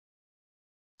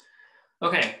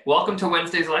Okay, welcome to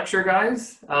Wednesday's lecture,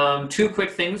 guys. Two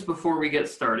quick things before we get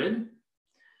started.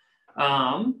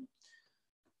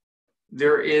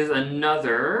 There is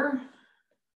another,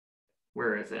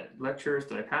 where is it? Lectures,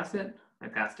 did I pass it? I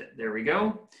passed it, there we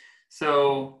go.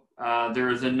 So there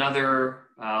is another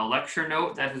lecture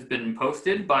note that has been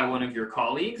posted by one of your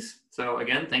colleagues. So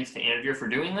again, thanks to Andrea for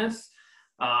doing this.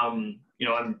 I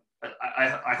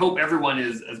hope everyone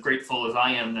is as grateful as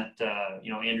I am that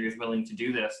Andrea is willing to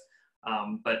do this.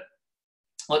 But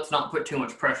let's not put too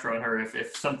much pressure on her.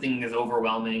 If something is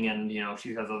overwhelming and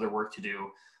she has other work to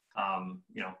do,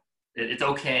 it's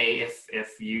okay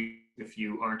if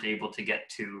you aren't able to get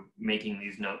to making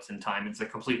these notes in time. It's a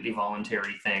completely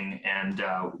voluntary thing, and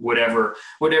whatever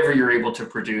you're able to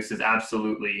produce is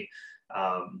absolutely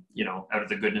out of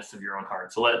the goodness of your own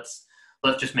heart. So let's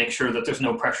just make sure that there's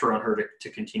no pressure on her to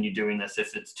continue doing this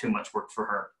if it's too much work for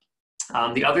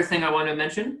her. The other thing I want to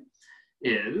mention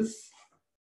is,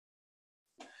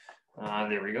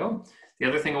 there we go. The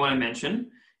other thing I want to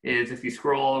mention is if you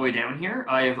scroll all the way down here,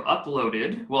 I have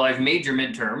uploaded, well, I've made your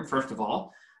midterm, first of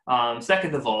all.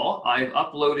 Second of all, I've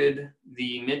uploaded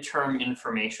the midterm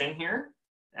information here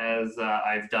as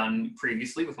I've done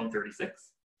previously with 136.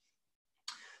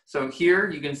 So here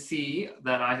you can see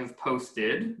that I have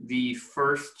posted the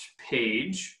first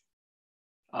page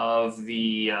of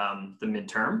the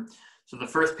midterm. So the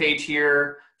first page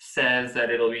here says that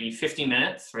it'll be 50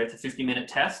 minutes, right? It's a 50-minute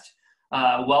test.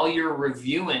 While you're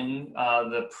reviewing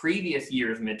the previous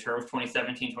year's midterms,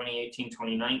 2017, 2018,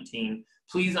 2019,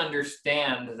 please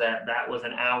understand that that was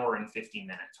an hour and 50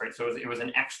 minutes, right? So it was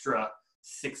an extra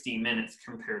 60 minutes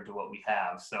compared to what we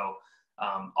have. So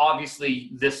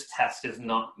obviously this test is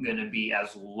not going to be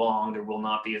as long. There will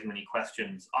not be as many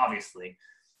questions, obviously,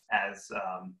 as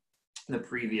the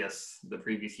previous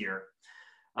year.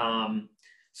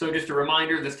 So just a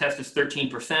reminder, this test is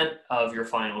 13% of your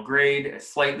final grade. It's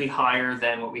slightly higher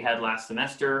than what we had last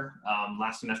semester.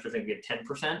 Last semester, I think we had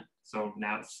 10%, so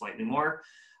now it's slightly more.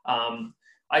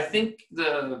 I think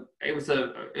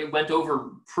it went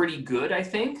over pretty good, I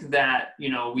think, that,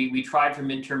 we tried for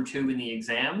midterm 2 in the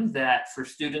exam, that for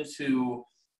students who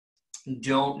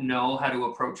don't know how to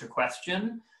approach a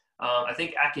question, I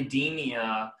think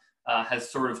academia has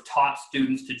sort of taught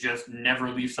students to just never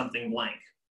leave something blank.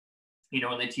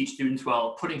 And they teach students,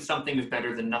 well, putting something is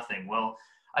better than nothing. Well,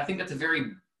 I think that's a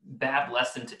very bad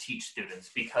lesson to teach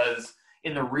students, because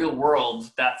in the real world,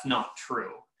 that's not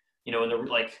true.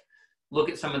 Look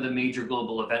at some of the major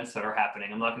global events that are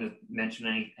happening. I'm not going to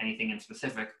mention anything in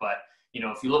specific, but,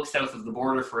 if you look south of the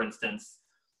border, for instance,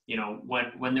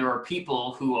 when there are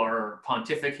people who are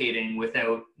pontificating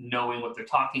without knowing what they're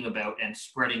talking about and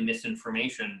spreading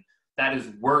misinformation, that is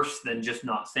worse than just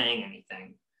not saying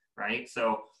anything, right?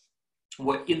 So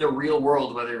what in the real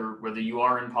world, whether you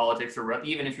are in politics or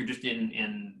even if you're just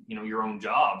in your own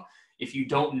job, if you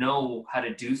don't know how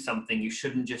to do something, you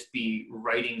shouldn't just be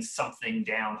writing something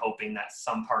down hoping that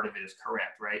some part of it is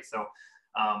correct, right? So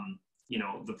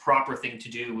the proper thing to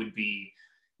do would be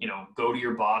go to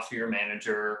your boss or your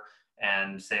manager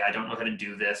and say, I don't know how to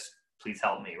do this, please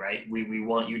help me, right? We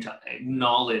want you to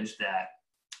acknowledge that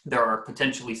there are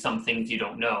potentially some things you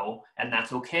don't know, and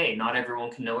that's okay. Not everyone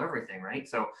can know everything, right?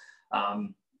 So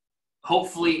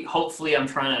hopefully I'm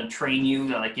trying to train you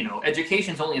that,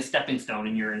 education is only a stepping stone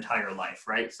in your entire life,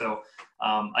 right? So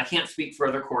I can't speak for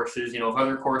other courses. If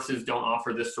other courses don't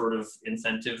offer this sort of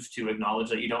incentive to acknowledge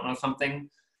that you don't know something,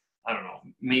 I don't know,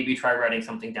 maybe try writing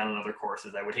something down in other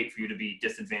courses. I would hate for you to be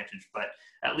disadvantaged, but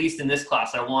at least in this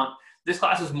class, this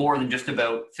class is more than just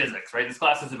about physics, right? This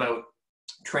class is about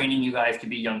training you guys to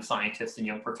be young scientists and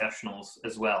young professionals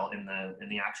as well in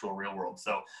the actual real world.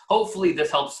 So hopefully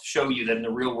this helps show you that in the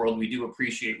real world we do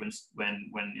appreciate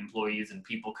when employees and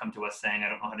people come to us saying, I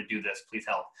don't know how to do this, please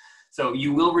help. So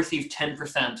you will receive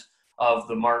 10% of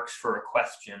the marks for a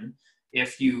question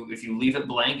if you leave it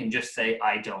blank and just say,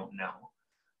 I don't know.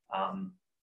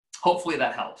 Hopefully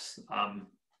that helps.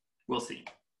 We'll see.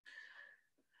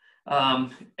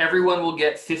 Everyone will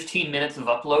get 15 minutes of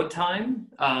upload time.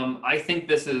 I think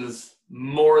this is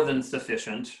more than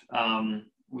sufficient.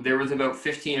 There was about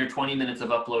 15 or 20 minutes of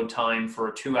upload time for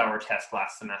a 2-hour test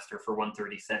last semester for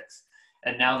 136.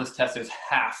 And now this test is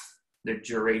half the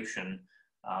duration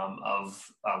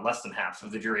less than half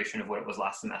of the duration of what it was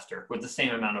last semester with the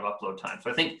same amount of upload time. So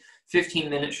I think 15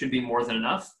 minutes should be more than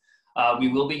enough. We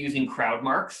will be using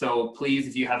CrowdMark. So please,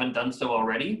 if you haven't done so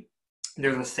already,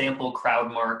 there's a sample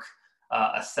CrowdMark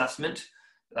assessment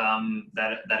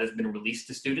that has been released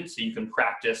to students, so you can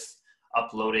practice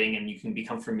uploading, and you can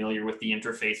become familiar with the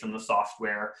interface and the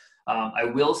software. I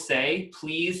will say,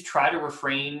 please try to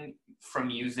refrain from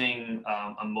using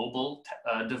a mobile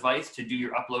device to do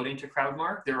your uploading to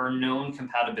CrowdMark. There are known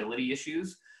compatibility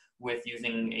issues with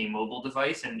using a mobile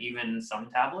device and even some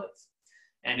tablets.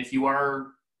 And if you are,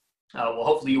 well,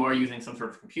 hopefully you are using some sort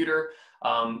of computer.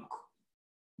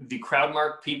 The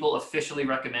CrowdMark people officially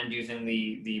recommend using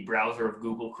the browser of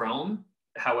Google Chrome.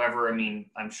 However, I mean,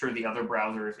 I'm sure the other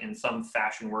browsers in some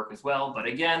fashion work as well. But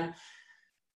again,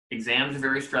 exams are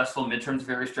very stressful, midterms are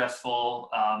very stressful.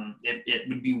 It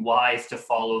would be wise to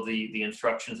follow the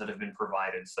instructions that have been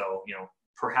provided. So, you know,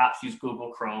 perhaps use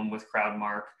Google Chrome with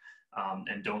CrowdMark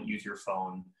and don't use your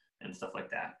phone and stuff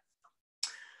like that.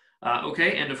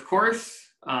 Okay, and of course,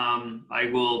 I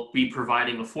will be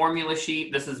providing a formula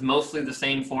sheet. This is mostly the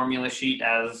same formula sheet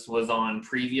as was on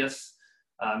previous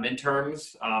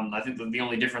midterms. I think the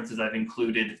only difference is I've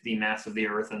included the mass of the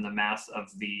Earth and the mass of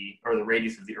or the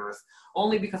radius of the Earth,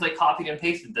 only because I copied and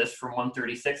pasted this from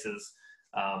 136's,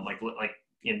 like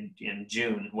in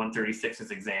June,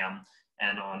 136's exam,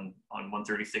 and on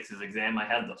 136's exam, I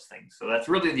had those things. So that's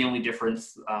really the only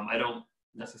difference. I don't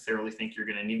necessarily think you're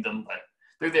gonna need them, but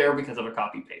they're there because of a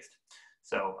copy paste.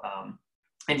 So,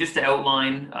 and just to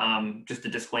outline, just a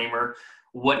disclaimer,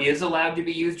 what is allowed to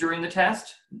be used during the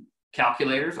test?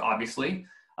 Calculators, obviously.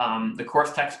 The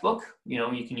course textbook, you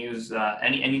know, you can use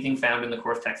anything found in the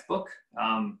course textbook.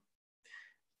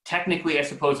 Technically, I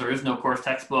suppose there is no course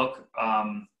textbook.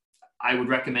 I would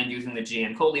recommend using the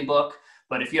G.N. Coley book,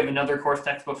 but if you have another course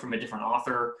textbook from a different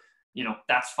author, you know,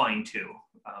 that's fine too.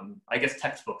 I guess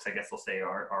textbooks, I guess they'll say,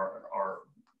 are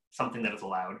something that is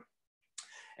allowed.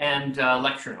 And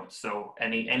lecture notes, so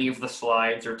any of the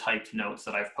slides or typed notes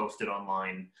that I've posted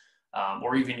online,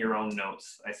 or even your own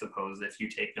notes, I suppose. If you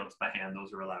take notes by hand,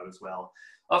 those are allowed as well.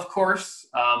 Of course,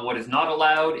 what is not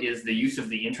allowed is the use of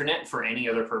the internet for any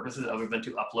other purposes other than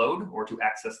to upload or to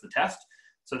access the test.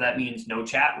 So that means no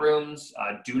chat rooms,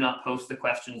 do not post the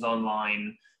questions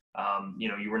online, you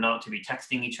know, you are not to be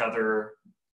texting each other,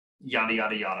 yada,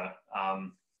 yada, yada.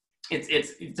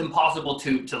 It's impossible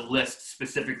to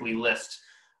specifically list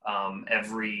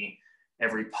every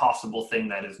possible thing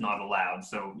that is not allowed.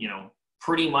 So, you know,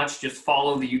 pretty much just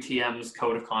follow the UTM's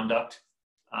code of conduct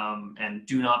and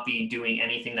do not be doing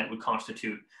anything that would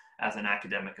constitute as an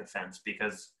academic offense,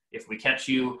 because if we catch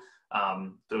you,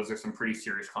 those are some pretty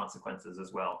serious consequences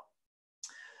as well.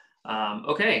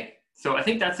 Okay, so I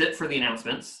think that's it for the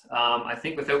announcements. I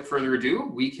think without further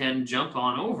ado, we can jump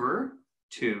on over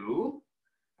to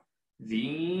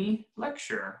the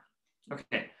lecture.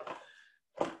 Okay.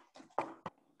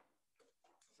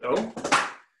 So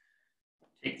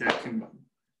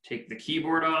take the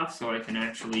keyboard off so I can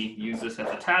actually use this as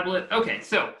a tablet. Okay,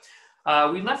 so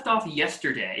we left off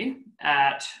yesterday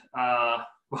at,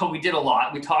 well, we did a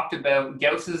lot. We talked about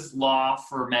Gauss's law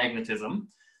for magnetism.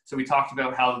 So we talked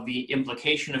about how the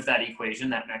implication of that equation,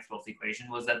 that Maxwell's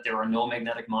equation, was that there are no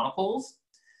magnetic monopoles.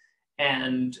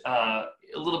 And a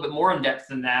little bit more in depth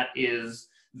than that is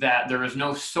that there is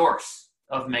no source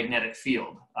of magnetic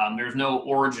field. There's no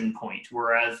origin point,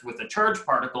 whereas with a charged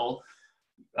particle,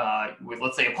 with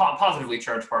let's say a positively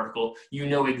charged particle, you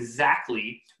know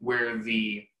exactly where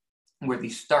the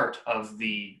start of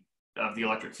the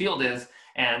electric field is,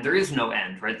 and there is no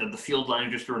end, right? The field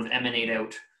lines just sort of emanate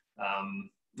out,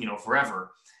 you know,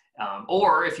 forever.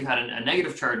 Or if you had a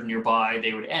negative charge nearby,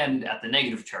 they would end at the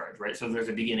negative charge, right? So there's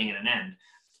a beginning and an end.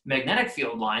 Magnetic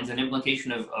field lines, an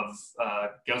implication of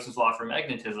Gauss's law for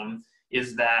magnetism,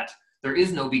 is that there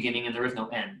is no beginning and there is no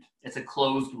end. It's a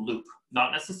closed loop,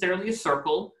 not necessarily a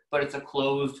circle, but it's a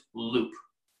closed loop,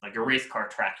 like a race car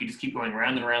track. You just keep going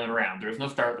around and around and around. There is no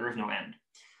start, there is no end.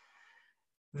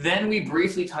 Then we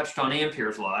briefly touched on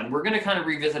Ampere's law, and we're going to kind of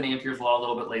revisit Ampere's law a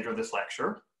little bit later this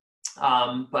lecture.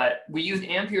 But we used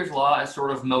Ampere's law as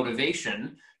sort of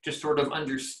motivation to sort of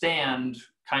understand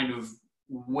kind of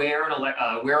where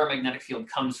a magnetic field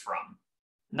comes from.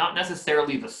 Not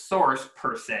necessarily the source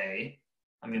per se.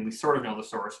 I mean, we sort of know the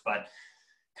source, but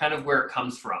kind of where it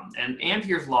comes from. And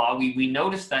Ampere's law, we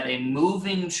noticed that a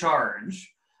moving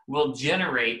charge will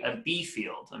generate a B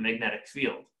field, a magnetic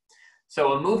field.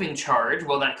 So a moving charge,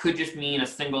 well, that could just mean a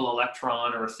single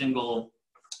electron or a single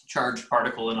charged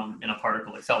particle in a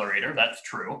particle accelerator. That's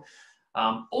true.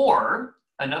 Or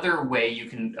another way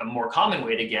a more common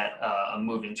way to get a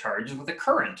moving charge is with a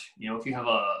current. You know, if you have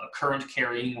a current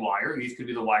carrying wire, these could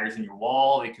be the wires in your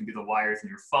wall, they could be the wires in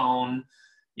your phone,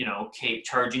 you know,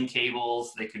 charging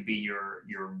cables, they could be your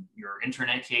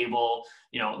internet cable,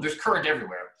 you know, there's current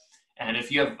everywhere. And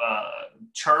if you have a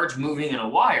charge moving in a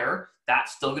wire,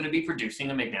 that's still going to be producing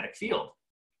a magnetic field.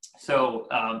 So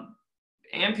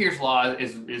Ampere's law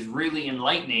is really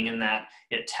enlightening in that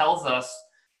it tells us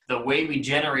the way we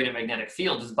generate a magnetic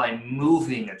field is by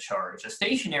moving a charge. A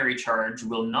stationary charge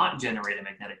will not generate a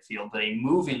magnetic field, but a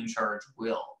moving charge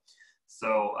will.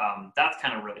 So that's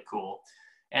kind of really cool.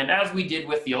 And as we did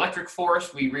with the electric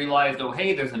force, we realized, oh,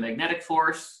 hey, there's a magnetic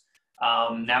force.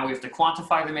 Now we have to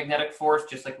quantify the magnetic force,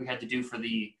 just like we had to do for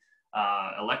the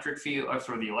electric field, or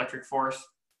sort of the electric force.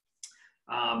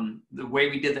 The way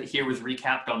we did that here was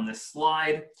recapped on this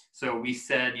slide. So we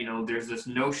said, you know, there's this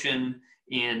notion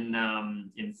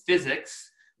in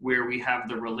physics where we have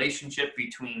the relationship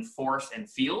between force and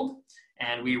field,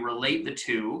 and we relate the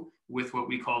two with what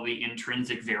we call the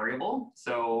intrinsic variable.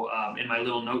 So in my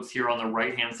little notes here on the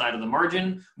right-hand side of the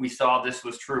margin, we saw this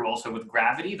was true also with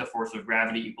gravity. The force of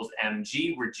gravity equals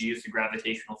mg, where g is the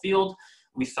gravitational field.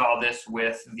 We saw this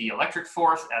with the electric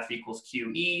force, F equals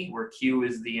QE, where Q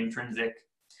is the intrinsic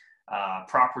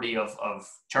property of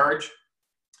charge.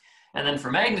 And then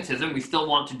for magnetism, we still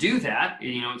want to do that.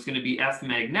 You know, it's going to be F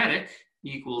magnetic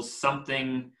equals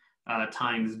something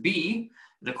times B.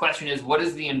 The question is, what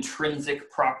is the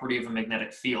intrinsic property of a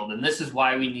magnetic field? And this is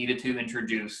why we needed to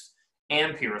introduce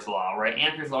Ampere's law, right?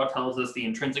 Ampere's law tells us the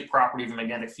intrinsic property of a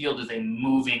magnetic field is a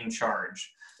moving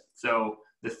charge. So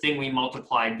the thing we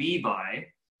multiply B by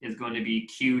is going to be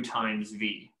Q times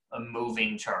V, a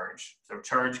moving charge. So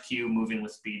charge Q moving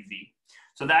with speed V.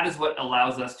 So that is what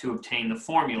allows us to obtain the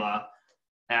formula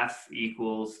F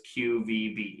equals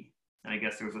QVB. And I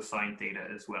guess there was a sine theta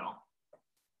as well.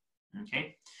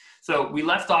 Okay, so we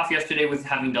left off yesterday with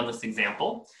having done this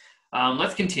example.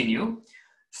 Let's continue.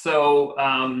 So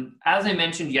as I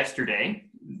mentioned yesterday,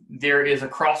 there is a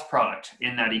cross product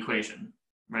in that equation,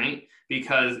 right?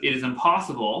 Because it is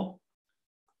impossible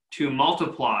to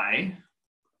multiply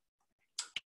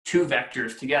two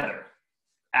vectors together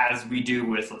as we do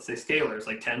with, let's say, scalars,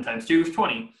 like 10 times 2 is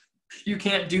 20. You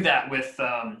can't do that with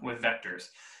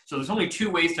vectors. So there's only two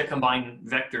ways to combine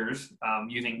vectors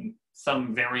using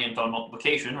some variant on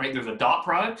multiplication, right? There's a dot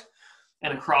product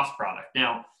and a cross product.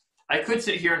 Now, I could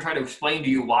sit here and try to explain to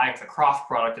you why it's a cross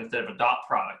product instead of a dot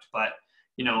product, but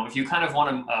you know, if you kind of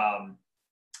want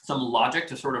some logic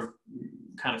to sort of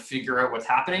kind of figure out what's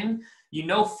happening, you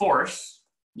know force,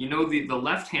 you know the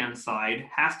left-hand side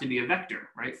has to be a vector,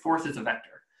 right? Force is a vector.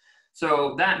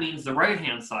 So that means the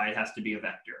right-hand side has to be a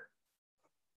vector.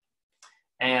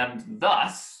 And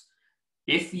thus,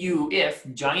 if you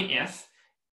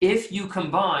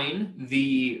combine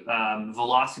the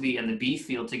velocity and the B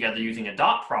field together using a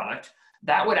dot product,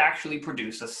 that would actually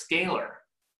produce a scalar.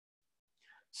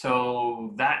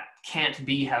 So that can't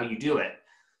be how you do it.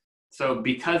 So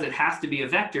because it has to be a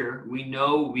vector, we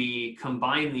know we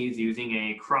combine these using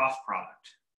a cross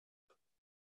product.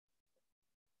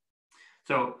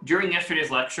 So during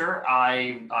yesterday's lecture,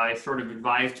 I sort of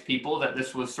advised people that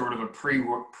this was sort of a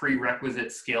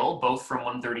prerequisite skill, both from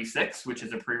 136, which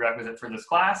is a prerequisite for this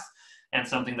class, and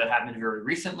something that happened very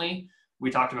recently.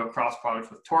 We talked about cross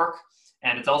products with torque,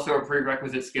 and it's also a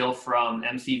prerequisite skill from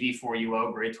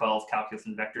MCV4UO, grade 12, calculus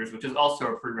and vectors, which is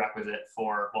also a prerequisite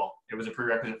for, well, it was a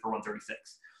prerequisite for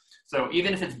 136. So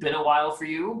even if it's been a while for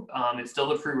you, it's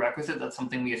still a prerequisite. That's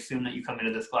something we assume that you come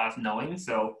into this class knowing.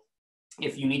 So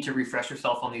if you need to refresh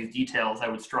yourself on these details, I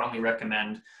would strongly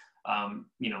recommend,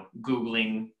 you know,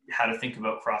 Googling how to think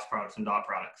about cross products and dot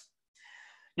products.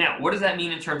 Now, what does that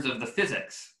mean in terms of the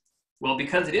physics? Well,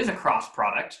 because it is a cross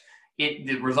product,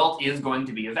 the result is going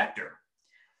to be a vector.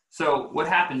 So what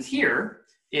happens here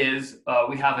is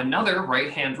we have another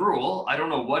right-hand rule. I don't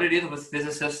know what it is with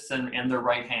physicists and their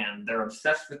right hand. They're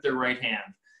obsessed with their right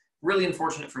hand. Really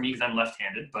unfortunate for me because I'm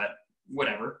left-handed, but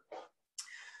whatever.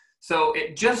 So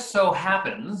it just so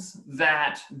happens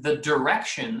that the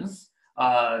directions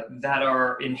that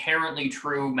are inherently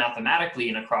true mathematically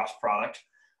in a cross product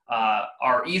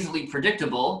are easily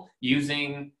predictable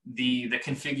using the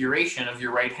configuration of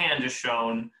your right hand as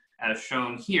shown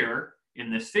here in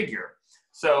this figure.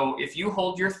 So if you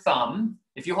hold your thumb,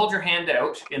 if you hold your hand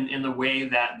out in the way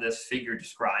that this figure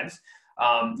describes,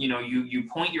 you know, you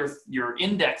point your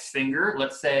index finger,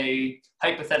 let's say,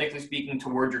 hypothetically speaking,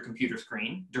 toward your computer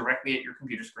screen, directly at your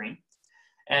computer screen.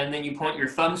 And then you point your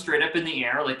thumb straight up in the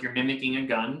air, like you're mimicking a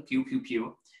gun, pew, pew,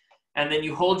 pew. And then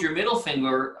you hold your middle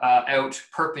finger out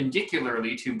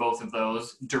perpendicularly to both of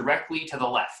those, directly to the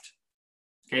left.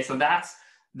 Okay, so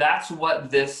that's what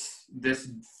this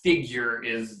figure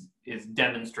is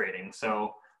demonstrating.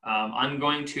 So I'm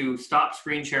going to stop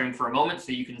screen sharing for a moment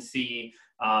so you can see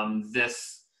my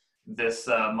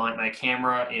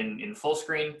camera in full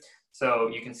screen. So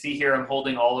you can see here I'm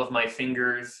holding all of my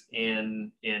fingers in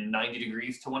 90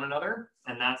 degrees to one another,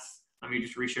 and that's, let me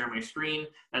just reshare my screen.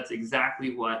 That's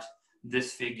exactly what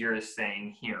this figure is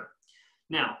saying here.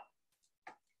 Now,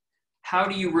 how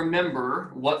do you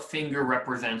remember what finger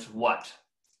represents what?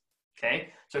 Okay,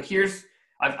 so here's,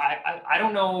 I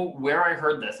don't know where I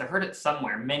heard this. I heard it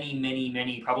somewhere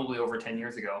many, probably over 10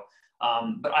 years ago.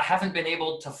 But I haven't been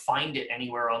able to find it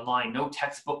anywhere online. No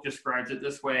textbook describes it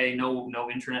this way. No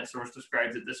internet source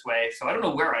describes it this way. So I don't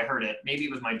know where I heard it. Maybe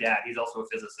it was my dad. He's also a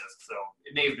physicist, so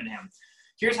it may have been him.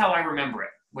 Here's how I remember it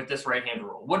with this right-hand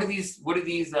rule. What do these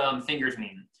fingers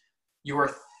mean?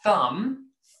 Your thumb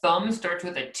starts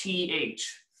with a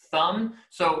TH. Thumb.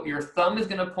 So your thumb is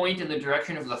going to point in the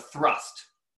direction of the thrust.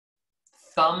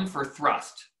 Thumb for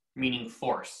thrust, meaning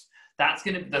force. That's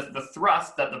going to the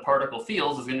thrust that the particle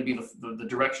feels is going to be the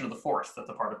direction of the force that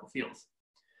the particle feels.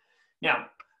 Now,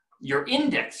 your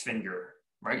index finger,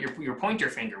 right? Your pointer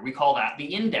finger, we call that the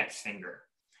index finger.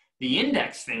 The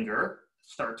index finger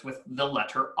starts with the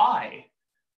letter I.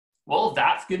 Well,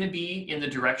 that's going to be in the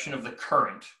direction of the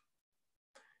current.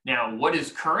 Now, what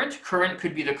is current? Current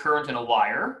could be the current in a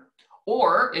wire,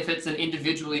 or if it's an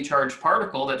individually charged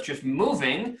particle that's just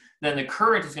moving, then the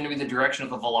current is going to be the direction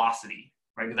of the velocity.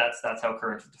 Right? That's how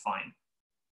current is defined.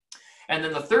 And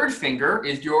then the third finger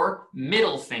is your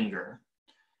middle finger.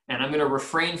 And I'm going to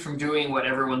refrain from doing what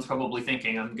everyone's probably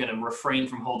thinking. I'm going to refrain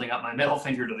from holding up my middle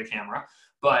finger to the camera.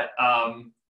 But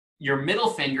your middle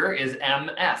finger is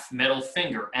MF, middle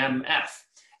finger, MF.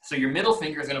 So your middle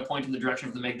finger is going to point in the direction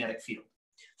of the magnetic field.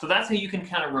 So that's how you can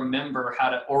kind of remember how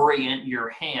to orient your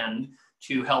hand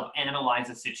to help analyze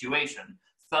a situation.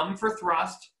 Thumb for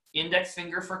thrust, index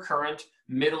finger for current,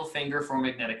 middle finger for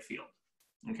magnetic field.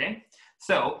 Okay,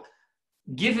 so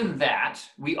given that,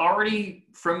 we already,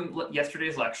 from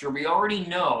yesterday's lecture, we already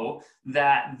know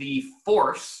that the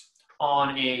force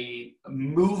on a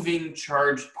moving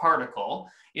charged particle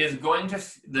is going to,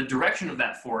 the direction of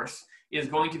that force is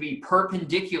going to be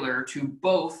perpendicular to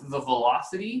both the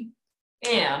velocity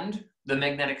and the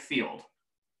magnetic field.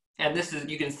 And this is,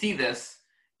 you can see this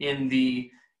in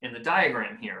the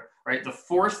diagram here. Right, the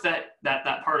force that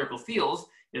particle feels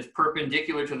is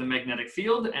perpendicular to the magnetic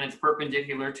field, and it's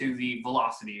perpendicular to the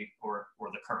velocity or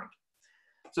the current.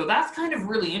 So that's kind of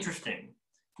really interesting,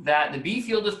 that the B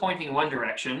field is pointing in one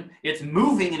direction, it's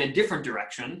moving in a different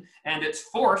direction, and its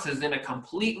force is in a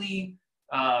completely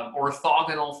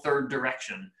orthogonal third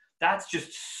direction. That's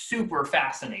just super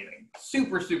fascinating,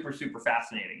 super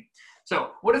fascinating.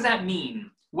 So what does that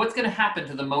mean? What's going to happen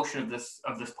to the motion of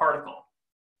this particle?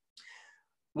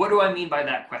 What do I mean by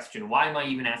that question? Why am I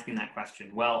even asking that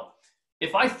question? Well,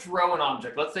 if I throw an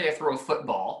object, let's say I throw a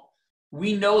football,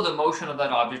 we know the motion of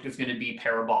that object is going to be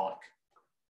parabolic,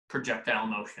 projectile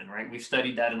motion, right? We've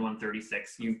studied that in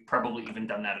 136. You've probably even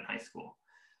done that in high school.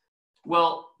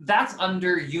 Well, that's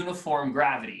under uniform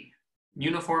gravity.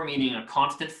 Uniform meaning a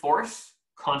constant force,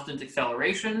 constant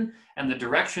acceleration, and the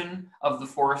direction of the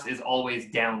force is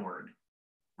always downward,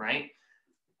 right?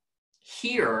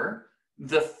 Here,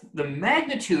 the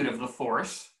magnitude of the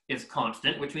force is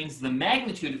constant, which means the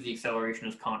magnitude of the acceleration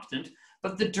is constant,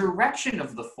 but the direction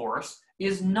of the force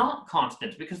is not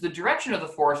constant, because the direction of the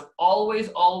force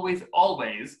always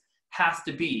has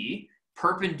to be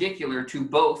perpendicular to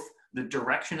both the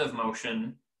direction of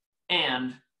motion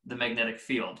and the magnetic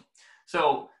field.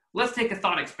 So let's take a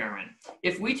thought experiment.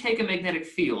 If we take a magnetic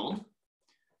field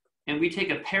and we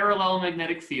take a parallel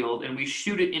magnetic field and we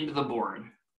shoot it into the board,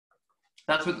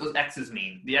 that's what those X's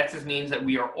mean. The X's means that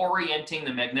we are orienting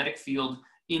the magnetic field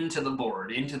into the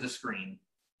board, into the screen,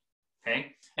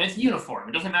 okay? And it's uniform.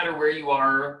 It doesn't matter where you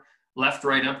are, left,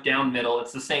 right, up, down, middle,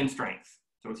 it's the same strength.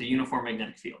 So it's a uniform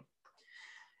magnetic field.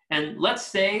 And let's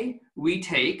say we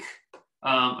take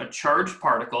a charged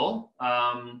particle.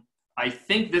 I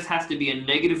think this has to be a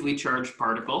negatively charged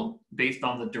particle based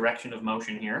on the direction of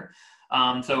motion here.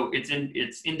 So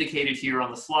it's indicated here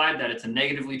on the slide that it's a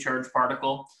negatively charged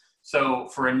particle. So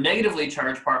for a negatively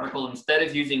charged particle, instead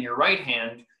of using your right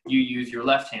hand, you use your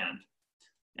left hand.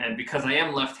 And because I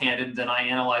am left-handed, then I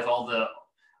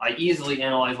easily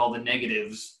analyze all the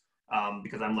negatives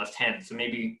because I'm left-handed. So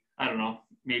maybe, I don't know,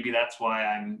 maybe that's why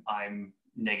I'm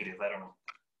negative. I don't know.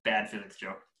 Bad physics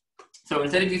joke. So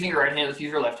instead of using your right hand, let's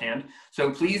use your left hand. So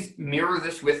please mirror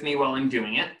this with me while I'm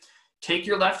doing it. Take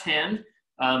your left hand,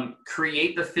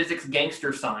 create the physics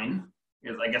gangster sign,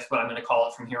 is I guess what I'm going to call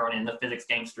it from here on in, the physics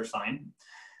gangster sign.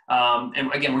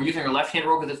 And again, we're using our left hand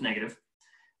rule because it's negative.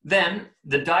 Then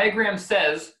the diagram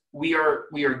says we are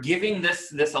giving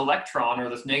this electron or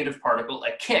this negative particle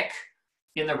a kick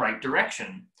in the right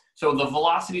direction. So the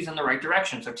velocity is in the right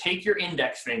direction. So take your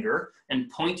index finger and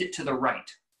point it to the right,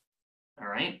 all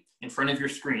right, in front of your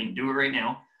screen. Do it right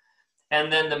now.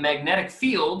 And then the magnetic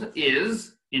field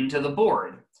is into the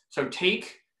board. So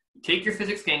take take your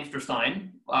physics gangster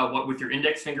sign, with your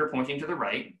index finger pointing to the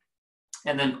right,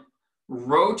 and then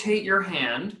rotate your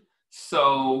hand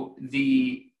so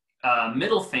the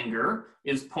middle finger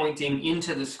is pointing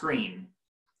into the screen.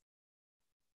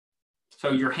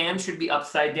 So your hand should be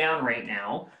upside down right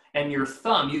now, and your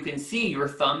thumb, you can see your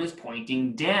thumb is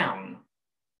pointing down.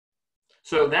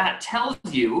 So that tells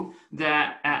you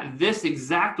that at this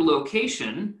exact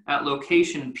location, at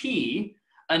location P,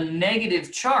 a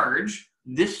negative charge,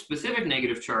 this specific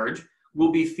negative charge,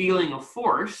 will be feeling a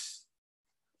force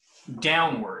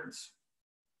downwards.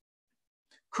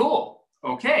 Cool,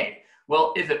 okay.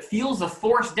 Well, if it feels a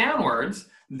force downwards,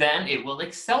 then it will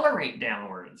accelerate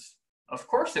downwards. Of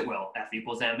course it will. F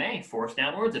equals ma, force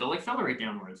downwards, it'll accelerate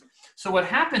downwards. So what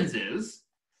happens is,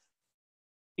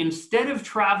 instead of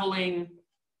traveling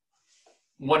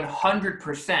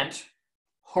 100%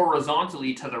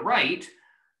 horizontally to the right,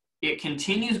 it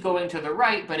continues going to the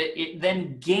right, but it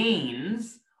then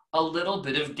gains a little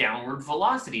bit of downward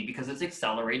velocity because it's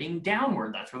accelerating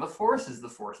downward. That's where the force is. The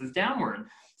force is downward.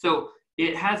 So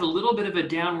it has a little bit of a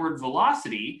downward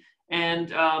velocity,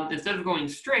 and instead of going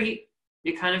straight,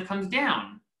 it kind of comes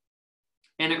down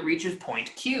and it reaches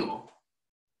point Q,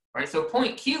 right? So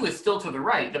point Q is still to the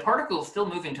right. The particle is still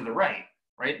moving to the right,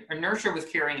 right? Inertia was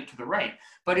carrying it to the right,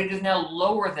 but it is now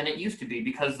lower than it used to be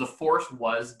because the force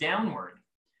was downward.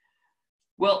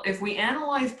 Well, if we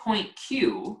analyze point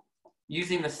Q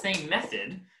using the same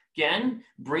method, again,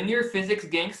 bring your physics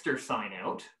gangster sign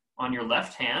out on your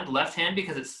left hand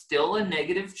because it's still a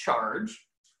negative charge.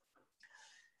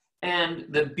 And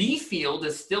the B field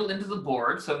is still into the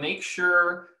board, so make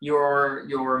sure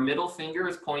your middle finger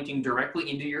is pointing directly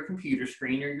into your computer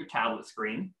screen or your tablet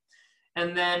screen.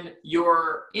 And then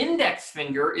your index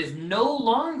finger is no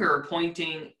longer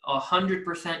pointing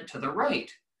 100% to the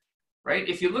right, right?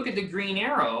 If you look at the green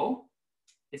arrow,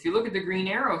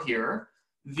 here,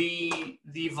 the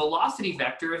velocity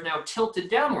vector is now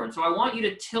tilted downward. So I want you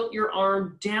to tilt your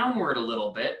arm downward a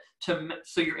little bit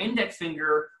so your index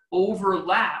finger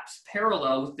overlaps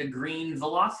parallel with the green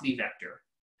velocity vector.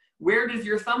 Where does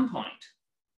your thumb point?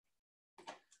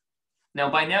 Now,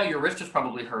 by now, your wrist is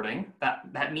probably hurting.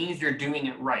 That means you're doing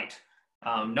it right.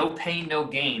 No pain, no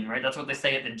gain, right? That's what they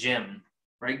say at the gym.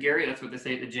 Right, Gary? That's what they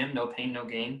say at the gym, no pain, no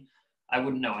gain. I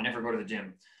wouldn't know. I never go to the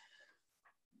gym.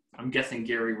 I'm guessing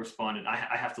Gary responded.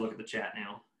 I have to look at the chat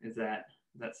now. Is that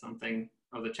something?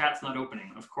 Oh, the chat's not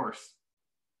opening, of course.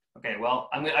 Okay, well,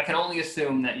 I can only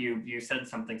assume that you said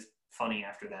something funny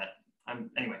after that.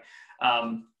 Anyway,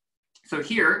 so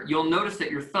here you'll notice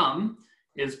that your thumb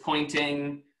is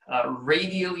pointing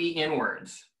radially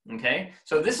inwards. Okay,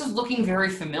 so this is looking very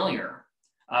familiar.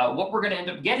 What we're going to end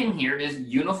up getting here is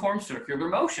uniform circular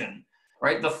motion,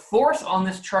 right? The force on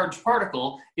this charged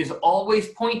particle is always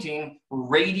pointing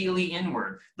radially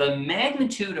inward. The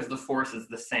magnitude of the force is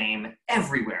the same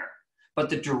everywhere, but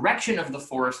the direction of the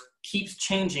force keeps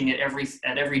changing at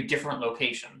every different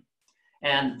location.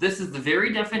 And this is the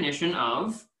very definition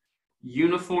of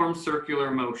uniform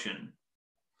circular motion.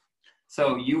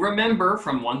 So you remember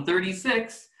from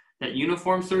 136 that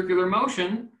uniform circular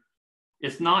motion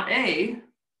is not A,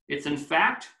 it's in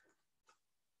fact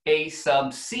A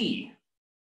sub C,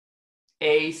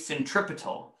 A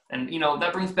centripetal. And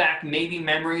that brings back maybe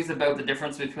memories about the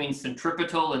difference between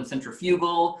centripetal and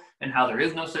centrifugal and how there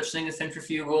is no such thing as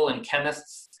centrifugal, and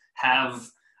chemists have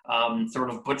sort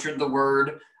of butchered the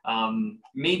word,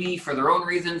 maybe for their own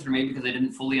reasons, or maybe because they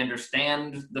didn't fully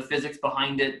understand the physics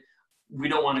behind it. We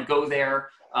don't want to go there.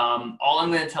 All I'm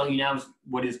going to tell you now is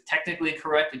what is technically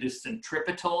correct. It is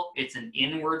centripetal. It's an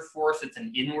inward force. It's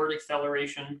an inward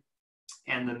acceleration.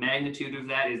 And the magnitude of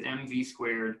that is mv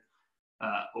squared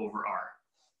over r.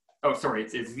 Oh, sorry,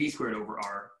 it's v squared over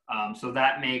r. So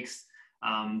that makes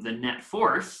the net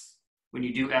force, when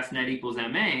you do F net equals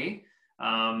ma,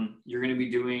 you're going to be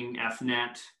doing F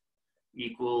net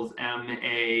equals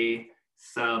ma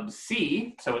sub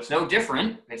c. So it's no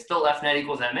different. It's still F net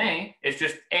equals ma. It's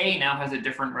just a now has a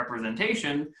different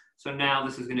representation. So now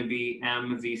this is going to be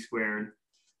mv squared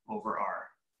over r.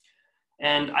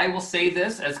 And I will say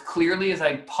this as clearly as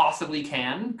I possibly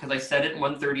can, because I said it in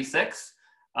 136.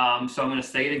 So I'm going to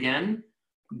say it again.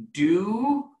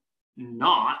 Do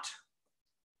not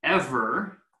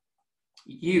ever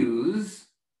use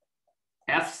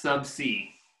F sub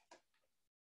c.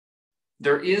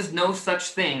 There is no such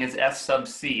thing as F sub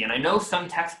c. And I know some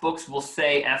textbooks will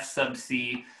say F sub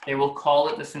c. They will call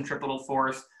it the centripetal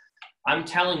force. I'm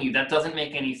telling you, that doesn't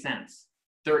make any sense.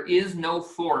 There is no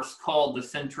force called the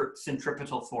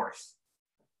centripetal force,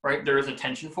 right? There is a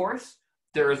tension force.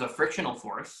 There is a frictional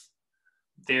force.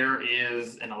 There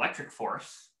is an electric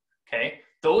force, okay?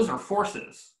 Those are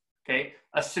forces. okay?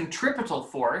 A centripetal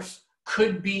force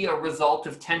could be a result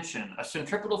of tension. A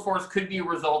centripetal force could be a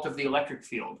result of the electric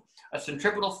field. A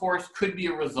centripetal force could be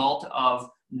a result of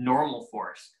normal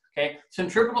force, okay?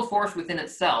 Centripetal force within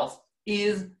itself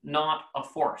is not a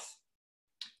force.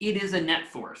 It is a net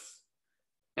force.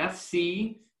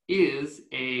 Fc is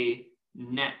a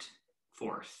net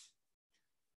force.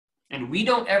 And we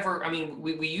don't ever, I mean,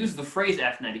 we use the phrase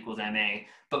F net equals ma,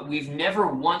 but we've never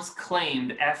once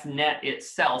claimed F net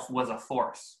itself was a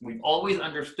force. We've always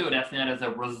understood F net as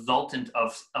a resultant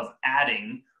of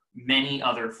adding many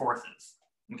other forces,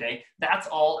 okay? That's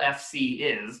all Fc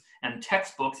is, and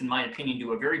textbooks, in my opinion,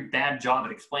 do a very bad job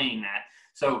at explaining that.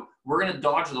 So we're gonna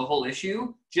dodge the whole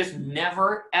issue. Just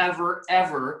never, ever,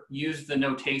 ever use the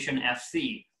notation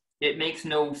Fc. It makes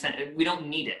no sense, we don't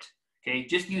need it. Okay,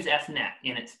 just use F net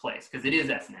in its place because it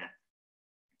is F net.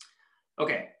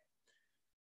 Okay,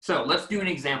 so let's do an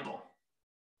example.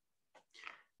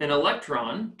 An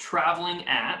electron traveling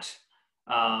at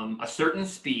a certain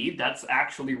speed, that's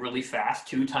actually really fast,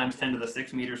 2 ×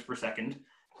 10⁶ meters per second,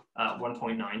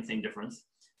 1.9, same difference,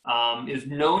 is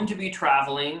known to be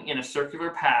traveling in a circular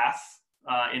path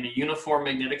in a uniform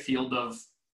magnetic field of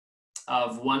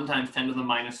 1 ×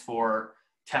 10⁻⁴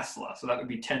 Tesla. So that would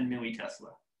be 10 millitesla.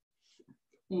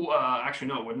 Actually,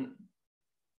 no, it wouldn't.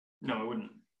 No, it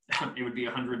wouldn't. It would be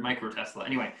 100 microtesla.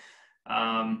 Anyway,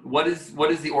 what is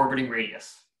the orbiting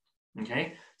radius?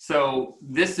 Okay, so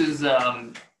this is,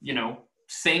 you know,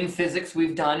 same physics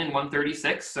we've done in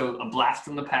 136. So a blast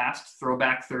from the past,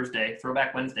 throwback Wednesday,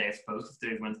 I suppose.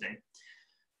 Today's Wednesday.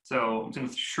 So I'm going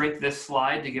to shrink this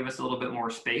slide to give us a little bit more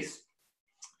space.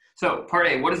 So part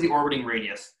A, what is the orbiting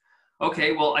radius?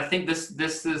 Okay, well, I think this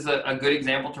is a good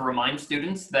example to remind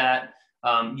students that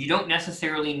you don't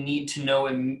necessarily need to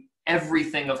know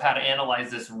everything of how to analyze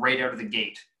this right out of the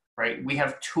gate, right? We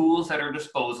have tools at our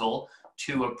disposal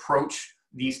to approach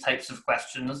these types of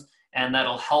questions, and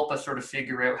that'll help us sort of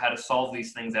figure out how to solve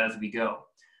these things as we go.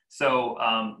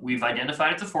 So we've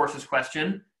identified it's a forces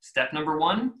question. Step number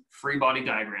 1, free body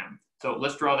diagram. So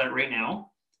let's draw that right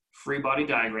now. Free body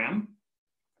diagram.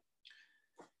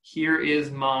 Here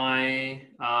is my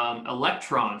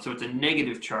electron. So it's a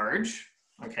negative charge,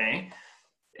 okay?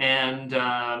 And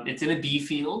it's in a B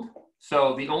field.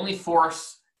 So the only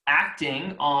force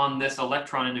acting on this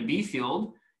electron in a B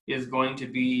field is going to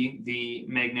be the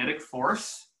magnetic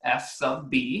force, F sub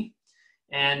B.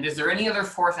 And is there any other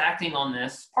force acting on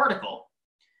this particle?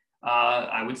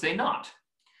 I would say not.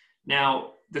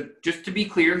 Now, just to be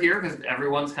clear here, because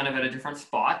everyone's kind of at a different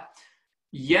spot,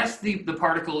 yes, the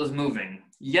particle is moving.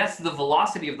 Yes, the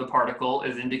velocity of the particle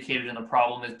is indicated in the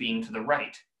problem as being to the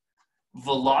right.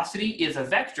 Velocity is a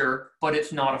vector, but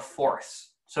it's not a force.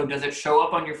 So does it show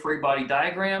up on your free body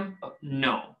diagram?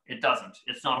 No, it doesn't.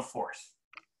 It's not a force.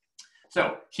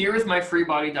 So here is my free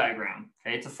body diagram.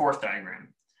 Okay, it's a force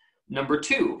diagram. Number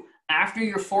 2, after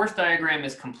your force diagram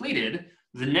is completed,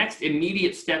 the next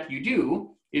immediate step you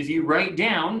do is you write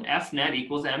down F net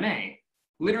equals ma.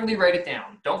 Literally write it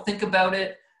down. Don't think about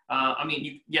it. I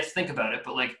mean, yes, think about it,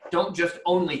 but like, don't just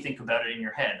only think about it in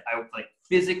your head. I would like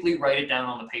physically write it down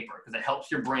on the paper because it helps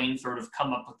your brain sort of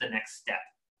come up with the next step.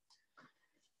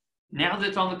 Now that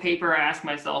it's on the paper, I ask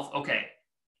myself, okay,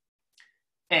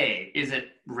 A, is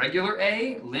it regular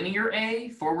A, linear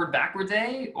A, forward backwards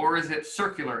A, or is it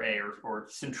circular A or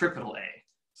centripetal A?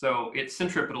 So it's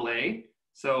centripetal A.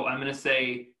 So I'm going to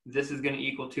say this is going to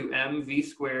equal to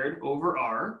mv² over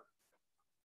r.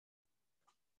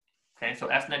 Okay, so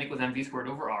F net equals mv²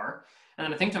 over r. And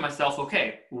then I think to myself,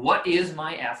 okay, what is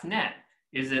my F net?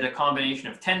 Is it a combination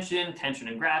of tension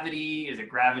and gravity? Is it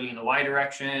gravity in the y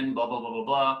direction? Blah, blah, blah, blah,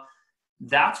 blah.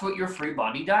 That's what your free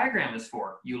body diagram is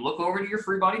for. You look over to your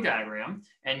free body diagram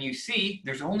and you see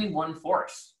there's only one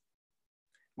force,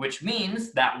 which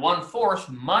means that one force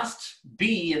must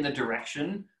be in the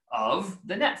direction of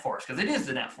the net force, because it is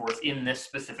the net force in this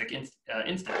specific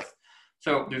instance.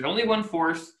 So there's only one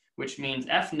force, which means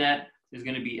F net is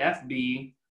going to be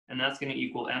FB, and that's going to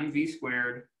equal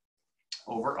mv²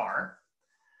 over r.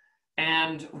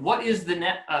 And what is the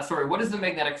what is the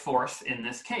magnetic force in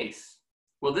this case?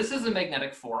 Well, this is a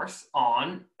magnetic force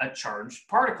on a charged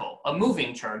particle, a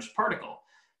moving charged particle.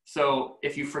 So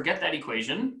if you forget that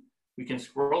equation, we can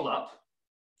scroll up.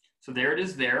 So there it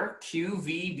is there,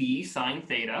 QVB sine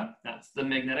theta. That's the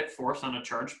magnetic force on a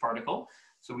charged particle.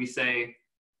 So we say,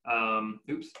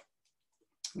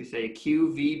 we say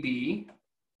QVB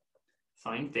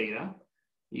sine theta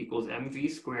equals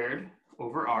mv²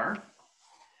 over r.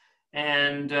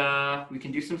 And we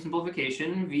can do some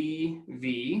simplification,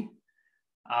 VV.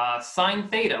 Sine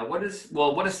theta, what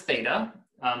is theta?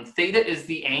 Theta is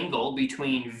the angle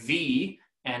between V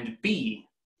and B.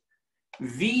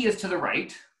 V is to the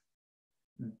right,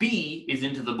 B is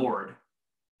into the board.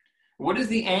 What is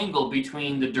the angle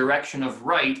between the direction of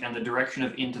right and the direction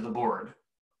of into the board?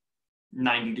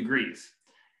 90 degrees.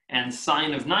 And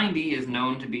sine of 90 is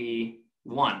known to be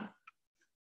 1.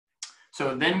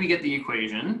 So then we get the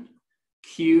equation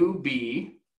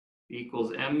QB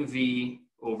equals MV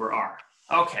over R.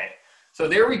 Okay, so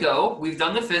there we go. We've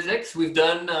done the physics. We've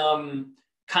done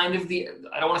kind of the,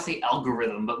 I don't want to say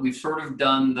algorithm, but we've sort of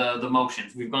done the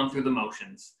motions. We've gone through the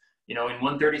motions. You know, in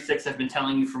 136, I've been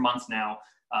telling you for months now,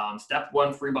 step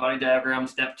 1, free body diagram,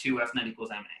 step 2, F net equals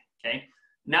MA, okay?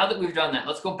 Now that we've done that,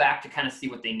 let's go back to kind of see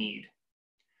what they need.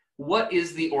 What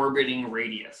is the orbiting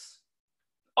radius?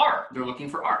 R, they're looking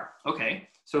for R. Okay,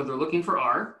 so they're looking for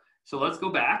R. So let's go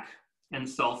back and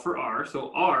solve for R.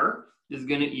 So R is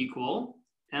gonna equal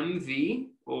MV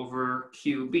over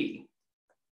QB.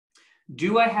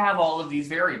 Do I have all of these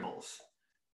variables?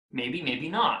 Maybe, maybe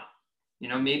not. You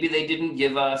know, maybe they didn't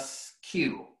give us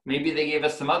Q. Maybe they gave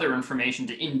us some other information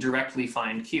to indirectly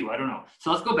find Q. I don't know. So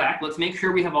let's go back. Let's make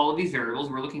sure we have all of these variables.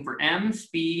 We're looking for M,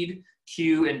 speed,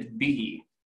 Q, and B.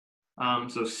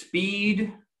 So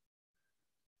speed,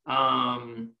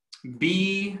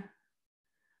 B,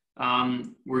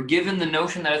 we're given the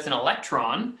notion that it's an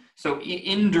electron. So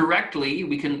indirectly,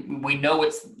 we know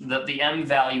it's that the M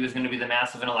value is going to be the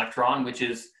mass of an electron, which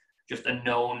is just a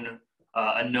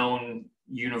known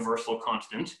universal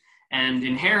constant. And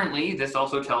inherently, this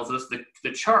also tells us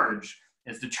the charge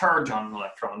is the charge on an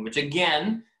electron, which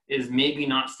again is maybe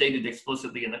not stated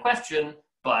explicitly in the question,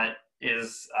 but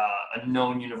is a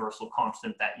known universal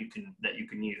constant that you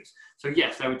can use. So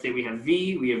yes, I would say we have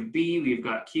V, we have B, we've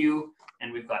got Q,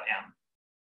 and we've got M.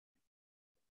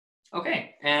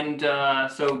 Okay, and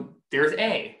so there's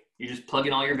A. You just plug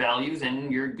in all your values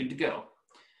and you're good to go.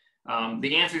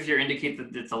 The answers here indicate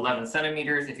that it's 11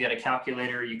 centimeters. If you had a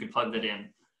calculator, you could plug that in.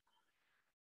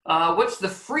 What's the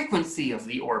frequency of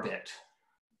the orbit?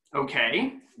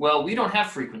 Okay, well, we don't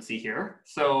have frequency here.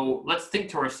 So let's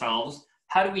think to ourselves,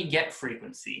 how do we get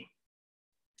frequency?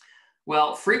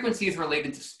 Well, frequency is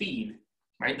related to speed,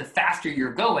 right? The faster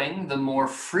you're going, the more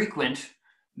frequent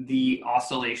the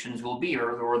oscillations will be,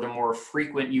 or the more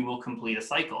frequent you will complete a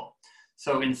cycle.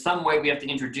 So in some way, we have to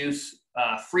introduce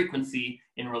frequency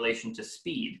in relation to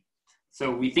speed. So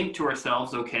we think to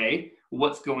ourselves, okay,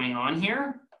 what's going on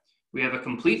here? We have a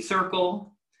complete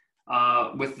circle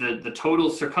with the total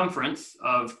circumference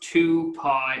of 2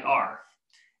 pi r.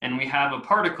 And we have a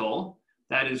particle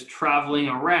that is traveling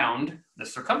around the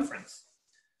circumference.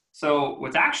 So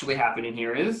what's actually happening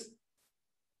here is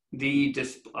I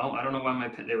don't know why my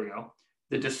pen, there we go.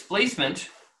 The displacement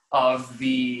of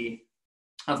the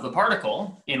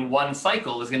particle in one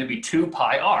cycle is going to be 2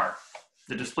 pi r.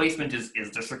 The displacement is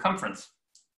the circumference.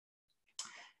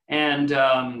 And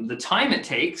the time it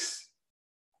takes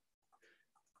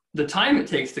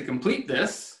to complete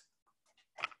this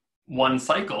one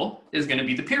cycle is going to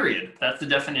be the period. That's the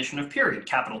definition of period.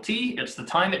 Capital T, it's the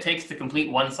time it takes to complete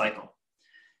one cycle.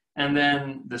 And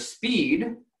then the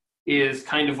speed is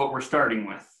kind of what we're starting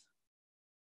with.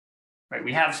 Right?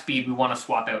 We have speed, we want to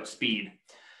swap out speed.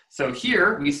 So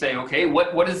here we say, okay,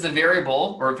 what is the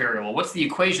variable, what's the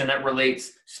equation that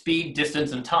relates speed,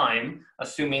 distance, and time,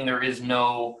 assuming there is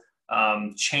no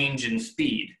change in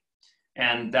speed?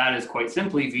 And that is quite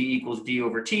simply V equals D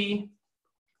over T.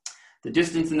 The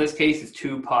distance in this case is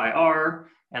 2 pi r,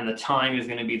 and the time is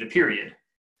going to be the period.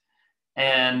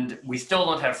 And we still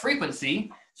don't have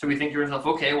frequency, so we think to ourselves,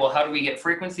 okay, well, how do we get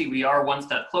frequency? We are one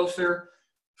step closer.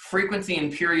 Frequency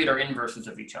and period are inverses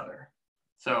of each other.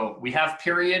 So we have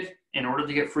period. In order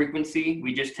to get frequency,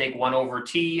 we just take 1 over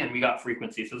t, and we got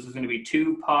frequency. So this is going to be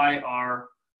 2 pi r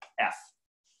f,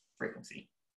 frequency.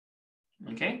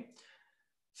 Okay?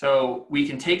 So we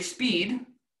can take speed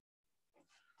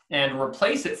and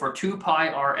replace it for 2 pi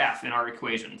r f in our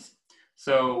equations.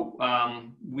 So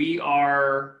we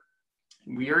are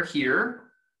here.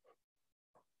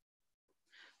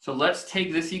 So let's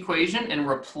take this equation and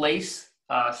replace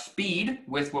speed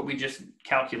with what we just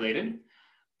calculated.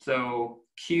 So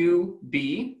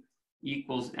QB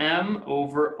equals M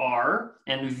over R,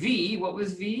 and V, what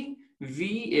was V? V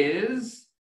is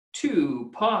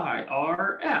 2 pi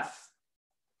r f.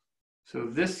 So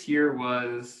this here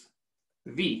was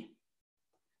V.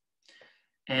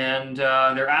 And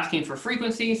they're asking for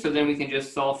frequency, so then we can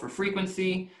just solve for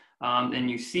frequency.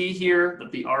 And you see here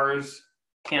that the R's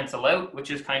cancel out, which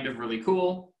is kind of really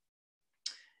cool.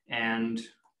 And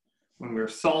when we're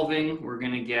solving, we're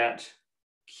going to get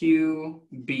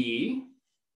QB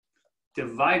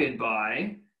divided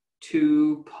by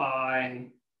 2 pi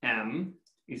m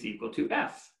is equal to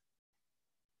f.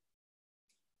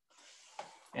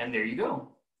 And there you go.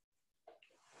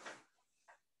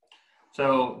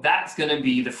 So that's going to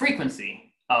be the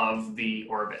frequency of the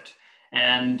orbit.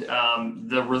 And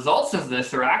the results of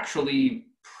this are actually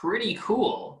pretty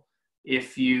cool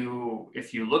if you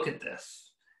look at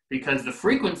this, because the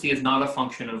frequency is not a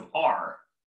function of r,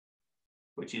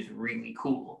 which is really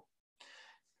cool.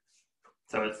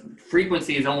 So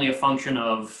frequency is only a function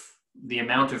of the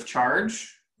amount of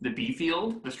charge, the B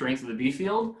field, the strength of the B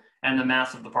field, and the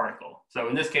mass of the particle. So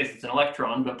in this case, it's an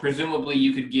electron, but presumably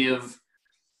you could give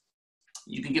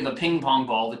a ping pong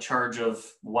ball the charge of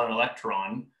 1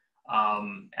 electron,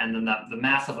 and then the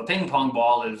mass of a ping pong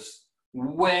ball is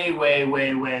way, way,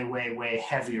 way, way, way, way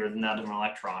heavier than that of an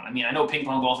electron. I mean, I know ping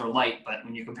pong balls are light, but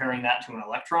when you're comparing that to an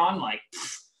electron, like,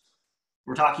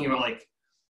 we're talking about like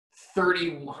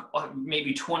 30,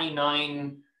 maybe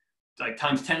 29, like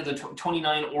times 10 to the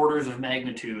 29 orders of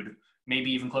magnitude, maybe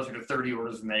even closer to 30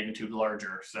 orders of magnitude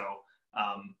larger. So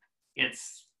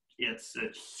it's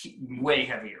way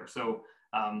heavier. So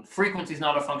frequency is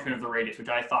not a function of the radius, which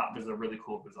I thought was a really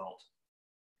cool result.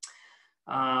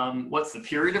 What's the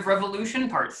period of revolution?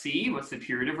 Part C, what's the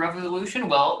period of revolution?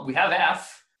 Well, we have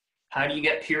F. How do you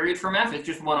get period from F? It's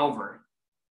just 1 over,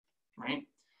 right?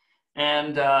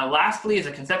 And lastly is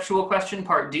a conceptual question,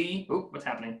 part D. Oh, what's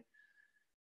happening?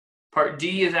 Part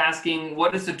D is asking,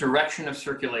 what is the direction of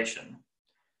circulation?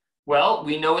 Well,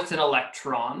 we know it's an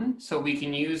electron, so we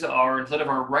can use instead of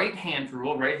our right-hand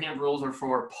rules are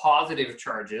for positive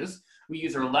charges. We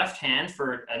use our left hand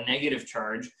for a negative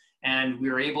charge, and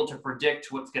we're able to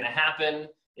predict what's going to happen.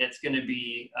 It's going to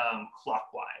be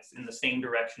clockwise, in the same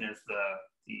direction as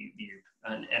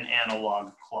an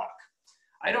analog clock.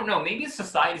 I don't know, maybe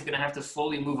society is going to have to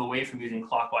slowly move away from using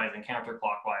clockwise and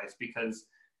counterclockwise, because,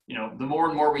 you know, the more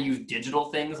and more we use digital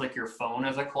things like your phone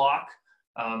as a clock,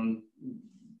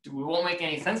 we won't make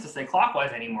any sense to say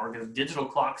clockwise anymore, because digital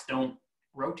clocks don't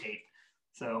rotate.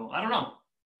 So I don't know.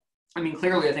 I mean,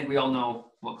 clearly I think we all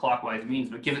know what clockwise means,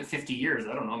 but give it 50 years,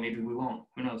 I don't know, maybe we won't,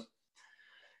 who knows.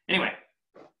 Anyway,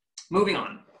 moving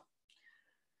on.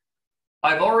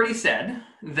 I've already said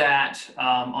that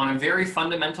on a very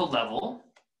fundamental level,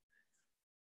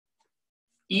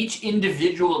 each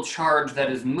individual charge that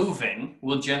is moving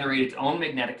will generate its own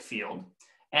magnetic field.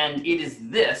 And it is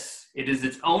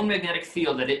its own magnetic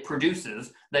field that it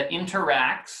produces that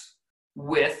interacts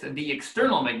with the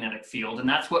external magnetic field. And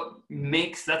that's what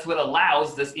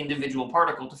allows this individual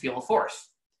particle to feel a force.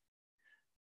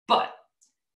 But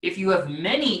if you have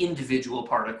many individual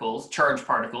particles, charged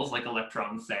particles, like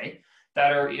electrons say,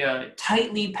 that are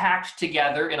tightly packed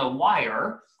together in a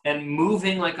wire and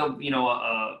moving like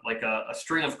a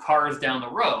string of cars down the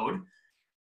road,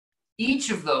 each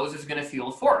of those is going to feel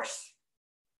a force.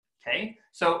 Okay,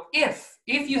 so if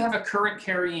you have a current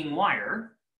carrying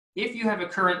wire,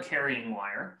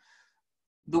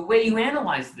 the way you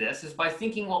analyze this is by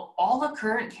thinking, well, all a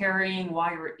current carrying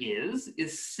wire is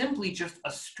simply just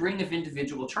a string of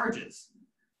individual charges.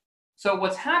 So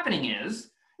what's happening is,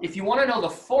 if you want to know the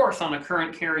force on a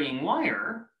current carrying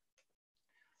wire,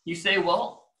 you say,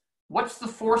 well, what's the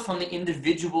force on the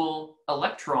individual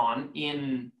electron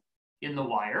in the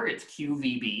wire? It's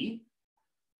QVB.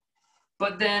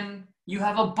 But then you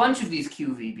have a bunch of these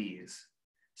QVBs.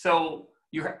 So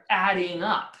you're adding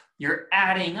up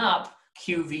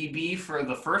QVB for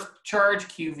the first charge,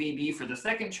 QVB for the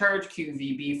second charge,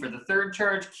 QVB for the third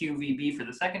charge, QVB for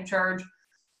the second charge.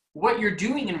 What you're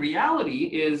doing in reality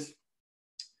is,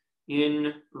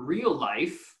 in real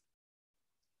life,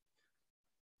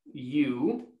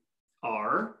 you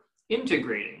are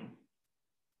integrating.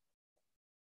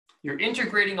 You're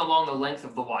integrating along the length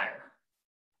of the wire.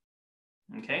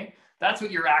 Okay, that's what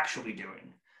you're actually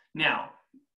doing. Now,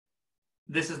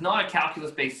 this is not a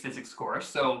calculus-based physics course,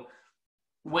 so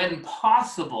when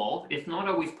possible, it's not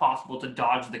always possible to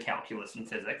dodge the calculus in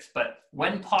physics, but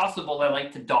when possible, I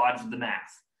like to dodge the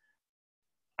math.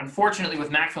 Unfortunately,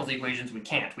 with Maxwell's equations, we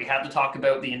can't. We had to talk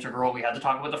about the integral, we had to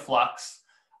talk about the flux,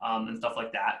 and stuff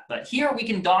like that. But here we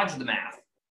can dodge the math.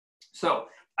 So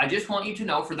I just want you to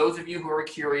know, for those of you who are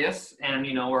curious and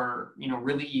are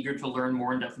really eager to learn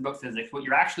more in depth about physics, what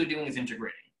you're actually doing is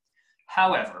integrating.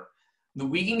 However,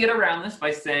 we can get around this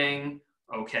by saying,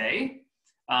 okay,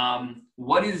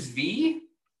 what is V?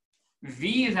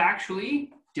 V is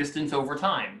actually distance over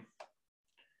time.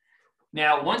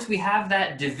 Now, once we have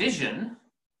that division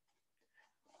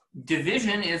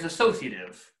is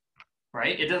associative,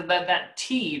 right? It does that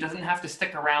T doesn't have to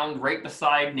stick around right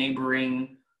beside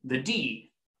neighboring the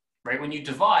D, right? When you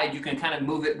divide, you can kind of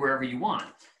move it wherever you want.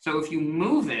 So if you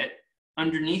move it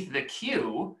underneath the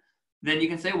Q, then you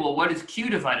can say, well, what is Q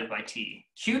divided by T?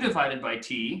 Q divided by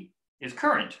T is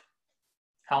current.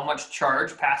 how much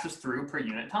charge passes through per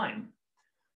unit time.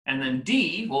 And then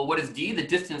D, well, what is D? The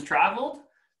distance traveled.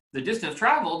 The distance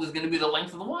traveled is going to be the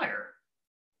length of the wire.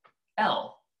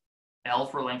 L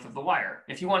for length of the wire.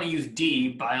 If you want to use D,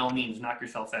 by all means, knock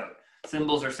yourself out.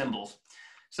 Symbols are symbols.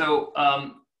 So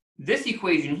this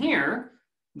equation here,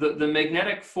 the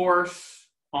magnetic force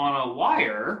on a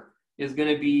wire is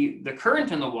going to be the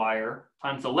current in the wire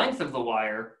times the length of the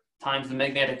wire times the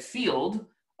magnetic field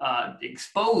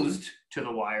exposed to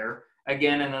the wire,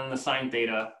 again, and then the sine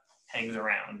theta hangs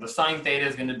around. The sine theta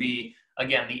is going to be,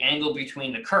 again, the angle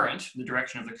between the current, the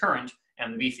direction of the current,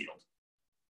 and the B field.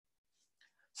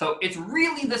 So it's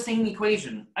really the same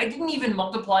equation. I didn't even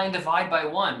multiply and divide by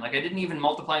 1. Like, I didn't even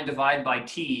multiply and divide by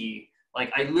t.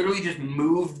 Like, I literally just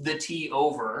moved the t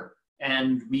over,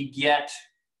 and we get,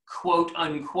 quote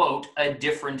unquote, a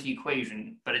different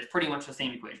equation, but it's pretty much the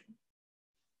same equation.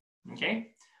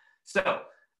 Okay? So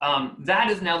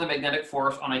that is now the magnetic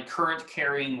force on a current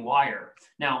carrying wire.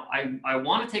 Now, I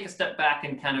want to take a step back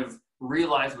and kind of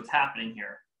realize what's happening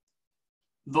here.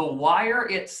 The wire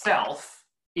itself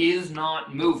is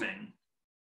not moving.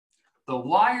 The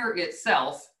wire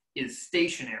itself is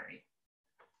stationary.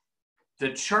 The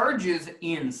charges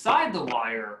inside the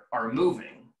wire are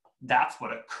moving. That's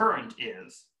what a current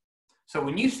is. So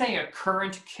when you say a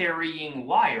current carrying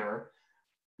wire,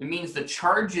 it means the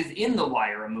charges in the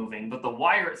wire are moving, but the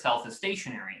wire itself is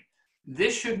stationary.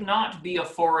 This should not be a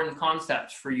foreign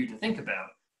concept for you to think about.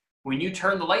 When you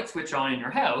turn the light switch on in your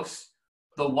house,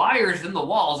 the wires in the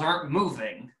walls aren't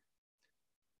moving,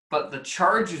 but the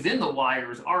charges in the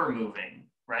wires are moving,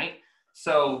 right?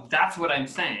 So that's what I'm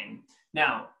saying.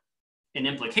 Now, an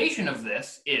implication of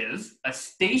this is a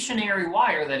stationary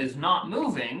wire that is not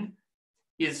moving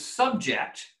is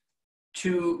subject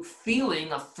to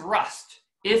feeling a thrust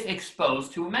if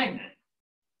exposed to a magnet.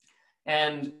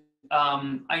 And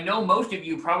I know most of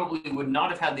you probably would not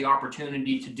have had the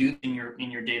opportunity to do in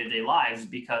your day-to-day lives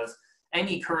because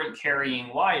any current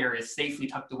carrying wire is safely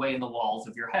tucked away in the walls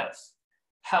of your house.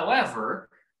 However,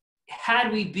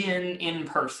 had we been in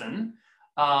person,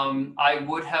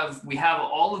 we have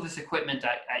all of this equipment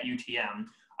at UTM.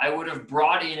 I would have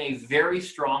brought in a very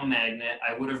strong magnet.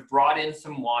 I would have brought in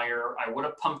some wire. I would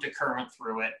have pumped a current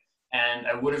through it, and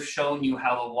I would have shown you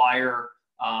how the wire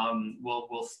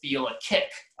will feel a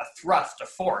kick, a thrust, a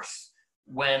force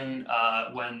when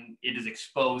it is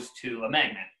exposed to a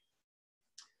magnet.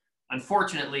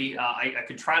 Unfortunately, I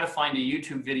could try to find a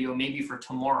YouTube video maybe for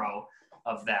tomorrow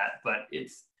of that, but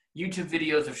YouTube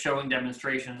videos of showing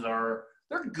demonstrations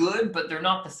they're good, but they're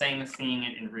not the same as seeing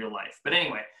it in real life. But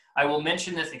anyway, I will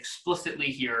mention this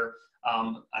explicitly here.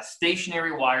 A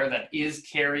stationary wire that is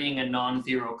carrying a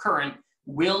non-zero current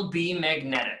will be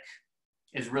magnetic,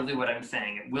 is really what I'm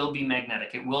saying. It will be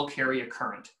magnetic. It will carry a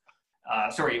current.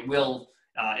 It will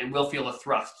feel a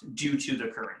thrust due to the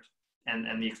current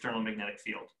and the external magnetic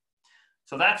field.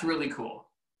 So that's really cool.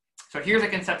 So here's a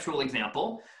conceptual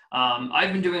example.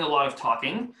 I've been doing a lot of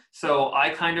talking, so I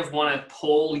kind of want to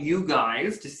poll you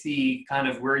guys to see kind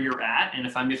of where you're at and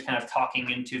if I'm just kind of talking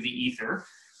into the ether.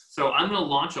 So I'm going to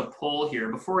launch a poll here.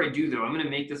 Before I do, though, I'm going to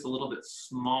make this a little bit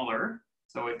smaller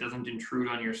so it doesn't intrude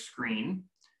on your screen.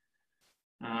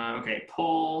 Okay,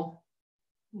 poll,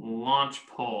 launch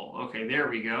poll. Okay, there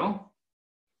we go.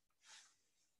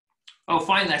 Oh,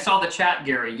 finally, I saw the chat,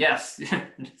 Gary. Yes,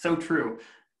 so true.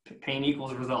 Pain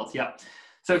equals results, yeah.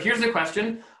 So here's the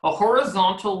question. A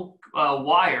horizontal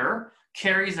wire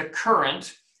carries a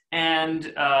current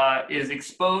and is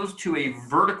exposed to a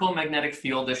vertical magnetic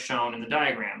field as shown in the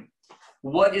diagram.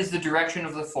 What is the direction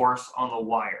of the force on the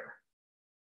wire?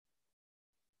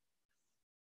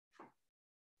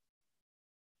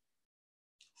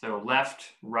 So left,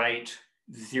 right,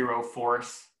 zero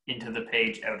force, into the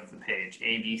page, out of the page,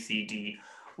 A, B, C, D,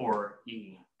 or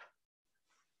E.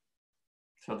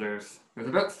 So there's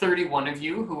about 31 of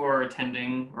you who are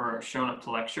attending or shown up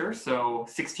to lecture. So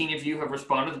 16 of you have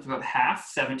responded. That's about half.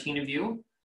 17 of you,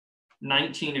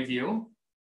 19 of you,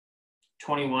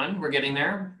 21. We're getting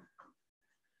there.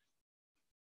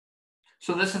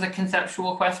 So this is a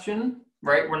conceptual question,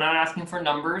 right? We're not asking for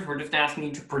numbers. We're just asking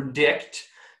you to predict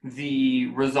the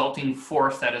resulting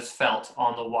force that is felt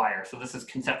on the wire. So this is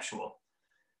conceptual.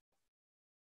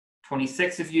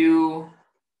 26 of you.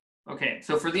 Okay,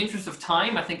 so for the interest of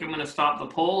time, I think I'm going to stop the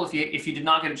poll. If you did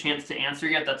not get a chance to answer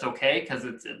yet, that's okay, because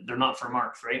they're not for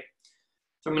marks, right?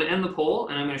 So I'm going to end the poll,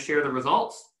 and I'm going to share the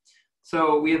results.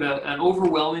 So we have an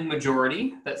overwhelming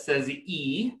majority that says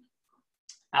E.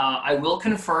 I will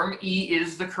confirm E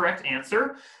is the correct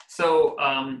answer. So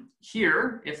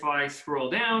here, if I scroll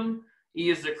down, E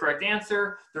is the correct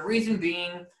answer. The reason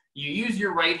being, you use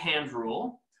your right-hand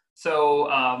rule.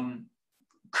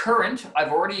 Current,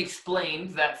 I've already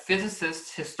explained that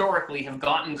physicists historically have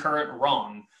gotten current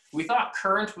wrong. We thought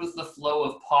current was the flow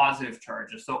of positive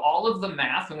charges. So all of the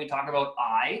math, when we talk about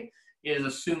I, is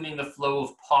assuming the flow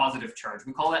of positive charge.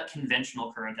 We call that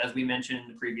conventional current, as we mentioned in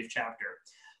the previous chapter.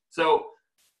 So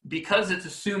because it's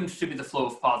assumed to be the flow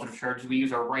of positive charges, we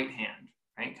use our right hand,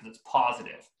 right? Because it's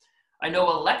positive. I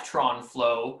know electron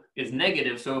flow is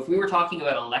negative. So if we were talking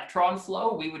about electron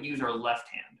flow, we would use our left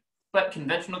hand. But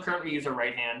conventional current, we use our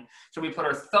right hand. So we put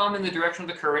our thumb in the direction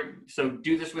of the current. So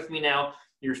do this with me now.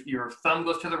 Your thumb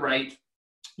goes to the right.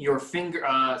 Your finger,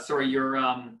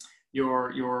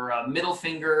 your middle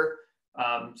finger,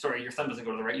 your thumb doesn't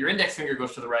go to the right. Your index finger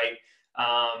goes to the right,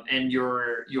 and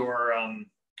your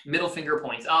middle finger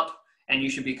points up, and you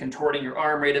should be contorting your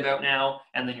arm right about now,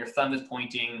 and then your thumb is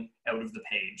pointing out of the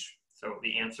page. So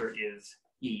the answer is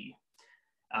E.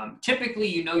 Typically,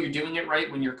 you know you're doing it right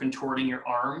when you're contorting your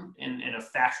arm in a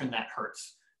fashion that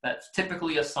hurts. That's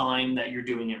typically a sign that you're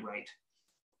doing it right.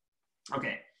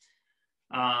 Okay,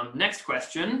 next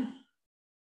question.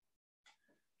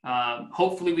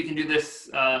 Hopefully we can do this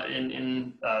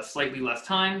in slightly less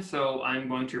time. So I'm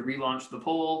going to relaunch the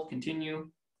poll, continue.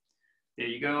 There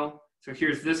you go. So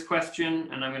here's this question,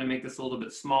 and I'm going to make this a little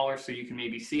bit smaller so you can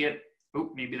maybe see it.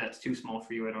 Oh, maybe that's too small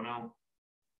for you, I don't know.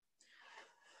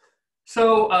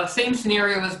 So same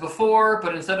scenario as before,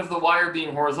 but instead of the wire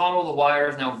being horizontal, the wire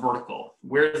is now vertical.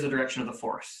 Where's the direction of the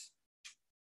force?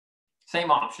 Same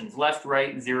options, left,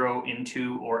 right, 0,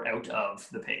 into, or out of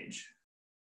the page.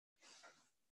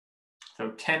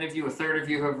 So 10 of you, a third of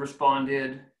you have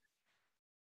responded,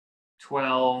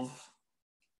 12,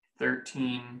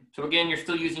 13. So again, you're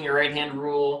still using your right hand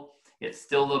rule. It's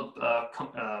still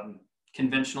the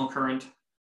conventional current.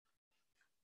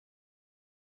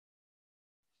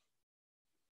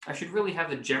 I should really have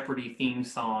the Jeopardy theme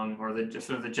song or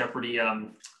the Jeopardy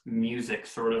music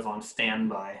sort of on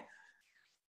standby.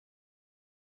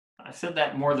 I said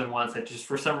that more than once. That just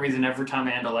for some reason, every time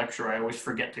I end a lecture, I always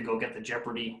forget to go get the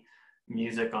Jeopardy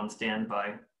music on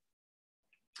standby.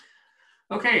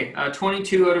 Okay,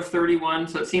 22 out of 31.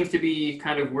 So it seems to be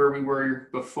kind of where we were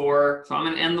before. So I'm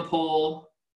going to end the poll,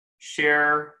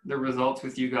 share the results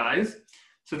with you guys.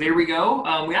 So there we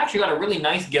go. We actually got a really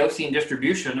nice Gaussian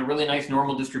distribution, a really nice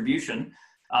normal distribution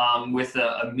with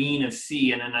a mean of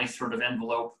C and a nice sort of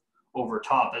envelope over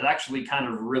top. It's actually kind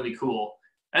of really cool.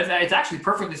 It's actually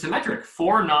perfectly symmetric,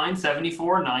 4, 9,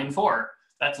 74, 9, 4.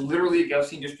 That's literally a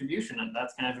Gaussian distribution, and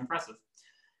that's kind of impressive.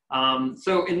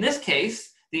 So in this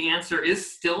case, the answer is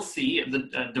still C.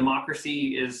 The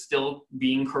democracy is still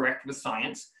being correct with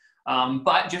science.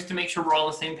 But just to make sure we're all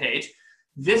on the same page,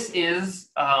 this is,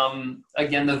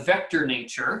 again, the vector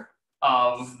nature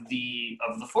of the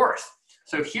force.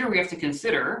 So here we have to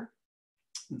consider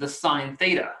the sine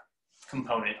theta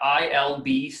component,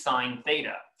 ILB sine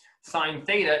theta. Sine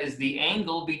theta is the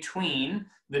angle between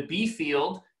the B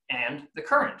field and the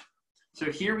current.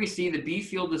 So here we see the B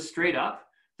field is straight up,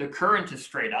 the current is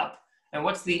straight up, and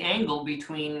what's the angle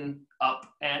between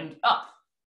up and up?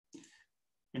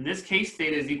 In this case,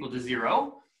 theta is equal to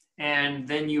 0, and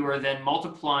then you are then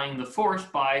multiplying the force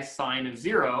by sine of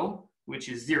 0, which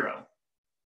is 0.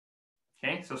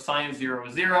 Okay, so sine of 0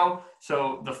 is 0,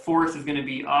 so the force is going to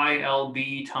be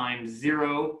ILB times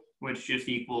 0, which just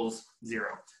equals 0.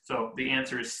 So the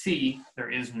answer is C,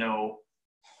 there is no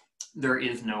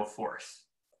force.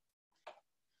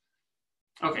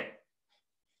 Okay.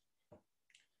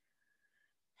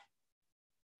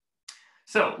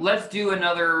 So let's do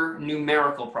another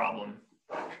numerical problem.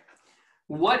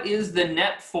 What is the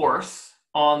net force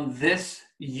on this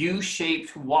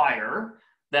U-shaped wire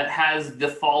that has the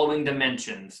following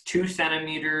dimensions, 2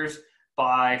 centimeters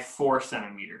by 4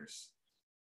 centimeters?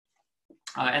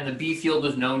 And the B field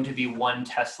is known to be 1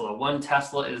 Tesla. 1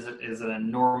 Tesla is an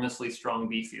enormously strong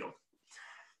B field.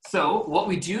 So what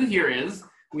we do here is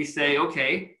we say,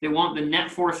 okay, they want the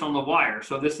net force on the wire.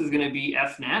 So this is going to be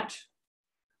F net.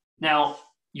 Now,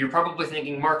 you're probably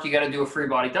thinking, Mark, you got to do a free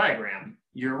body diagram.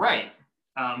 You're right.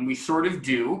 We sort of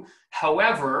do.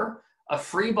 However, a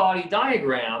free body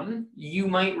diagram, you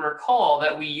might recall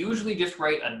that we usually just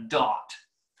write a dot.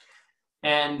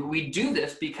 And we do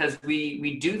this because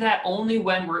we do that only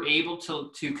when we're able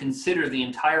to consider the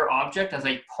entire object as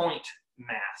a point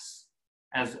mass,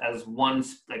 as one,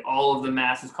 like all of the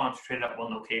mass is concentrated at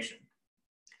one location.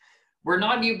 We're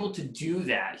not able to do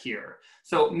that here.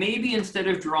 So maybe instead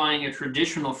of drawing a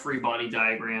traditional free body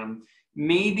diagram,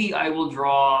 maybe I will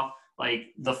draw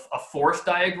like a force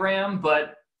diagram,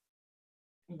 but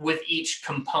with each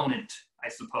component I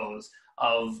suppose,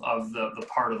 of the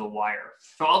part of the wire.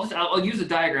 So I'll use a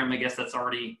diagram, I guess, that's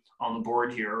already on the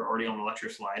board here, already on the lecture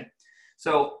slide.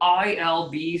 So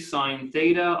ILB sine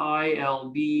theta,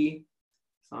 ILB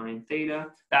sine theta,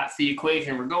 that's the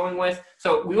equation we're going with.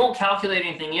 So we won't calculate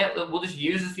anything yet, we'll just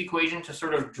use this equation to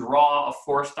sort of draw a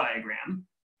force diagram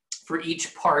for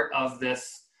each part of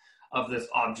this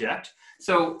object.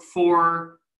 So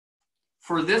for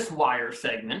this wire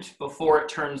segment, before it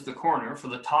turns the corner, for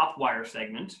the top wire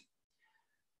segment,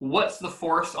 what's the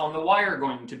force on the wire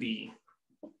going to be?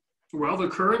 Well, the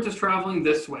current is traveling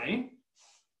this way,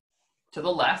 to the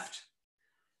left.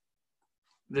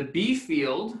 The B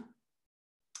field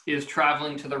is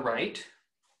traveling to the right.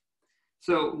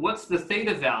 So what's the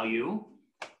theta value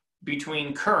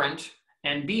between current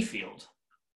and B field?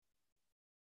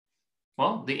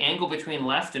 Well, the angle between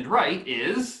left and right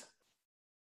is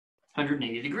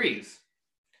 180 degrees.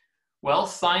 Well,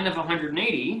 sine of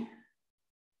 180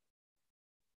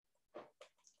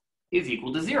 is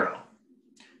equal to 0.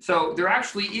 So there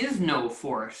actually is no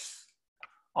force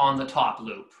on the top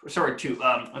loop, sorry,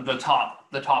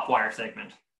 the top wire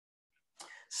segment.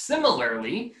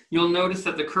 Similarly, you'll notice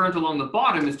that the current along the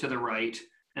bottom is to the right,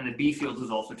 and the B field is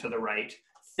also to the right.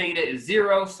 Theta is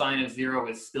 0, sine of 0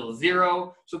 is still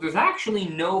 0. So there's actually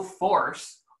no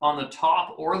force on the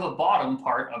top or the bottom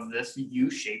part of this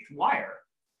U-shaped wire.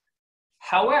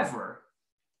 However,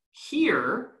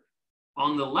 here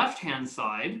on the left-hand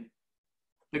side,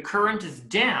 the current is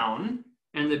down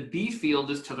and the B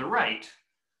field is to the right.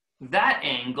 That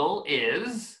angle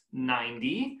is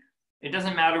 90. It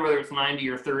doesn't matter whether it's 90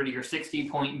 or 30 or 60,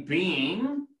 point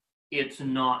being, it's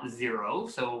not 0.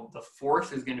 So the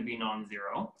force is going to be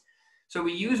non-zero. So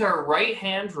we use our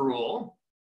right-hand rule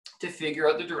to figure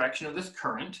out the direction of this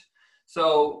current.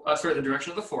 So, the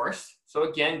direction of the force. So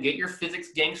again, get your physics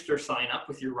gangster sign up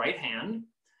with your right hand.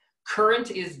 Current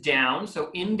is down,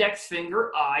 so index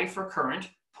finger, I for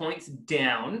current, points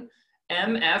down.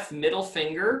 MF, middle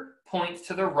finger, points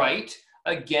to the right.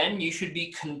 Again, you should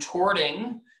be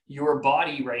contorting your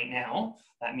body right now.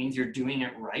 That means you're doing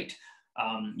it right.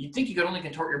 You'd think you could only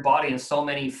contort your body in so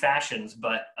many fashions,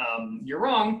 but you're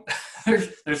wrong.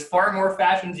 there's far more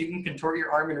fashions you can contort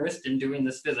your arm and wrist in doing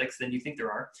this physics than you think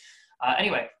there are.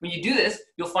 Anyway, when you do this,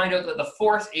 you'll find out that the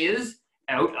force is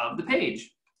out of the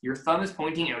page. Your thumb is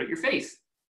pointing out at your face.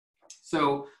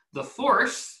 So the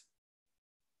force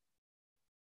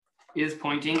is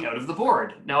pointing out of the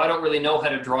board. Now, I don't really know how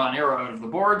to draw an arrow out of the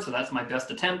board, so that's my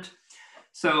best attempt.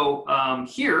 So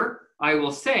here, I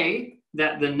will say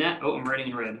that the net, oh, I'm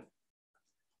writing in red.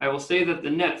 I will say that the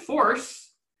net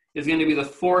force is going to be the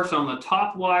force on the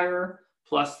top wire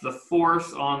plus the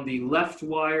force on the left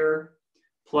wire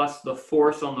plus the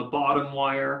force on the bottom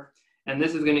wire. And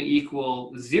this is going to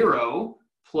equal 0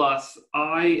 plus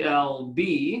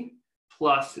ILB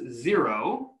plus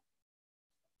 0.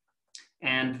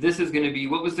 And this is going to be,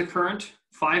 what was the current?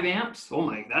 5 amps? Oh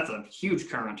my, that's a huge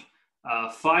current.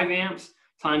 5 amps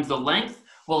times the length.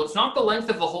 Well, it's not the length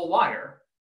of the whole wire.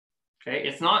 Okay,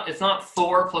 it's not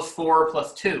 4 plus 4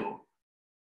 plus 2.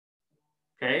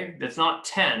 Okay, that's not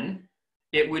 10.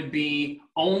 It would be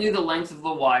only the length of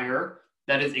the wire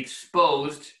that is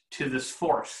exposed to this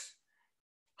force.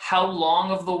 How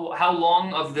long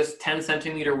of this 10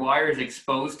 centimeter wire is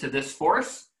exposed to this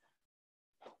force?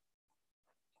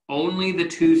 Only the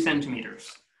 2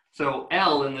 centimeters. So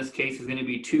L in this case is going to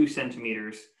be 2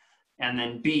 centimeters, and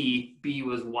then B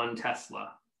was 1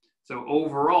 Tesla. So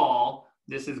overall,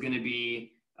 this is going to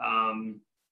be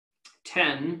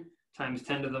 10 times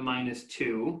 10 to the minus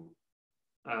 2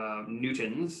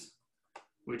 newtons,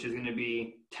 which is going to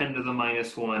be 10 to the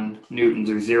minus 1 newtons,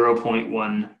 or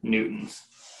 0.1 newtons.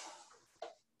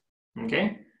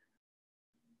 Okay?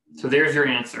 So there's your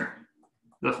answer.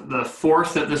 The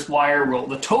force that this wire will,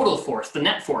 the total force, the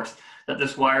net force that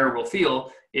this wire will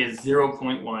feel is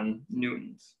 0.1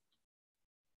 newtons.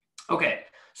 Okay,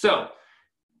 so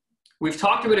we've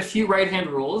talked about a few right-hand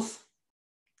rules.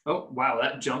 Oh, wow,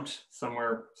 that jumped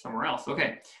somewhere else.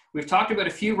 Okay, we've talked about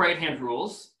a few right-hand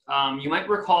rules. You might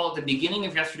recall at the beginning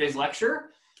of yesterday's lecture,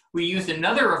 we used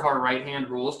another of our right-hand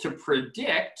rules to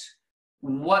predict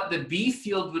what the B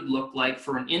field would look like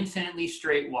for an infinitely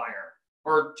straight wire,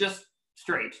 or just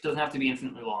straight. It doesn't have to be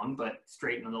infinitely long, but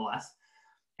straight nonetheless.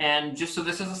 And just so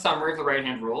this is a summary of the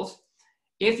right-hand rules,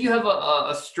 if you have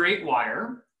a straight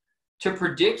wire, to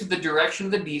predict the direction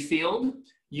of the B field,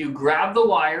 you grab the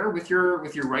wire with your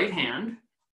right hand,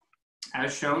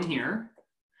 as shown here,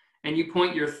 and you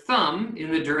point your thumb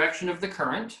in the direction of the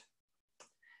current.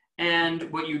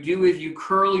 And what you do is you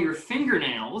curl your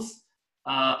fingernails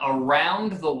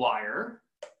around the wire,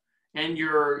 and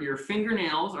your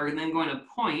fingernails are then going to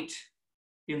point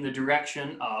in the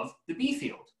direction of the B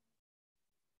field.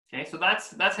 Okay, so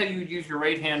that's how you would use your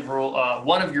right hand rule,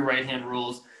 one of your right hand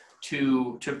rules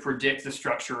to predict the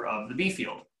structure of the B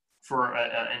field for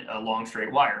a long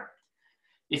straight wire.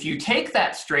 If you take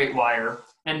that straight wire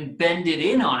and bend it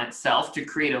in on itself to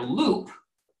create a loop,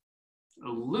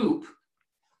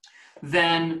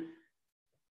 then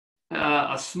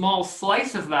a small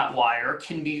slice of that wire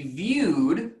can be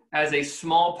viewed as a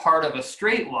small part of a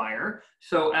straight wire.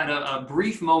 So at a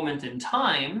brief moment in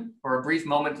time, or a brief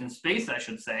moment in space, I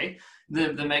should say,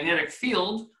 the magnetic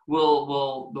field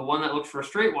will, the one that looks for a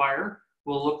straight wire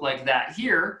will look like that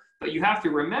here. But you have to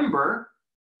remember,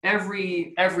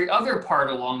 every other part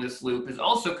along this loop is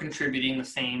also contributing the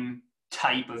same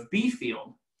type of B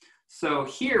field. So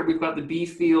here we've got the B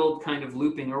field kind of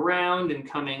looping around and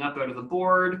coming up out of the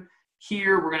board.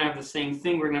 Here we're going to have the same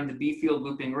thing. We're going to have the B field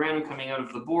looping around and coming out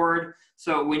of the board.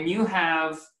 So when you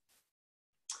have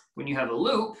a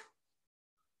loop,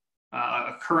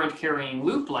 a current carrying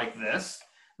loop like this,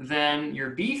 then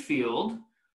your B field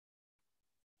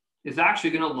is actually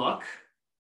going to look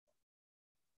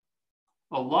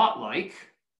a lot like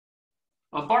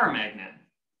a bar magnet,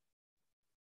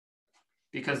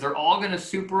 because they're all going to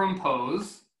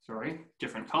superimpose, sorry,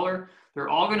 different color. They're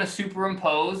all going to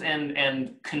superimpose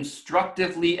and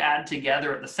constructively add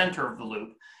together at the center of the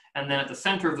loop. And then at the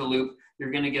center of the loop,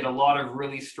 you're going to get a lot of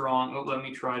really strong, oh, let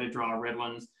me try to draw red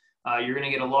ones. You're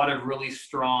going to get a lot of really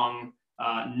strong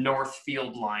north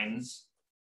field lines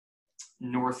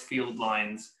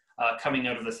coming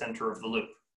out of the center of the loop.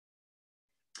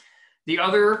 The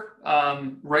other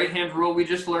right-hand rule we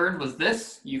just learned was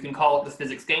this. You can call it the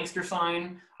physics gangster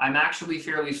sign. I'm actually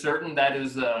fairly certain that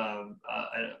is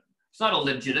it's not a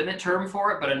legitimate term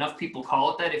for it, but enough people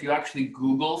call it that. If you actually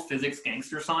Google physics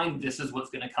gangster sign, this is what's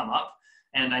going to come up.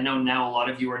 And I know now a lot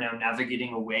of you are now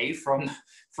navigating away from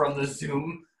the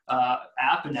Zoom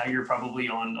app, and now you're probably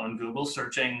on Google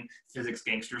searching physics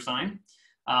gangster sign.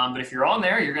 But if you're on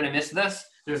there, you're going to miss this.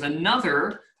 There's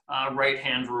another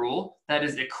right-hand rule that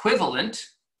is equivalent.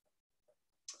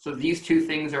 So these two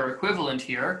things are equivalent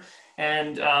here.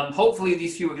 And hopefully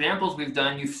these few examples we've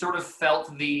done, you've sort of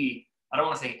felt the, I don't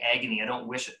want to say agony, I don't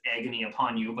wish agony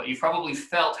upon you, but you've probably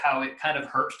felt how it kind of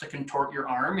hurts to contort your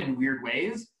arm in weird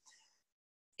ways.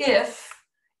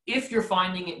 If you're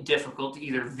finding it difficult to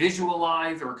either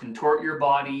visualize or contort your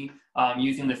body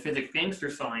using the physics gangster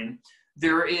sign,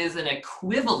 there is an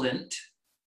equivalent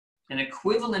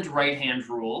right-hand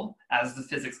rule as the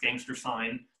physics gangster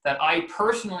sign that I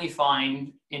personally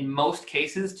find in most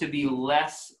cases to be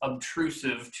less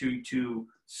obtrusive to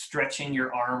stretching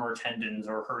your arm or tendons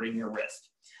or hurting your wrist.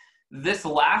 This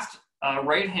last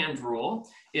right-hand rule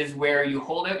is where you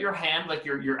hold out your hand like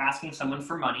you're asking someone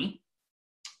for money,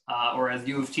 or as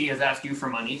U of T has asked you for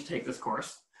money to take this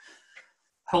course.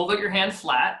 Hold out your hand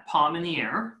flat, palm in the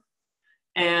air,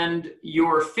 and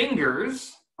your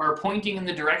fingers are pointing in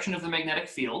the direction of the magnetic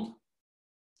field.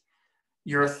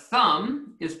 Your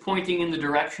thumb is pointing in the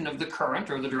direction of the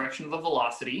current or the direction of the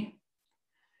velocity.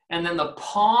 And then the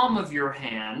palm of your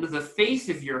hand, the face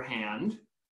of your hand,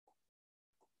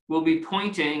 will be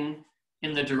pointing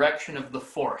in the direction of the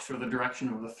force or the direction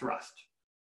of the thrust.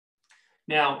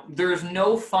 Now, there's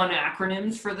no fun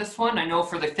acronyms for this one. I know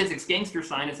for the physics gangster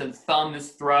sign, it says thumb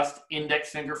is thrust, index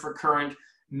finger for current,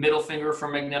 middle finger for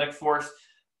magnetic force.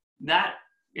 That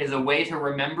is a way to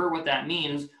remember what that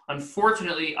means.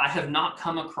 Unfortunately, I have not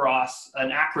come across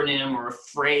an acronym or a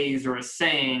phrase or a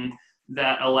saying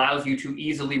that allows you to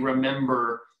easily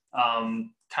remember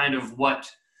kind of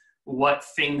what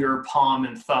finger, palm,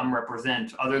 and thumb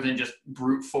represent, other than just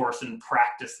brute force and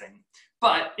practicing.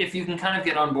 But if you can kind of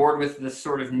get on board with this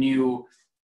sort of new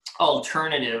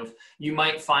alternative, you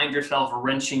might find yourself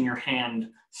wrenching your hand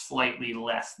slightly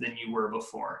less than you were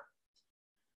before.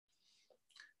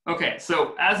 Okay,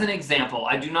 so as an example,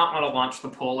 I do not want to launch the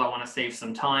poll. I want to save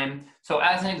some time. So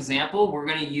as an example, we're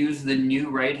going to use the new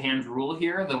right-hand rule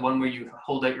here, the one where you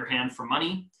hold out your hand for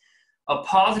money. A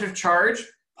positive charge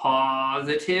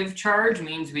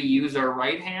means we use our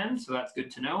right hand, so that's good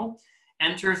to know,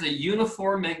 enters a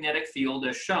uniform magnetic field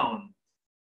as shown.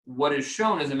 What is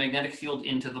shown is a magnetic field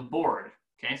into the board.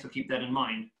 Okay, so keep that in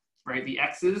mind, right? The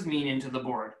X's mean into the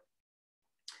board.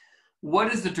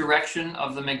 What is the direction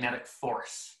of the magnetic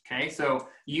force? Okay, so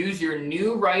use your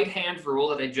new right-hand rule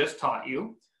that I just taught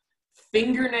you.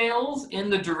 Fingernails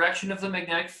in the direction of the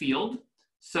magnetic field.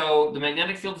 So the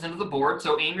magnetic field is into the board,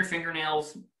 so aim your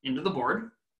fingernails into the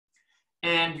board.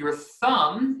 And your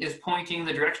thumb is pointing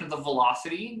the direction of the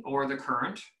velocity or the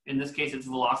current. In this case, it's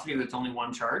velocity, that's only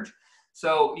one charge.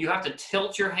 So you have to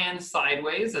tilt your hand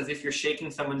sideways as if you're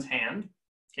shaking someone's hand.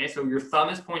 Okay, so your thumb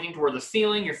is pointing toward the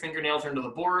ceiling, your fingernails are into the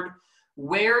board.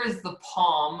 Where is the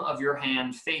palm of your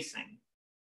hand facing?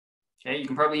 Okay, you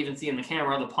can probably even see in the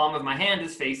camera, the palm of my hand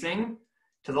is facing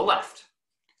to the left.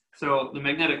 So the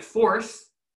magnetic force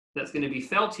that's going to be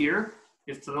felt here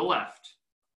is to the left,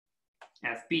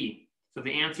 FB. So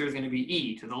the answer is going to be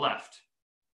E, to the left.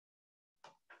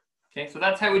 Okay, so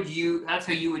that's how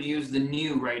you would use the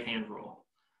new right-hand rule.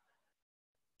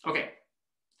 Okay,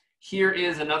 here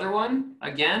is another one.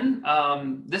 Again,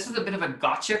 this is a bit of a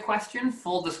gotcha question.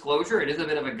 Full disclosure, it is a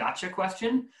bit of a gotcha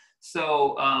question.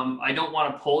 So I don't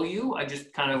want to pull you. I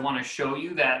just kind of want to show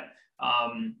you that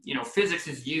you know, physics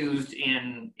is used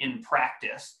in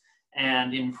practice,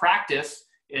 and in practice,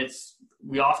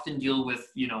 we often deal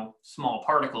with, you know, small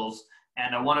particles,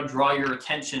 and I want to draw your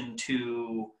attention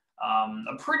to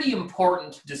a pretty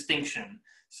important distinction.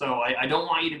 So I don't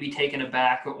want you to be taken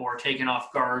aback or taken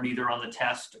off guard either on the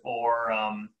test or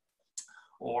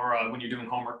when you're doing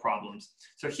homework problems.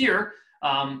 So here,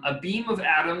 a beam of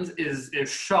atoms is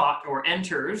shot or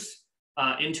enters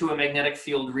into a magnetic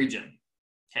field region,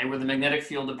 okay, where the magnetic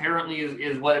field apparently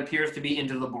is what appears to be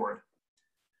into the board.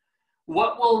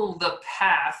 What will the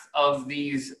path of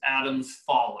these atoms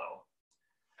follow?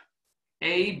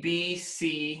 A, B,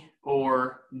 C,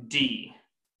 or D?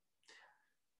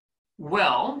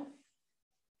 Well,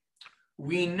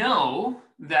 we know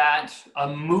that a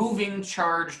moving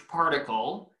charged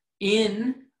particle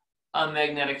in a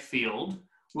magnetic field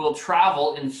will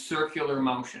travel in circular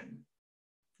motion,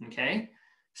 okay?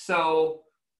 So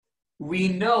we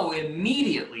know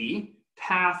immediately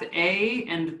path A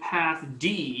and path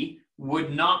D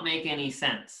would not make any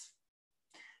sense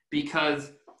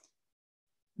because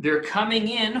they're coming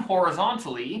in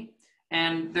horizontally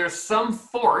and there's some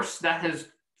force that has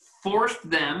forced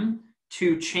them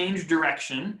to change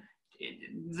direction.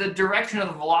 The direction of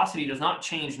the velocity does not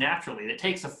change naturally. It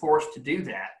takes a force to do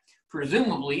that.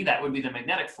 Presumably, that would be the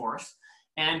magnetic force.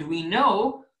 And we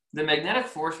know the magnetic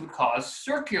force would cause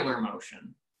circular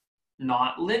motion,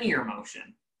 not linear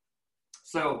motion.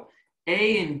 So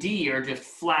A and D are just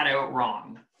flat out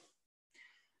wrong.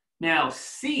 Now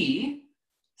C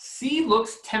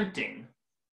looks tempting,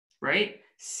 right?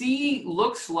 C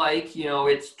looks like, you know,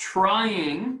 it's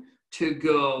trying to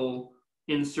go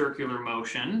in circular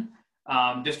motion,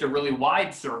 just a really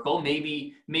wide circle.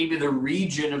 Maybe the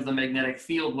region of the magnetic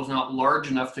field was not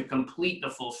large enough to complete the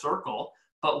full circle,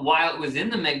 but while it was in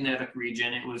the magnetic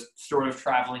region, it was sort of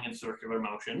traveling in circular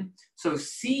motion. So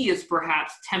C is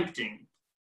perhaps tempting.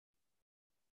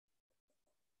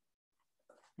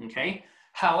 Okay.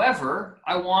 However,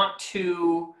 I want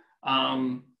to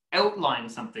outline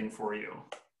something for you.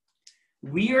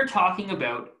 We are talking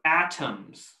about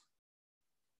atoms,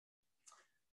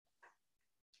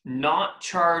 not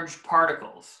charged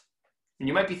particles. And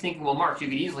you might be thinking, well, Mark, you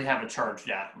could easily have a charged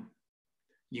atom.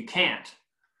 You can't.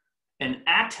 An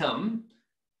atom,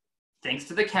 thanks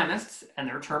to the chemists and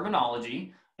their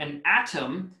terminology, an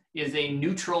atom is a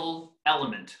neutral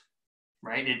element,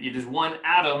 right? It is one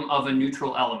atom of a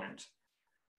neutral element.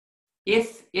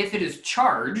 If it is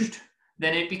charged,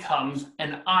 then it becomes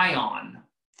an ion.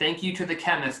 Thank you to the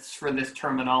chemists for this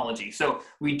terminology. So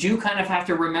we do kind of have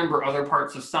to remember other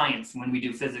parts of science when we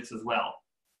do physics as well.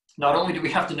 Not only do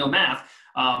we have to know math,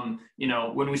 you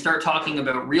know, when we start talking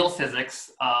about real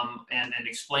physics and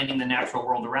explaining the natural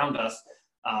world around us,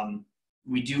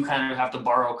 we do kind of have to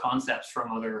borrow concepts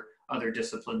from other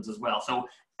disciplines as well. So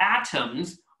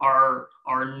atoms are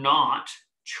not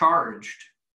charged.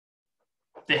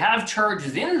 They have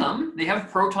charges in them. They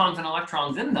have protons and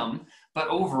electrons in them, but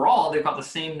overall, they've got the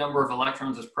same number of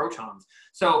electrons as protons.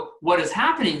 So what is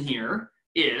happening here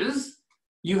is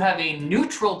you have a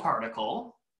neutral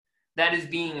particle that is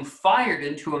being fired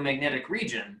into a magnetic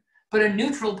region. But a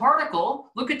neutral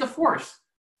particle, look at the force.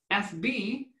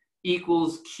 FB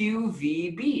equals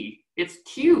QVB. It's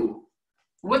Q.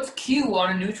 What's Q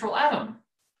on a neutral atom?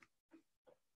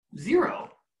 0.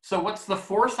 So what's the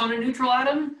force on a neutral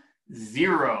atom?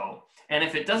 0. And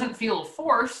if it doesn't feel a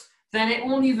force, then it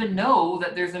won't even know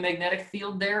that there's a magnetic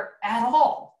field there at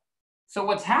all. So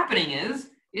what's happening is,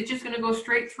 it's just going to go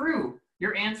straight through.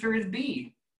 Your answer is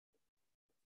B.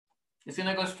 It's going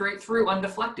to go straight through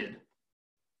undeflected.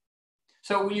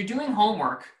 So when you're doing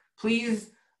homework, please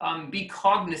be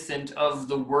cognizant of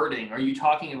the wording. Are you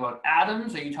talking about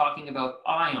atoms? Are you talking about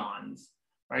ions?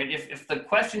 Right? If the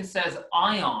question says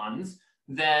ions,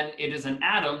 then it is an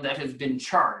atom that has been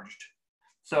charged.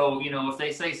 So, you know, if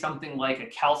they say something like a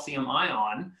calcium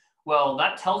ion, well,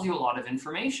 that tells you a lot of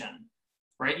information,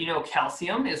 right? You know,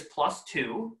 calcium is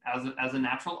 +2 as a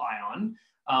natural ion.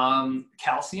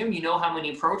 Calcium, you know how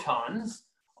many protons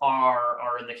are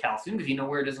in the calcium because you know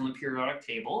where it is on the periodic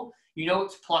table. You know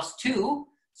it's +2,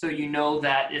 so you know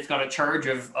that it's got a charge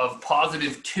of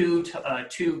positive 2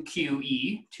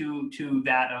 QE, 2 times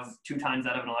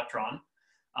that of an electron.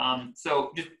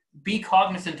 So just be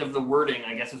cognizant of the wording,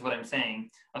 I guess is what I'm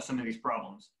saying, of some of these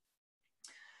problems.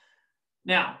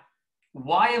 Now,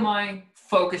 why am I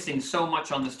focusing so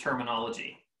much on this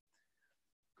terminology?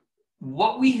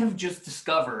 What we have just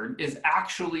discovered is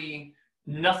actually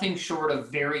nothing short of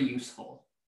very useful.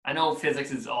 I know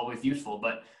physics is always useful,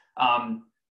 but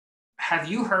have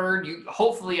you heard,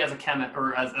 hopefully as a chemist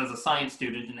or as a science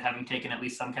student and having taken at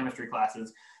least some chemistry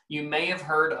classes, you may have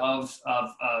heard of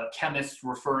chemists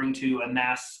referring to a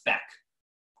mass spec,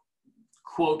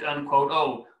 quote unquote,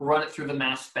 oh, run it through the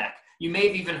mass spec. You may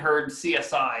have even heard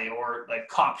CSI or like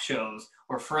cop shows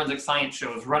or forensic science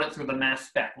shows, run it through the mass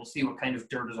spec. We'll see what kind of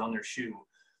dirt is on their shoe.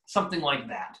 Something like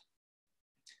that.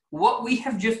 What we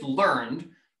have just learned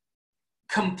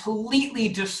completely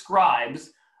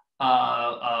describes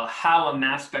how a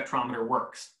mass spectrometer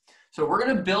works. So we're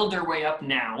going to build our way up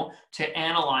now to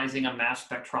analyzing a mass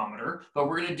spectrometer, but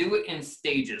we're going to do it in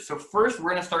stages. So first,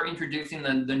 we're going to start introducing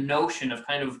the notion of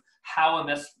kind of how a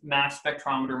mass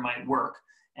spectrometer might work.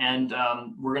 And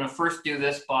we're going to first do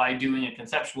this by doing a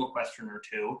conceptual question or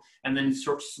two, and then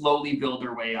sort of slowly build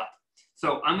our way up.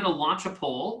 So I'm going to launch a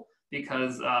poll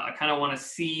because I kind of want to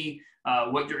see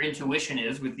what your intuition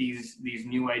is with these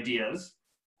new ideas.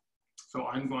 So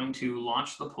I'm going to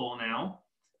launch the poll now.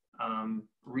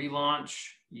 Relaunch,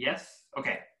 yes.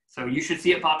 Okay, so you should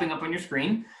see it popping up on your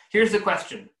screen. Here's the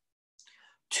question.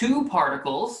 2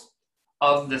 particles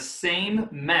of the same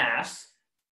mass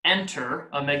enter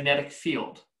a magnetic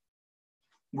field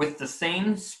with the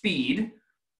same speed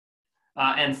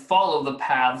and follow the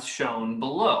paths shown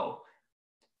below.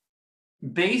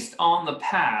 Based on the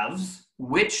paths,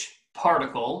 which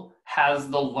particle has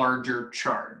the larger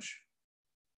charge?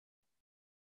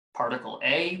 Particle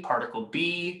A, particle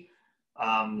B,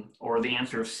 or the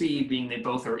answer of C being they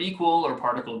both are equal, or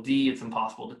particle D, it's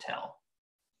impossible to tell.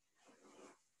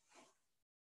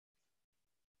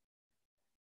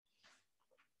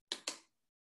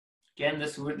 Again,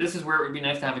 this is where it would be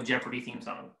nice to have a Jeopardy theme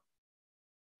song.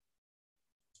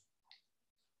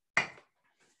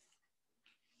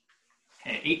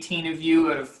 Okay, 18 of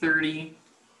you out of 30.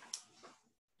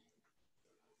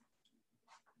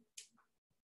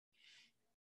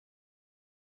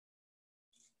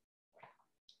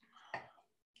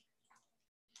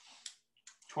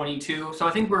 $22. So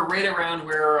I think we're right around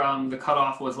where the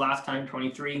cutoff was last time,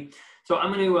 23. So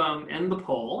I'm going to end the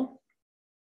poll,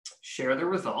 share the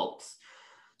results.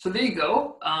 So there you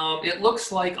go. It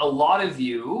looks like a lot of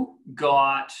you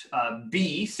got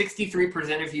B.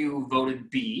 63% of you voted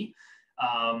B,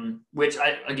 which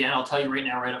again, I'll tell you right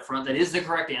now, right up front, that is the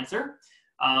correct answer.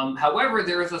 However,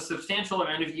 there is a substantial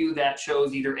amount of you that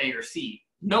chose either A or C.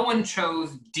 No one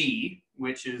chose D,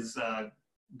 which is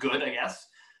good, I guess.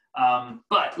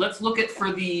 But let's look at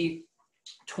for the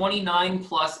 29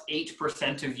 plus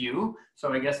 8% of you.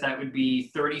 So I guess that would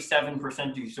be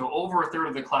 37% of you. So over a third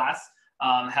of the class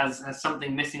has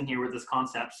something missing here with this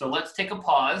concept. So let's take a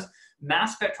pause.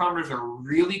 Mass spectrometers are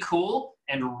really cool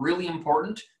and really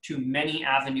important to many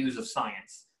avenues of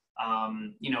science.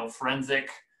 You know, forensic,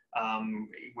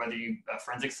 whether you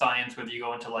forensic science, whether you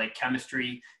go into like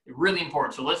chemistry, really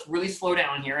important. So let's really slow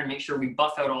down here and make sure we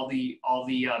buff out all the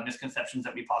misconceptions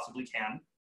that we possibly can.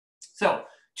 So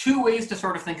 2 ways to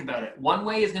sort of think about it. One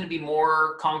way is going to be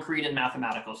more concrete and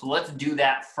mathematical. So let's do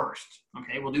that first.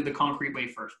 Okay, we'll do the concrete way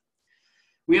first.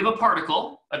 We have a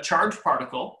particle, a charged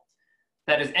particle,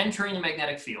 that is entering a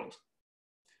magnetic field.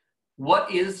 What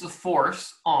is the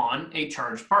force on a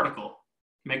charged particle?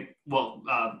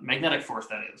 Magnetic force,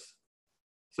 that is.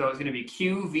 So it's going to be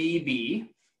QVB.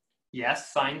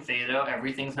 Yes, sine theta,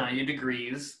 everything's 90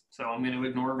 degrees. So I'm going to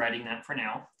ignore writing that for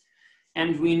now.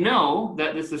 And we know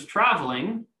that this is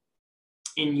traveling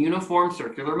in uniform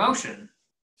circular motion.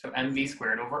 So mv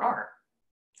squared over r.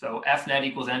 So F net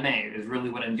equals ma is really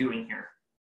what I'm doing here.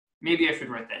 Maybe I should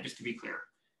write that just to be clear.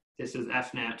 This is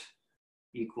F net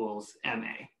equals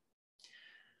ma.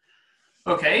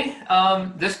 Okay,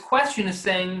 this question is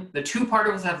saying the 2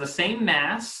 particles have the same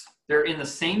mass, they're in the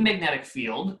same magnetic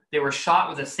field, they were shot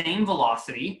with the same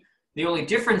velocity. The only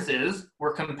difference is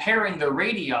we're comparing the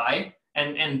radii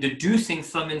and deducing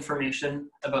some information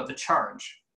about the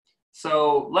charge.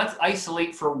 So let's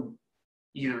isolate for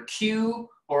either Q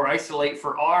or isolate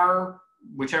for R,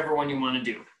 whichever one you want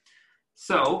to do.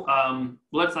 So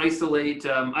let's isolate,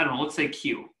 I don't know, let's say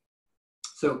Q.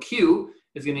 So Q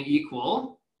is going to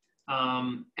equal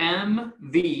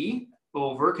mv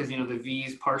over, because, you know, the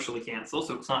v's partially cancel,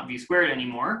 so it's not v squared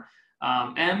anymore,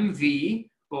 mv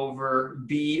over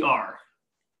br.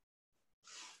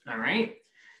 All right,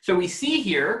 so we see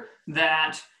here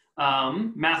that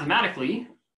mathematically,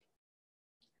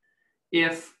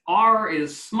 if r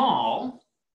is small,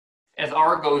 as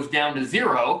r goes down to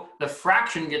 0, the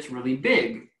fraction gets really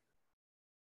big,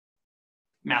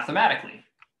 mathematically.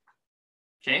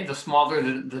 Okay, the smaller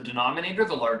the denominator,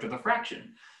 the larger the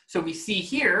fraction. So we see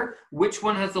here, which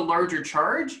one has the larger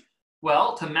charge?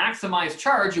 Well, to maximize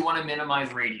charge, you want to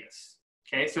minimize radius.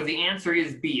 Okay, so the answer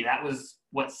is B. That was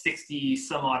what 60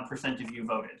 some odd % of you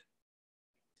voted.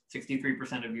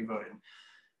 63% of you voted.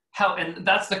 And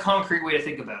that's the concrete way to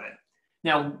think about it.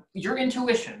 Now, your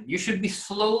intuition, you should be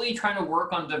slowly trying to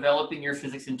work on developing your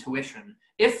physics intuition,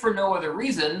 if for no other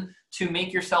reason, to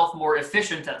make yourself more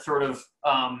efficient at sort of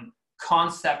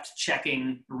concept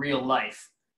checking real life.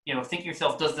 You know, thinking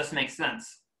yourself, does this make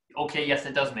sense? Okay, yes,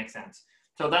 it does make sense.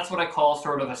 So that's what I call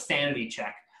sort of a sanity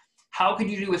check. How could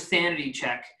you do a sanity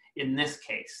check in this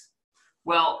case?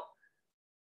 Well,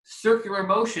 circular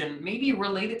motion, maybe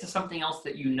relate it to something else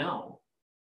that you know.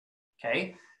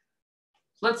 Okay,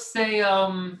 let's say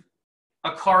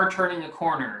a car turning a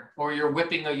corner, or you're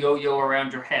whipping a yo-yo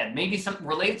around your head. Maybe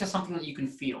relate it to something that you can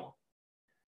feel.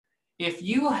 If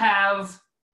you have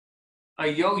a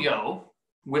yo-yo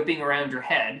whipping around your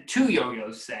head, 2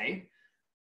 yo-yos say,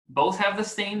 both have the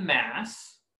same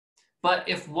mass, but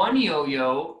if one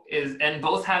yo-yo is, and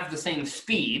both have the same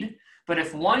speed, but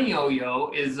if one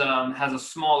yo-yo is has a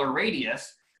smaller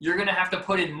radius, you're going to have to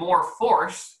put in more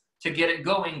force to get it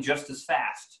going just as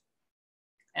fast.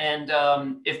 And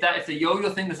if the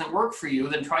yo-yo thing doesn't work for you,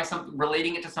 then try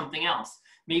relating it to something else.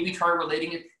 Maybe try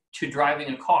relating it to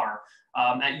driving a car.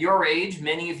 At your age,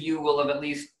 many of you will have at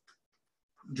least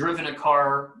driven a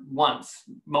car once.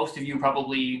 Most of you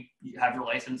probably have your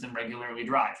license and regularly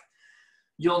drive.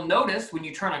 You'll notice when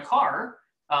you turn a car,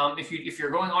 if you're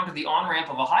going onto the on-ramp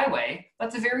of a highway,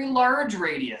 that's a very large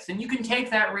radius. And you can take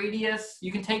that radius,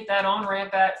 you can take that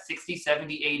on-ramp at 60,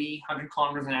 70, 80, 100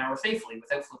 kilometers an hour safely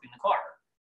without flipping the car.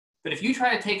 But if you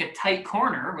try to take a tight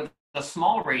corner with a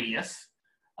small radius,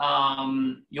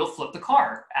 you'll flip the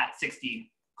car at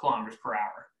 60 kilometers per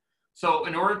hour. So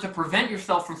in order to prevent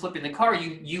yourself from flipping the car,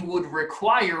 you would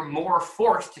require more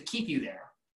force to keep you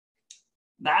there.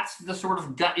 That's the sort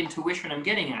of gut intuition I'm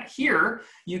getting at. Here,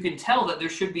 you can tell that there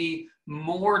should be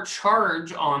more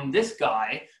charge on this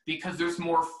guy because there's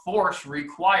more force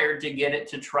required to get it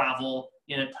to travel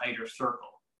in a tighter circle.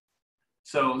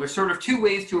 So there's sort of 2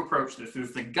 ways to approach this.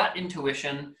 There's the gut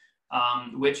intuition,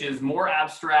 which is more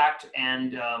abstract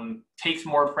and takes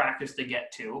more practice to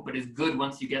get to, but is good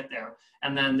once you get there.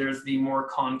 And then there's the more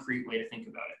concrete way to think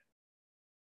about it.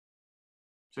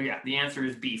 So yeah, the answer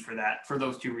is B for that, for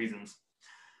those 2 reasons.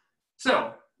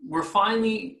 So we're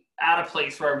finally at a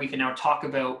place where we can now talk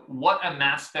about what a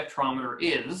mass spectrometer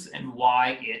is and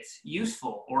why it's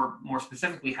useful, or more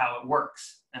specifically, how it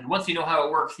works. And once you know how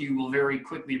it works, you will very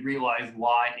quickly realize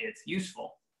why it's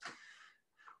useful.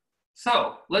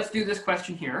 So let's do this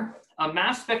question here. A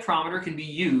mass spectrometer can be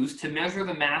used to measure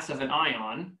the mass of an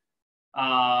ion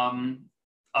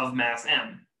of mass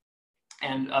m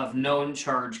and of known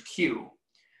charge q.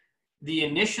 The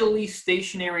initially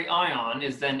stationary ion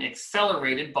is then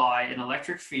accelerated by an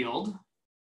electric field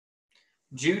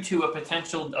due to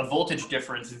a voltage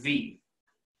difference V.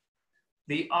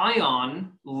 The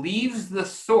ion leaves the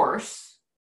source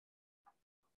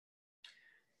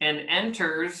and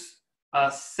enters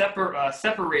a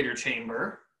separator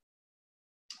chamber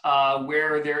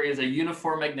where there is a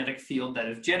uniform magnetic field that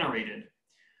is generated.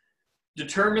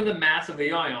 Determine the mass of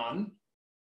the ion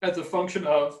as a function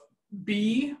of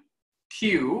B,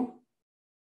 Q,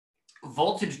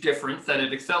 voltage difference that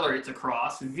it accelerates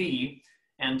across, V,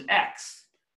 and X,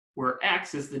 where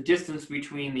X is the distance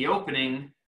between the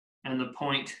opening and the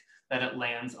point that it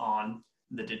lands on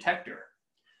the detector.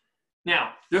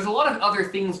 Now, there's a lot of other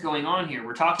things going on here.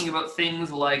 We're talking about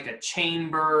things like a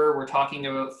chamber, we're talking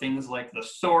about things like the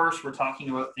source, we're talking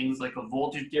about things like a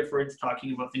voltage difference,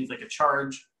 talking about things like a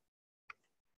charge.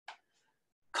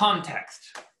 Context.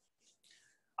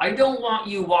 I don't want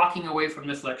you walking away from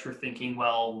this lecture thinking,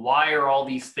 well, why are all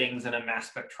these things in a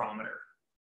mass spectrometer?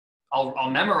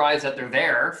 I'll memorize that they're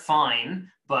there,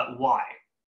 fine, but why?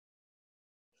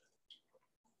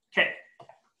 Okay,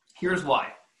 here's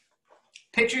why.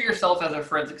 Picture yourself as a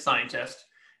forensic scientist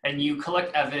and you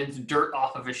collect evidence, dirt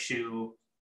off of a shoe,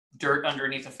 dirt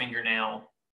underneath a fingernail,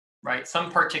 right?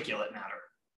 Some particulate matter.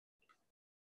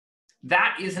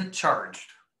 That isn't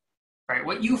charged, right?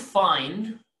 What you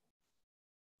find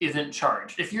isn't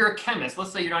charged. If you're a chemist,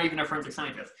 let's say you're not even a forensic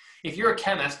scientist. If you're a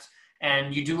chemist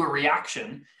and you do a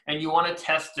reaction, and you want to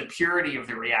test the purity of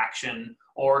the reaction,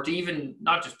 or to even,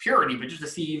 not just purity, but just to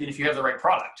see even if you have the right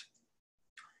product.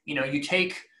 You know, you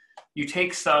take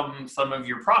some of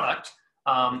your product,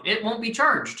 it won't be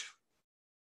charged,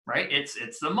 right?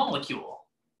 It's the molecule.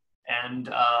 And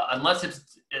unless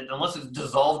it's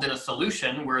dissolved in a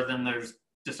solution, where then there's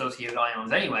dissociated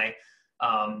ions anyway,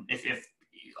 if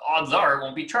odds are it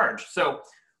won't be charged. So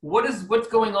what's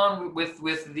going on with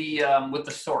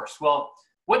the source? Well,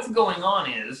 what's going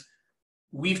on is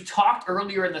we've talked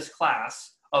earlier in this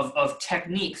class of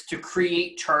techniques to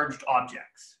create charged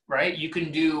objects, right? You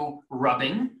can do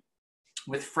rubbing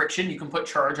with friction. You can put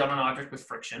charge on an object with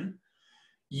friction.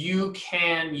 You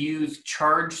can use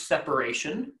charge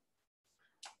separation,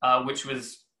 which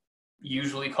was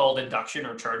usually called induction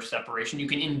or charge separation. You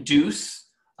can induce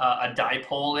a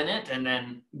dipole in it and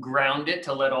then ground it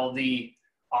to let all the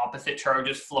opposite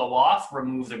charges flow off,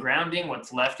 remove the grounding.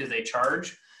 What's left is a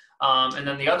charge. And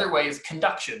then the other way is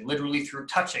conduction, literally through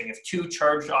touching. If two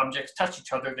charged objects touch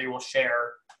each other, they will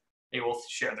share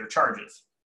their charges.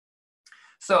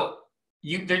 So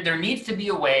there needs to be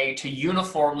a way to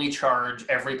uniformly charge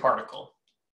every particle,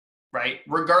 right?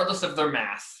 Regardless of their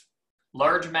mass.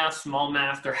 Large mass, small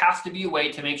mass, there has to be a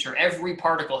way to make sure every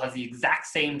particle has the exact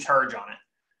same charge on it,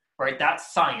 right?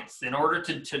 That's science. In order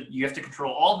you have to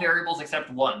control all variables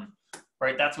except one,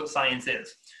 right? That's what science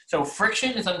is. So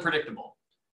friction is unpredictable.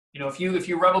 You know, if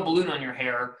you rub a balloon on your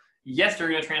hair, yes, they're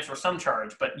going to transfer some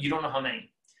charge, but you don't know how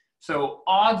many. So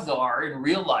odds are, in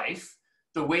real life,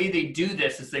 the way they do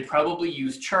this is they probably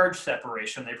use charge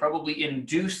separation. They probably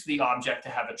induce the object to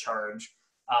have a charge.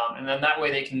 And then that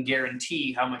way they can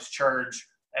guarantee how much charge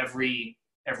every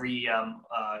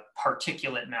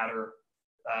particulate matter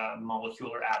molecule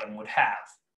or atom would have.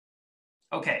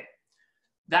 Okay,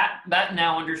 that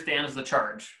now understands the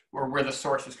charge, or where the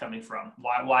source is coming from,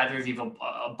 why there's even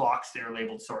a box there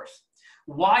labeled source.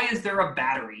 Why is there a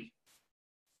battery?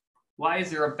 Why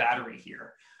is there a battery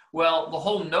here? Well, the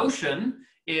whole notion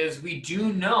is we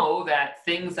do know that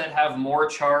things that have more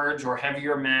charge or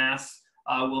heavier mass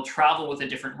will travel with a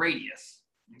different radius,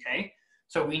 okay?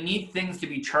 So we need things to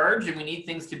be charged and we need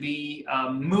things to be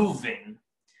moving.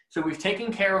 So we've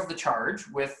taken care of the charge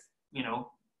with, you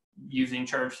know, using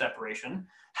charge separation.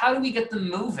 How do we get them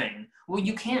moving? Well,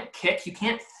 you can't kick, you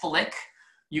can't flick,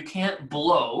 you can't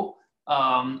blow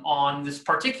on this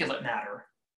particulate matter,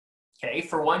 okay?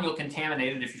 For one, you'll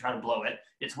contaminate it if you try to blow it.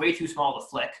 It's way too small to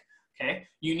flick, okay?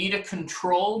 You need a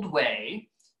controlled way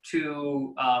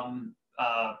to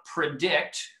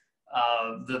predict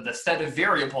the set of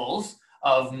variables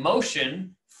of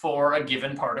motion for a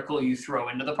given particle you throw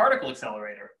into the particle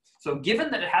accelerator. So given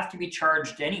that it has to be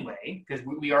charged anyway, because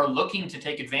we are looking to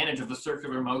take advantage of the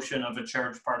circular motion of a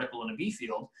charged particle in a B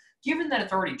field, given that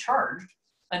it's already charged,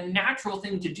 a natural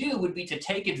thing to do would be to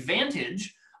take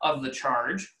advantage of the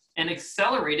charge and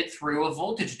accelerate it through a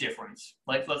voltage difference,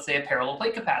 like let's say a parallel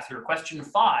plate capacitor, question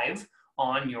 5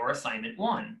 on your assignment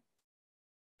 1.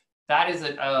 That is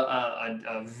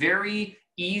a very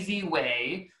easy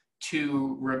way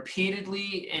to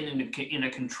repeatedly, in a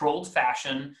controlled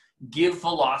fashion, give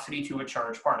velocity to a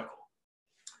charged particle.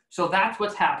 So that's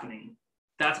what's happening.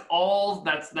 That's all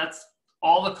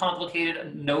the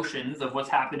complicated notions of what's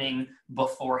happening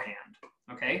beforehand,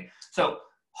 okay? So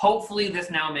hopefully this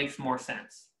now makes more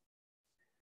sense.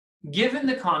 Given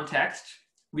the context,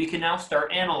 we can now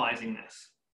start analyzing this.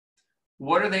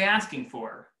 What are they asking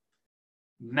for?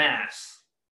 Mass.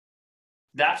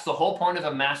 That's the whole point of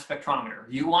a mass spectrometer.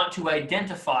 You want to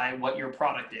identify what your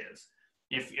product is.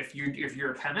 If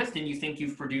you're a chemist and you think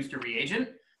you've produced a reagent,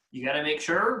 you got to make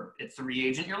sure it's the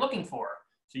reagent you're looking for.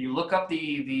 So you look up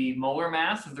the molar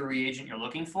mass of the reagent you're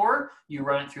looking for, you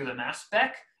run it through the mass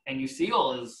spec, and you see,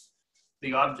 well, is the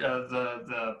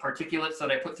particulates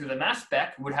that I put through the mass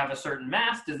spec would have a certain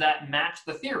mass. Does that match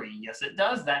the theory? Yes, it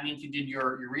does. That means you did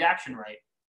your reaction right.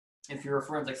 If you're a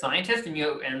forensic scientist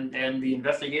and the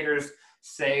investigators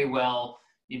say, well,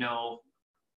 you know,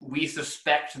 we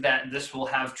suspect that this will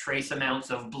have trace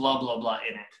amounts of blah, blah, blah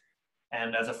in it.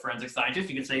 And as a forensic scientist,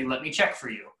 you can say, let me check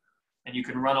for you. And you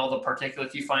can run all the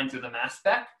particulates you find through the mass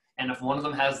spec. And if one of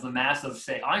them has the mass of,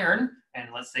 say, iron, and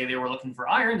let's say they were looking for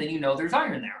iron, then you know there's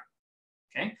iron there.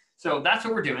 Okay, so that's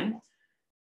what we're doing.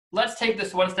 Let's take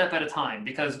this one step at a time,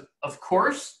 because of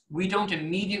course, we don't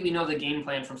immediately know the game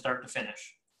plan from start to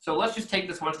finish. So let's just take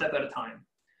this one step at a time.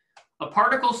 A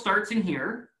particle starts in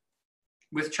here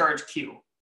with charge Q,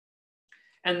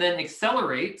 and then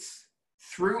accelerates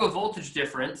through a voltage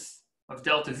difference of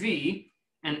delta V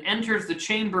and enters the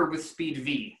chamber with speed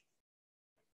V.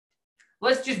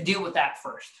 Let's just deal with that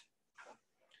first.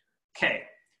 Okay,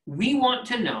 we want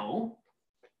to know,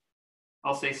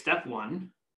 I'll say step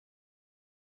one,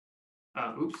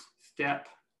 step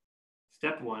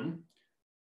one,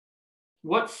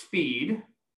 what speed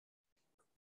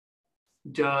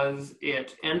does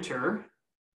it enter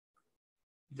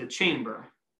the chamber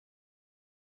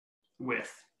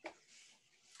with?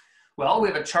 Well, we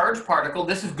have a charged particle.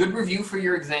 This is good review for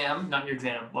your exam, not your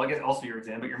exam, well, I guess also your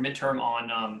exam, but your midterm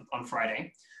on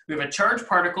Friday. We have a charged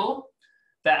particle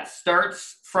that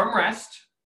starts from rest,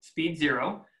 speed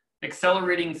 0,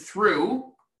 accelerating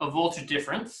through a voltage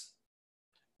difference.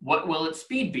 What will its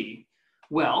speed be?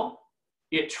 Well,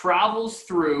 it travels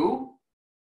through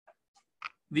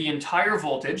the entire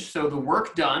voltage, so the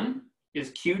work done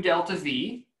is Q delta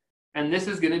V, and this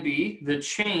is going to be the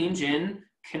change in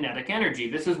kinetic energy.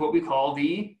 This is what we call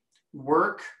the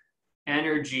work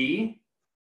energy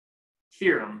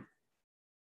theorem.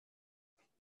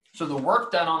 So the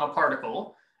work done on a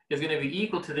particle is going to be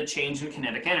equal to the change in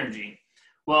kinetic energy.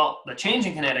 Well, the change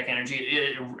in kinetic energy,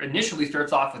 it initially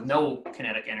starts off with no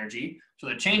kinetic energy. So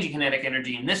the change in kinetic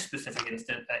energy in this specific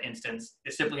instance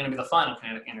is simply going to be the final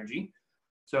kinetic energy.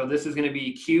 So this is going to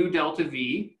be Q delta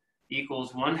V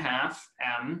equals 1/2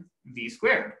 mv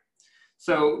squared.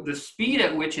 So the speed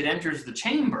at which it enters the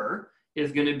chamber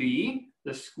is going to be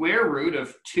the square root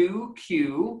of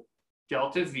 2Q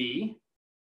delta V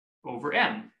over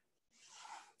m.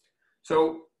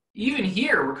 So even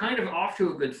here, we're kind of off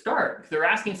to a good start. They're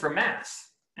asking for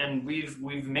mass, and we've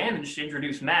managed to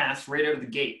introduce mass right out of the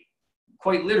gate.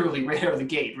 Quite literally right out of the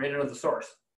gate, right out of the source.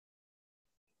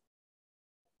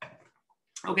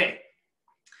 Okay,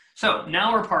 so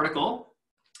now our particle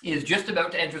is just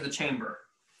about to enter the chamber.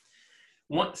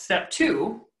 Step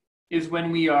 2 is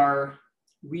when we are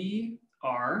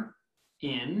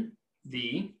in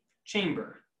the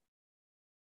chamber.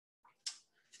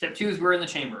 Step 2 is we're in the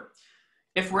chamber.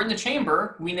 If we're in the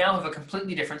chamber, we now have a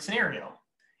completely different scenario.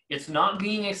 It's not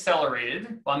being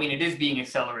accelerated. Well, I mean, it is being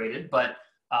accelerated, but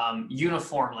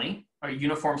uniformly, or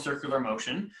uniform circular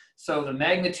motion. So the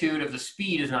magnitude of the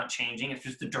speed is not changing. It's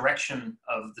just the direction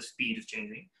of the speed is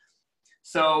changing.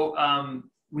 So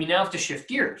we now have to shift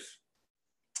gears.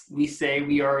 We say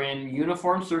we are in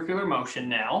uniform circular motion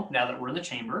now that we're in the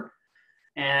chamber.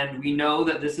 And we know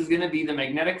that this is going to be the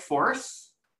magnetic force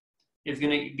is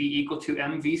going to be equal to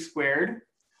mv squared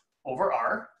over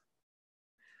r.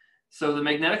 So the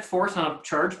magnetic force on a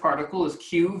charged particle is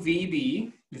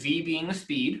qvb, v being the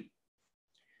speed,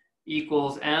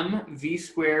 equals mv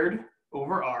squared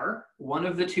over r. One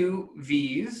of the two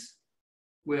v's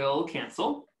will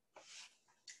cancel.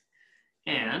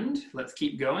 And let's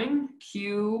keep going.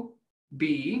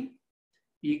 QB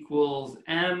equals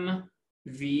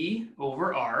mv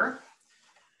over r.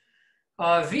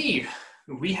 V.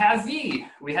 We have V.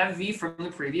 We have V from the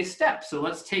previous step. So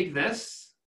let's take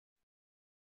this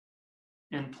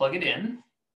and plug it in.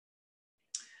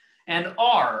 And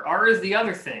R. R is the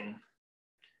other thing.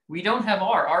 We don't have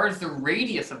R. R is the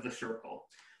radius of the circle.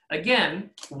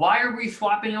 Again, why are we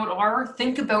swapping out R?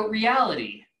 Think about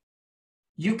reality.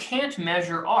 You can't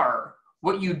measure R.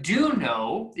 What you do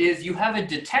know is you have a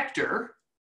detector.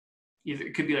 Either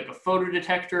it could be like a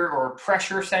photodetector or a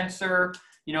pressure sensor.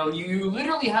 You know, you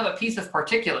literally have a piece of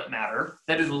particulate matter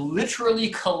that is literally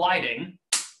colliding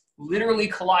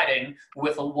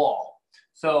with a wall.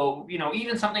 So, you know,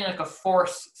 even something like a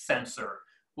force sensor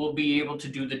will be able to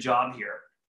do the job here.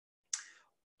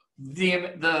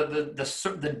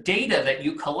 The data that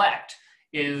you collect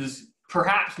is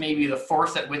perhaps maybe the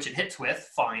force at which it hits with,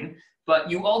 fine,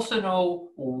 but you also know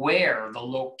where, the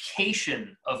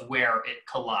location of where it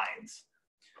collides.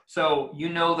 So you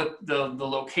know the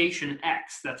location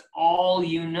X, that's all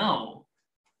you know.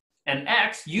 And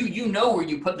X, you know where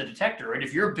you put the detector, right?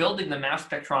 If you're building the mass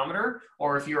spectrometer,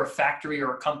 or if you're a factory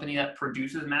or a company that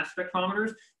produces mass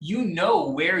spectrometers, you know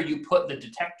where you put the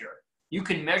detector. You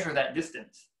can measure that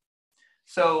distance.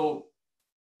 So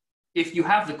if you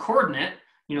have the coordinate,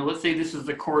 you know, let's say this is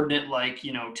the coordinate like,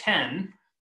 you know, 10,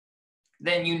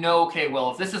 then you know, okay,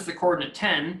 well, if this is the coordinate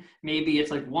 10, maybe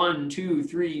it's like 1, 2,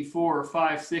 3, 4,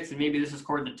 5, 6, and maybe this is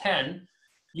coordinate 10.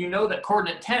 You know that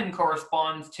coordinate 10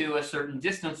 corresponds to a certain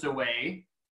distance away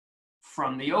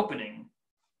from the opening.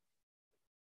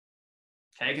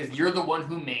 Okay, because you're the one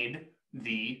who made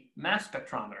the mass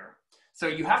spectrometer. So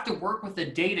you have to work with the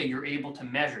data you're able to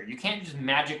measure. You can't just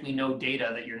magically know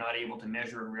data that you're not able to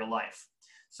measure in real life.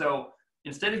 So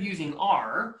instead of using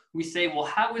R, we say, well,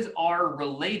 how is R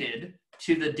related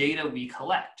to the data we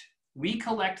collect? We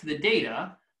collect the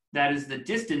data that is the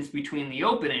distance between the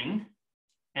opening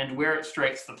and where it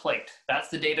strikes the plate. That's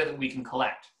the data that we can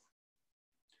collect.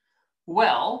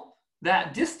 Well,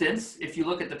 that distance, if you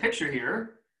look at the picture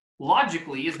here,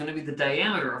 logically is going to be the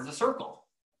diameter of the circle.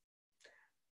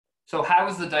 So how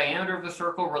is the diameter of the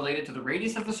circle related to the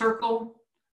radius of the circle?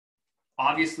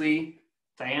 Obviously,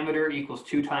 diameter equals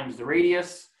 2 times the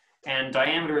radius, and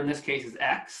diameter in this case is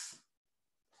x.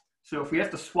 So if we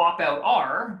have to swap out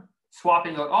r,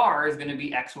 swapping out r is going to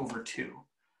be x over 2.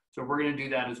 So we're going to do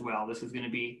that as well. This is going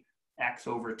to be x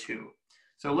over 2.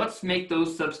 So let's make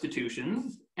those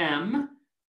substitutions. M,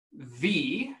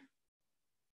 v,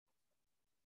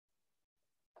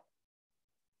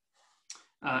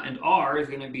 and r is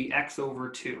going to be x over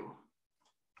 2.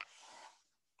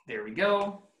 There we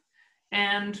go.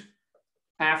 And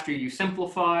after you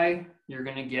simplify, you're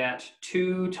going to get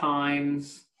 2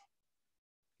 times,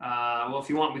 well, if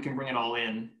you want, we can bring it all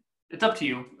in. It's up to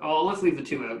you. Oh, let's leave the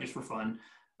 2 out just for fun.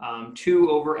 2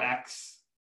 over x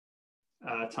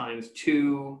times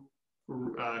 2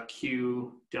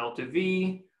 q delta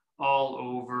v all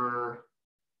over,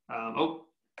 oh,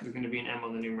 there's going to be an m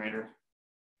on the numerator,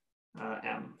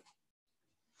 m.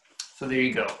 So there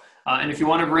you go. And if you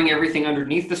want to bring everything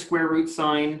underneath the square root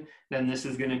sign, then this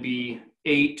is going to be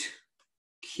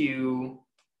 8q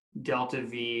delta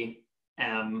v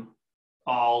m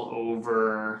all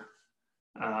over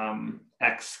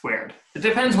x squared. It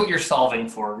depends what you're solving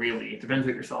for, really. It depends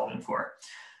what you're solving for.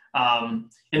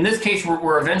 In this case,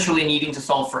 we're eventually needing to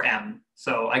solve for m.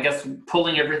 So I guess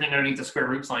pulling everything underneath the square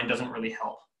root sign doesn't really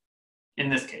help in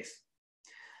this case.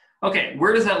 Okay,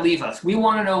 where does that leave us? We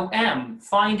want to know m.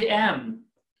 Find m.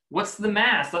 What's the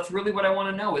mass? That's really what I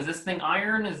want to know. Is this thing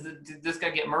iron? Did this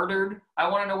guy get murdered? I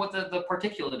want to know what the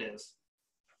particulate is.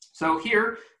 So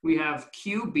here we have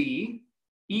QB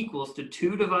equals to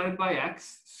 2 divided by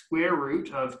x square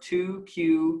root of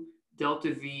 2q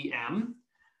delta vm.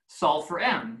 Solve for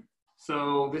m.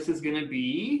 So this is going to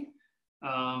be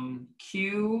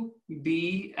qbx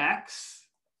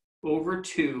over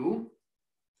 2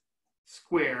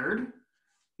 squared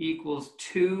equals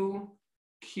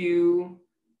 2q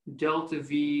delta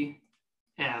v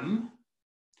m.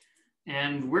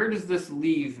 And where does this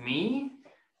leave me?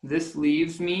 This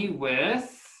leaves me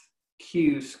with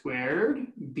q squared,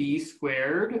 b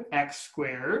squared, x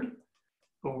squared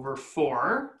over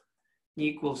 4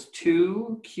 equals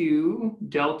 2q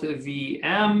delta v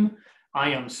m. I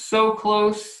am so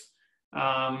close.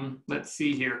 Let's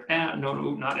see here.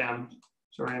 No, not m.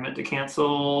 Sorry, I meant to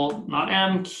cancel. Not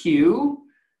m, q.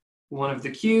 One of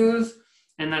the q's.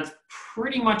 And that's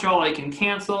pretty much all I can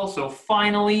cancel. So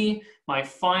finally, my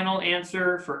final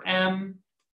answer for m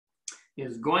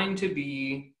is going to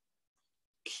be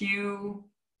q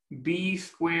b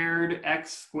squared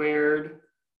x squared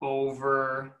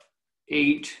over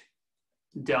 8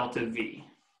 delta v.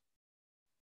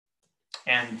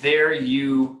 And there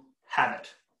you have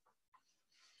it.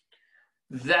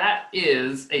 That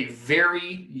is a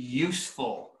very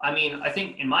useful, I mean, I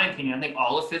think, in my opinion, I think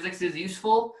all of physics is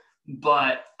useful,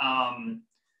 but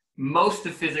most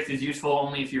of physics is useful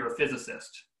only if you're a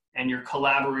physicist and you're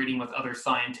collaborating with other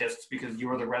scientists because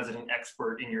you're the resident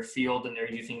expert in your field and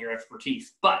they're using your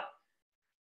expertise. But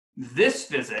this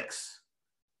physics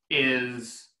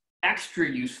is extra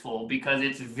useful because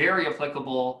it's very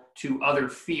applicable to other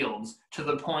fields, to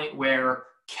the point where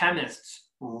chemists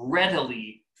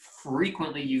readily,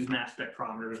 frequently use mass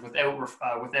spectrometers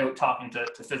without talking to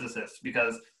physicists,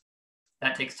 because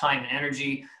that takes time and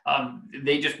energy.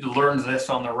 They just learned this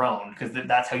on their own because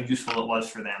that's how useful it was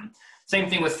for them. Same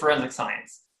thing with forensic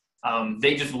science.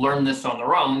 They just learned this on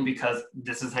their own because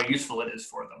this is how useful it is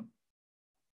for them.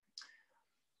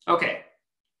 Okay.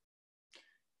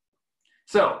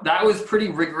 So that was pretty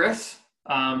rigorous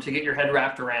to get your head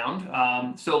wrapped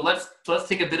around. So let's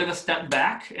take a bit of a step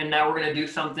back, and now we're going to do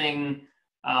something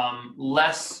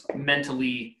less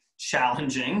mentally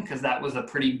challenging, because that was a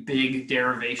pretty big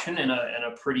derivation and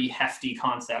a pretty hefty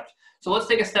concept. So let's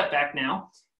take a step back now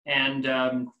and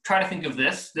try to think of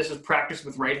this. This is practice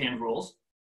with right-hand rules.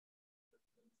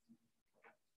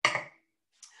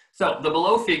 So the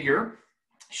below figure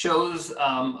shows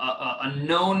a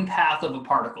known path of a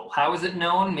particle. How is it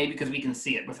known? Maybe because we can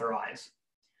see it with our eyes.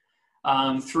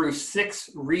 Through 6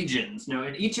 regions. Now,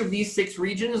 in each of these 6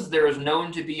 regions, there is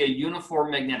known to be a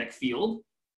uniform magnetic field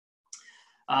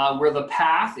where the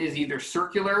path is either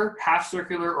circular, half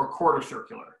circular, or quarter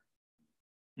circular.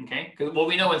 Okay, well,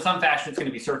 we know in some fashion it's going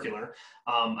to be circular.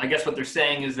 I guess what they're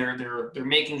saying is they're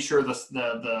making sure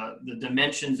the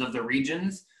dimensions of the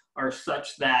regions are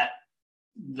such that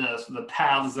the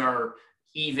paths are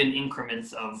even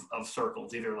increments of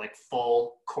circles, either like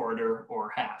full, quarter,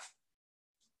 or half.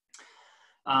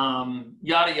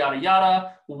 Yada, yada,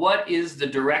 yada. What is the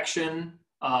direction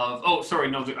oh, sorry,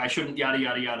 no, I shouldn't yada,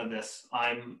 yada, yada this.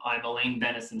 I'm Elaine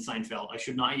Bennis in Seinfeld. I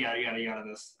should not yada, yada, yada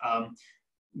this.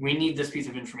 We need this piece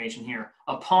of information here.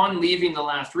 Upon leaving the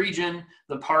last region,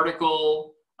 the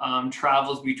particle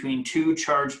travels between two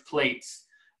charged plates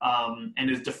and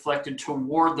is deflected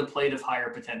toward the plate of higher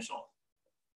potential.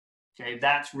 Okay,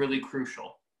 that's really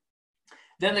crucial.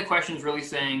 Then the question is really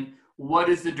saying, what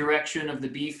is the direction of the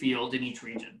B field in each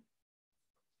region?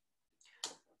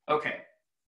 Okay.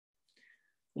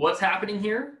 What's happening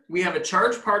here? We have a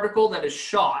charged particle that is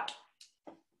shot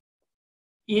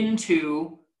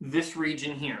into this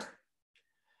region here.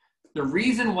 The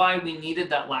reason why we needed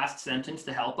that last sentence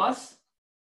to help us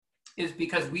is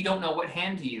because we don't know what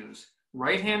hand to use.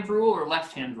 Right hand rule or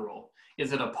left hand rule?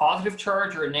 Is it a positive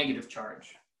charge or a negative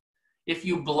charge? If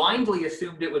you blindly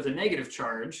assumed it was a negative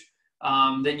charge,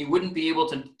 then you wouldn't be able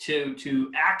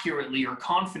to accurately or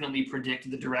confidently predict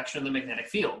the direction of the magnetic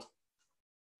field,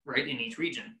 right, in each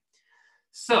region.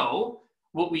 So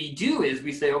what we do is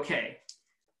we say, okay,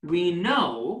 we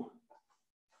know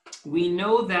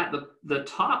that the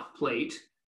top plate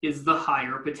is the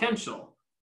higher potential.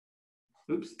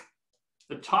 Oops.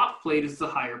 The top plate is the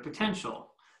higher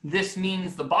potential. This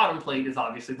means the bottom plate is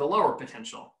obviously the lower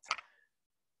potential.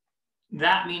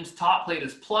 That means top plate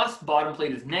is plus, bottom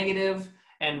plate is negative,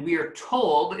 and we are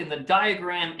told in the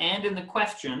diagram and in the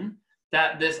question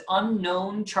that this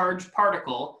unknown charged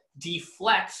particle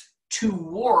deflects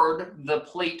toward the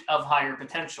plate of higher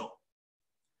potential.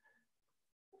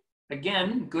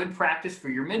 Again, good practice for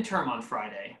your midterm on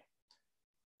Friday.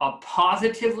 A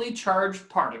positively charged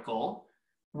particle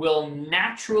will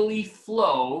naturally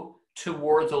flow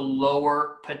towards a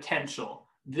lower potential.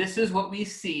 This is what we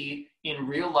see in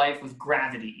real life with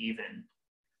gravity even.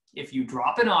 If you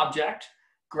drop an object,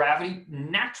 gravity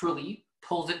naturally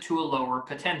pulls it to a lower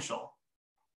potential.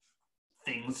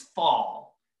 Things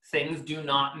fall. Things do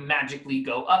not magically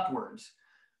go upwards.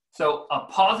 So a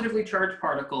positively charged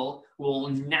particle will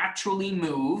naturally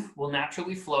move, will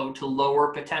naturally flow to lower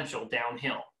potential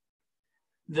downhill.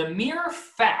 The mere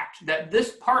fact that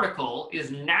this particle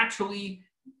is naturally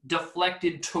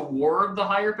deflected toward the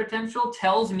higher potential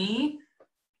tells me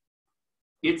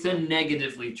it's a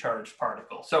negatively charged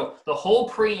particle. So the whole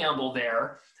preamble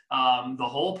there, the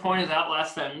whole point of that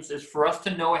last sentence is for us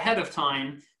to know ahead of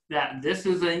time that this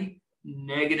is a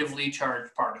negatively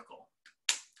charged particle.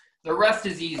 The rest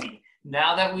is easy.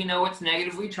 Now that we know it's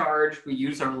negatively charged, we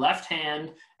use our left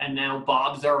hand, and now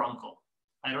Bob's our uncle.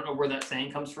 I don't know where that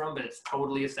saying comes from, but it's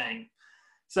totally a saying.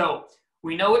 So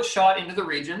we know it's shot into the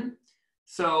region.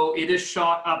 So it is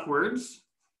shot upwards.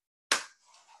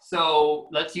 So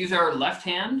let's use our left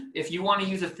hand. If you want to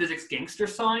use a physics gangster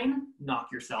sign, knock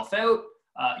yourself out.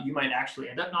 You might actually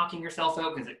end up knocking yourself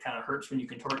out because it kind of hurts when you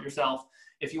contort yourself.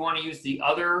 If you want to use the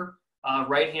other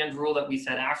right hand rule that we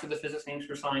said after the physics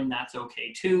gangster sign, that's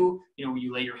okay too. You know, when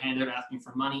you lay your hand out asking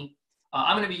for money.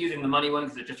 I'm going to be using the money one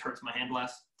because it just hurts my hand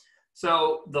less.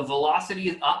 So the velocity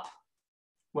is up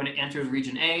when it enters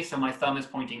region A. So my thumb is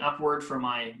pointing upward for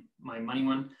my money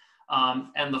one.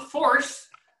 And the force,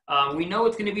 we know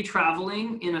it's going to be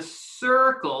traveling in a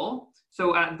circle.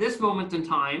 So at this moment in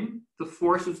time, the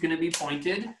force is going to be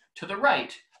pointed to the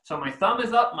right. So my thumb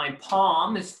is up, my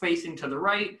palm is facing to the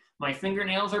right, my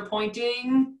fingernails are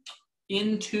pointing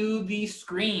into the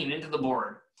screen, into the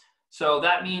board. So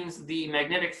that means the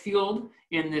magnetic field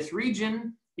in this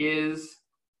region is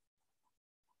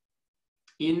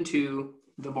into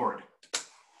the board.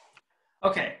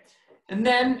 Okay, and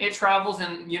then it travels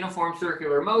in uniform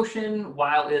circular motion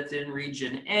while it's in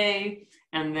region A,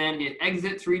 and then it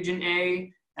exits region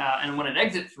A, and when it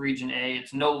exits region A,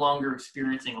 it's no longer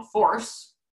experiencing a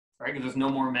force, right, because there's no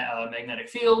more magnetic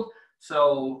field,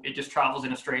 so it just travels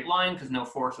in a straight line because no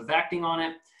force is acting on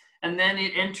it, and then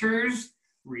it enters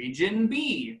region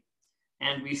B,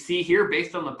 and we see here,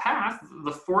 based on the path,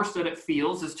 the force that it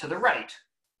feels is to the right,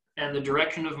 and the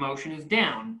direction of motion is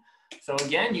down. So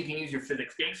again, you can use your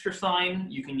physics gangster sign.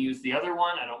 You can use the other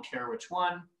one. I don't care which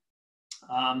one.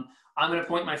 I'm going to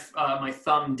point my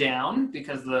thumb down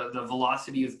because the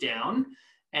velocity is down.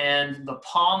 And the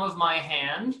palm of my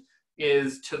hand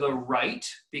is to the right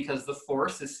because the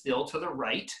force is still to the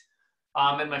right.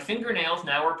 And my fingernails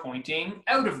now are pointing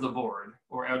out of the board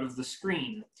or out of the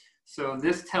screen. So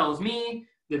this tells me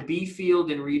the B field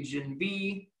in region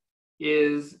B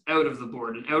is out of the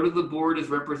board, and out of the board is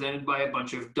represented by a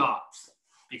bunch of dots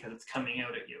because it's coming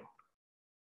out at you.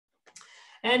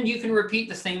 And you can repeat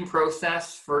the same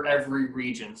process for every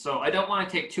region. So I don't want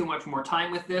to take too much more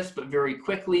time with this, but very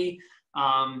quickly,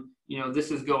 you know, this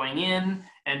is going in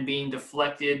and being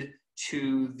deflected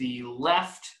to the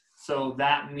left. So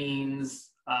that means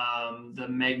The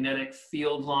magnetic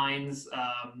field lines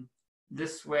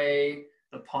this way.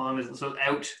 The palm is so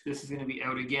out. This is going to be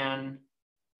out again.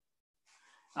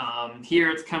 Here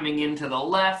it's coming into the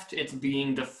left. It's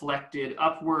being deflected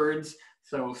upwards.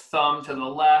 So thumb to the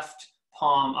left,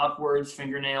 palm upwards.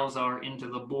 Fingernails are into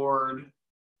the board.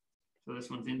 So this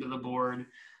one's into the board.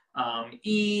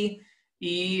 E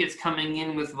is coming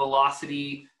in with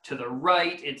velocity to the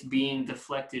right. It's being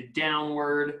deflected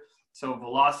downward. So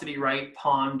velocity right,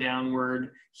 palm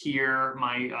downward. Here,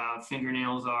 my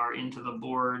fingernails are into the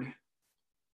board.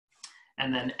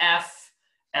 And then F,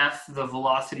 the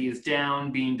velocity is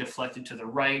down, being deflected to the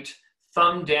right.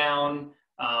 Thumb down,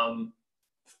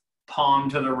 palm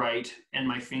to the right, and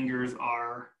my fingers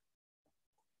are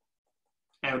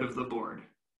out of the board.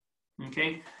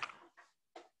 Okay?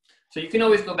 So you can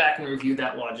always go back and review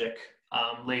that logic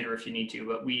later if you need to,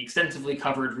 but we extensively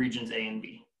covered regions A and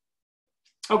B.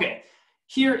 Okay,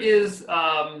 here is,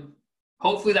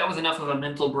 hopefully that was enough of a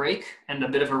mental break and a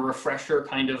bit of a refresher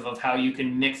kind of how you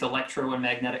can mix electro and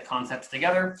magnetic concepts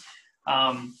together.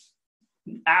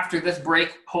 After this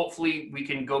break, hopefully we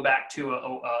can go back to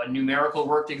a numerical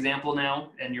worked example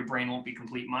now and your brain won't be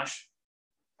complete mush.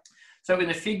 So in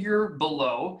the figure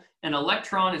below, an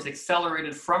electron is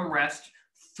accelerated from rest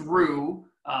through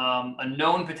a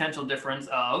known potential difference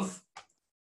of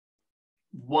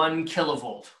 1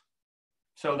 kilovolt.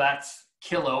 So that's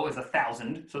kilo is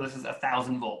 1,000. So this is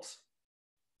 1,000 volts.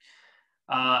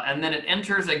 And then it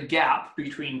enters a gap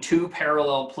between two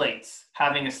parallel plates,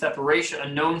 having a separation,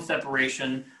 a known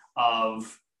separation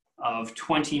of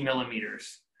 20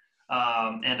 millimeters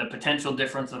and a potential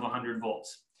difference of 100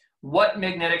 volts. What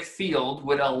magnetic field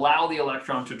would allow the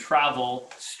electron to travel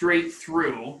straight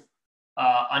through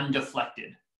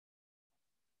undeflected?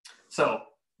 So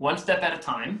one step at a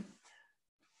time.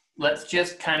 Let's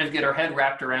just kind of get our head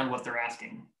wrapped around what they're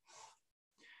asking.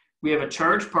 We have a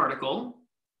charged particle.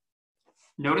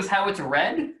 Notice how it's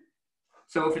red.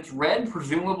 So if it's red,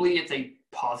 presumably it's a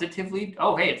positively,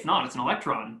 oh, hey, it's not, it's an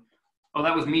electron. Oh,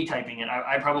 that was me typing it.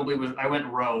 I went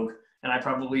rogue and I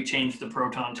probably changed the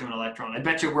proton to an electron. I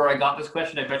bet you where I got this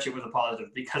question, I bet you it was a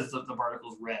positive because the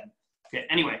particle's red. Okay,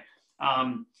 anyway,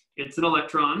 it's an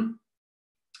electron.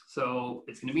 So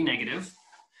it's gonna be negative.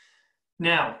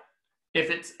 Now, if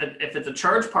it's a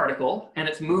charged particle and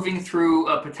it's moving through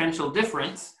a potential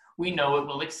difference, we know it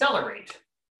will accelerate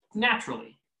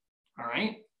naturally, all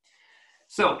right?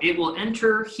 So it will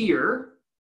enter here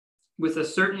with a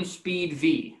certain speed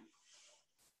v.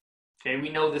 Okay, we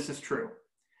know this is true.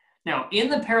 Now, in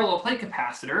the parallel plate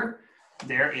capacitor,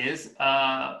 there is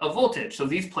a voltage. So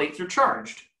these plates are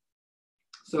charged.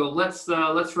 So let's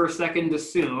for a second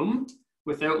assume,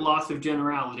 without loss of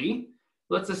generality,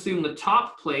 let's assume the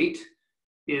top plate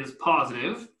is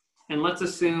positive, and let's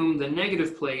assume the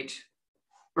negative plate,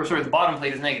 or sorry, the bottom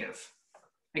plate is negative.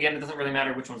 Again, it doesn't really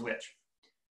matter which one's which.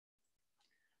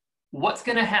 What's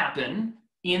going to happen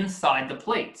inside the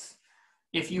plates?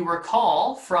 If you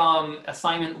recall from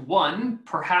assignment 1,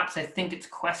 perhaps I think it's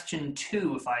question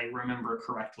 2, if I remember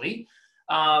correctly,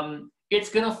 it's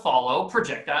going to follow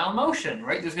projectile motion,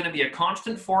 right? There's going to be a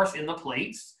constant force in the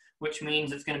plates, which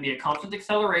means it's going to be a constant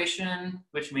acceleration,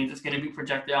 which means it's going to be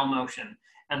projectile motion.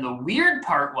 And the weird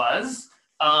part was,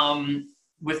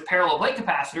 with parallel plate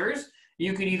capacitors,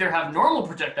 you could either have normal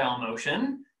projectile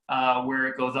motion, where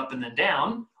it goes up and then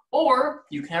down, or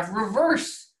you can have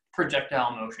reverse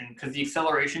projectile motion, because the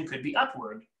acceleration could be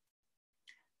upward.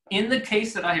 In the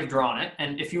case that I have drawn it,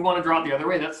 and if you want to draw it the other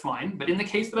way, that's fine, but in the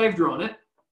case that I've drawn it,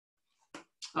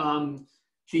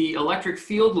 the electric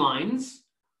field lines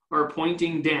are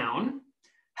pointing down.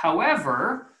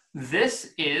 However,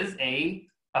 this is an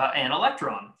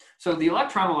electron. So the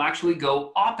electron will actually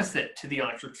go opposite to the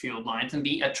electric field lines and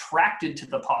be attracted to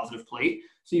the positive plate.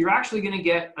 So you're actually going to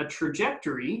get a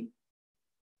trajectory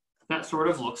that sort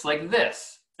of looks like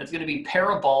this. It's going to be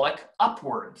parabolic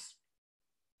upwards.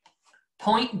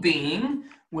 Point being,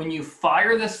 when you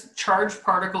fire this charged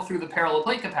particle through the parallel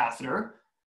plate capacitor,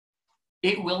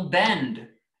 it will bend,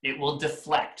 it will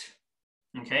deflect,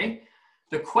 okay?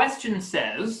 The question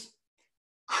says,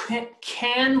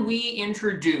 can we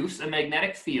introduce a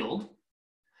magnetic field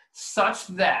such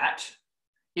that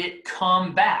it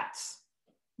combats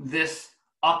this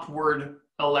upward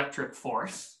electric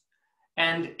force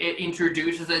and it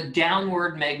introduces a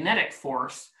downward magnetic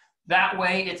force? That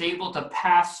way it's able to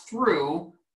pass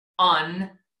through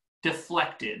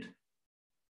undeflected,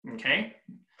 okay?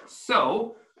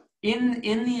 So in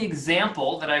the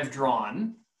example that I've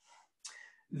drawn,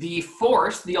 the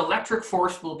force, the electric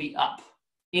force will be up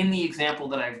in the example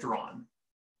that I've drawn.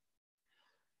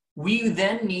 We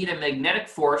then need a magnetic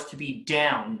force to be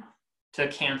down to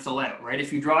cancel out, right?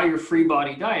 If you draw your free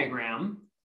body diagram,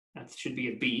 that should be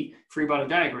a B, free body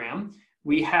diagram,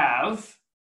 we have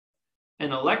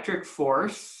an electric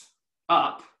force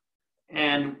up,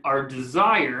 and our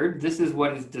desired, this is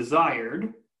what is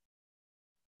desired.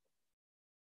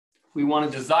 We want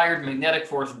a desired magnetic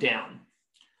force down.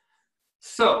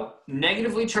 So,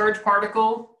 negatively charged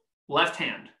particle, left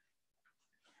hand.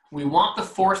 We want the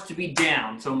force to be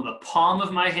down. So the palm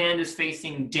of my hand is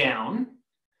facing down,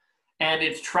 and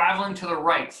it's traveling to the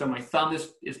right. So my thumb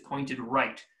is pointed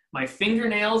right. My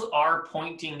fingernails are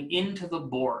pointing into the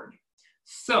board.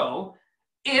 So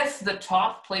if the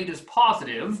top plate is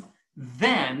positive,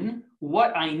 then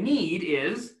what I need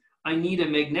is, I need a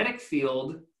magnetic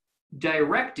field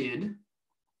directed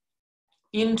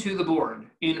into the board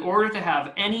in order to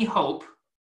have any hope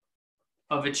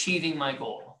of achieving my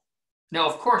goal. Now,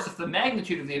 of course, if the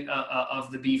magnitude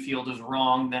of the B field is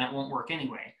wrong, then it won't work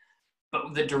anyway.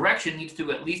 But the direction needs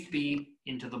to at least be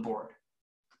into the board.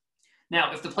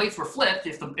 Now, if the plates were flipped,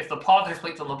 if the positive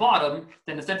plate's on the bottom,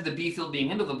 then instead of the B field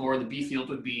being into the board, the B field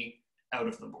would be out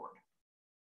of the board.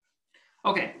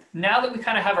 Okay, now that we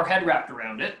kind of have our head wrapped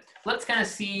around it, let's kind of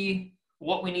see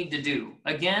what we need to do.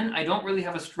 Again, I don't really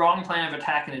have a strong plan of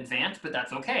attack in advance, but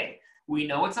that's okay. We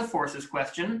know it's a forces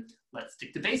question. Let's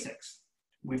stick to basics.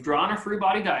 We've drawn our free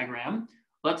body diagram.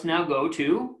 Let's now go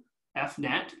to F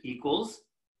net equals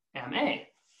ma.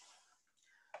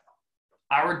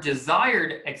 Our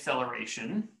desired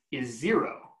acceleration is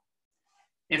 0.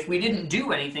 If we didn't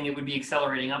do anything, it would be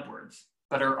accelerating upwards.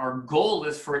 But our goal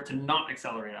is for it to not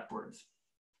accelerate upwards.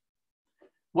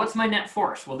 What's my net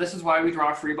force? Well, this is why we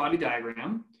draw a free body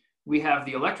diagram. We have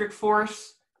the electric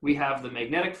force, we have the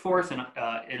magnetic force in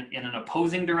an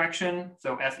opposing direction,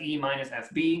 so Fe minus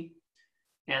Fb,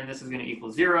 and this is going to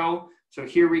equal 0. So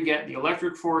here we get the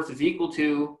electric force is equal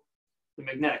to the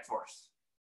magnetic force.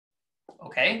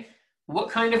 Okay, what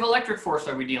kind of electric force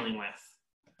are we dealing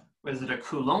with? Is it a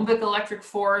Coulombic electric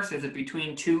force? Is it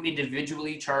between two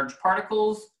individually charged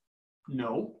particles?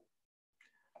 No.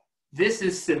 This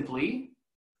is simply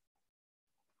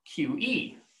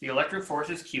QE. The electric force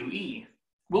is QE.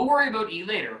 We'll worry about E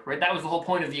later, right? That was the whole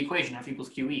point of the equation, F equals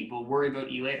QE. We'll worry about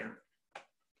E later.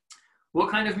 What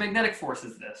kind of magnetic force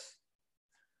is this?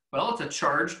 Well, it's a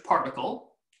charged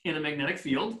particle in a magnetic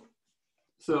field.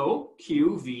 So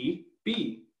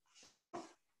QVB.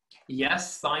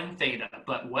 Yes, sine theta,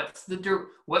 but what's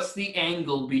the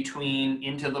angle between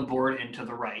into the board and to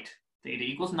the right? Theta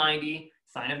equals 90,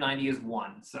 sine of 90 is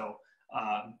 1. So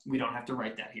we don't have to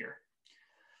write that here.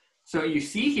 So you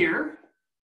see here,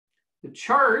 the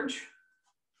charge,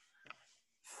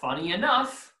 funny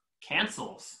enough,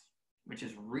 cancels, which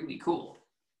is really cool.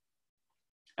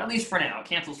 At least for now, it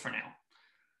cancels for now.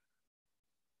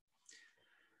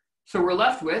 So we're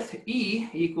left with E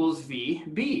equals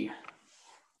VB.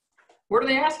 What are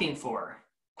they asking for?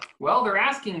 Well, they're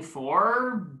asking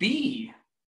for B.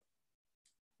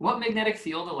 What magnetic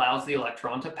field allows the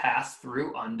electron to pass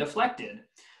through undeflected?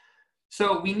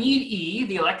 So we need E,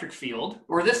 the electric field,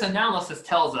 or this analysis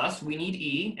tells us we need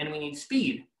E and we need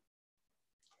speed.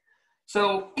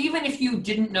 So even if you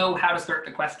didn't know how to start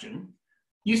the question,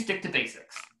 you stick to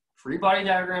basics. Free body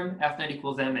diagram, F net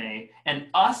equals ma, and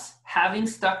us having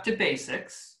stuck to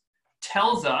basics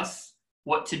tells us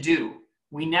what to do.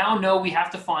 We now know we have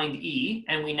to find E,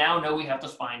 and we now know we have to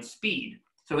find speed.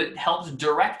 So it helps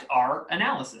direct our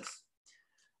analysis.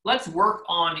 Let's work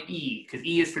on E, because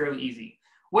E is fairly easy.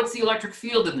 What's the electric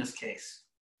field in this case?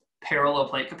 Parallel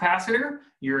plate capacitor.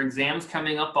 Your exam's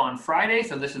coming up on Friday,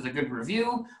 so this is a good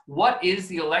review. What is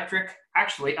the electric?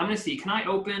 Actually, I'm going to see. Can I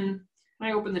open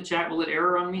the chat? Will it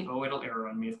error on me? Oh, it'll error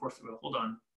on me. Of course it will. Hold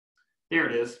on. There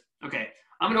it is. Okay.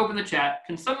 I'm going to open the chat.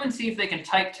 Can someone see if they can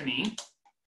type to me?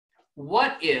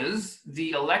 What is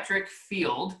the electric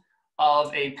field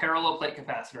of a parallel plate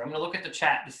capacitor? I'm going to look at the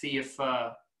chat to see if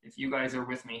you guys are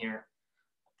with me here.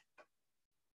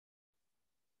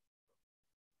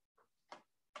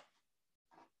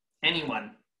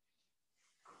 Anyone?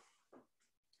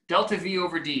 Delta V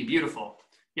over D, beautiful.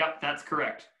 Yep, that's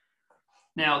correct.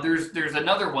 Now there's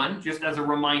another one, just as a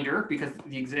reminder, because the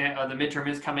midterm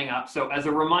is coming up. So as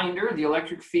a reminder, the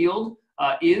electric field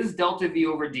is delta V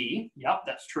over D. Yep,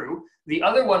 that's true. The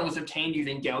other one was obtained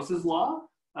using Gauss's law.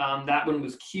 That one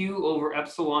was Q over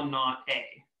epsilon naught A.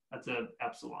 That's a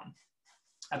epsilon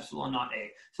naught A.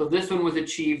 So this one was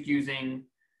achieved using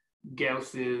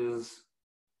Gauss's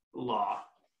law.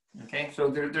 Okay, so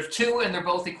there's two and they're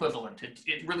both equivalent.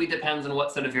 It really depends on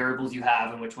what set of variables you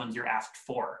have and which ones you're asked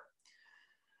for.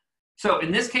 So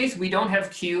in this case, we don't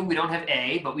have Q, we don't have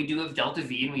A, but we do have delta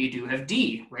V and we do have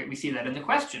D, right? We see that in the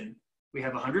question. We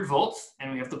have 100 volts,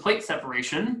 and we have the plate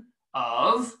separation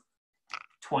of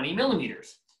 20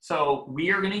 millimeters. So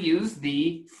we are going to use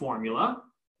the formula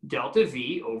delta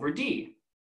V over D.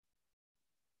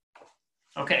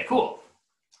 Okay, cool.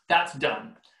 That's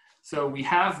done. So we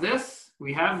have this,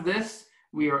 we have this.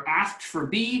 We are asked for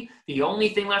B. The only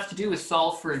thing left to do is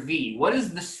solve for V. What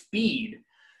is the speed?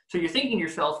 So you're thinking to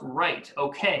yourself, right,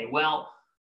 okay, well,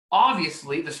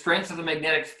 obviously the strength of the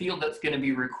magnetic field that's going to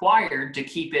be required to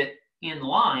keep it in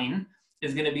line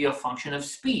is going to be a function of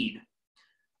speed.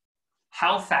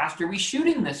 How fast are we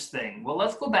shooting this thing? Well,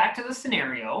 let's go back to the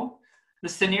scenario. The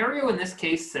scenario in this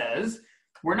case says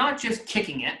we're not just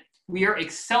kicking it, we are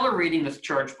accelerating this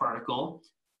charged particle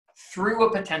through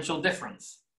a potential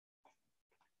difference,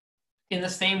 in the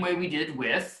same way we did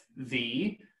with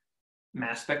the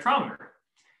mass spectrometer.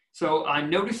 So I'm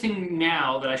noticing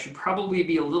now that I should probably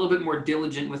be a little bit more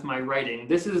diligent with my writing.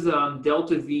 This is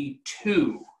delta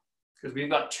V2, because we've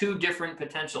got two different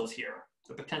potentials here,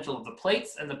 the potential of the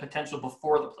plates and the potential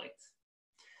before the plates.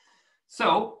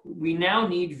 So we now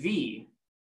need V.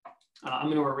 I'm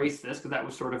going to erase this because that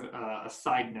was sort of a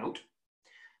side note.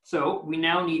 So we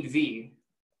now need V.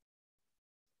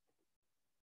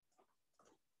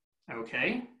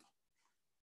 Okay.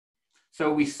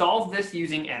 So we solve this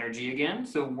using energy again.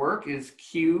 So work is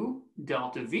Q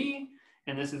delta V,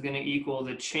 and this is going to equal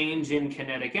the change in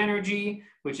kinetic energy,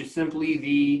 which is simply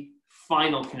the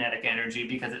final kinetic energy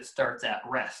because it starts at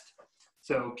rest.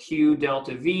 So Q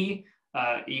delta V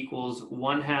equals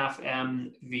 1/2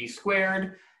 mv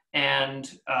squared. And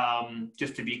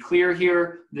just to be clear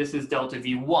here, this is delta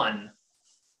V1,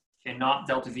 okay, not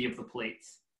delta V of the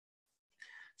plates.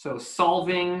 So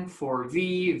solving for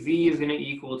V, V is going to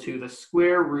equal to the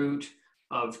square root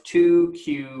of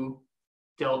 2Q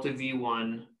delta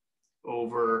V1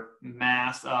 over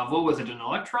mass of, what was it, an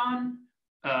electron?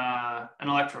 An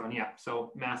electron, yeah.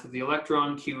 So mass of the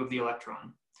electron, Q of the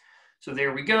electron. So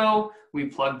there we go. We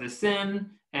plug this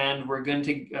in, and we're going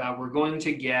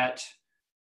to get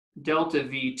delta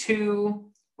V2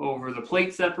 over the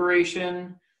plate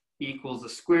separation equals the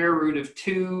square root of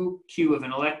 2Q of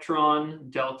an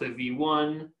electron delta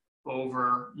V1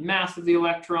 over mass of the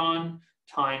electron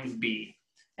times B.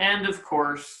 And of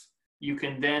course, you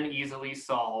can then easily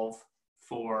solve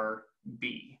for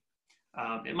B.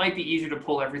 It might be easier to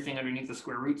pull everything underneath the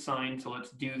square root sign, so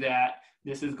let's do that.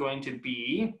 This is going to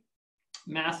be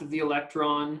mass of the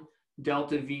electron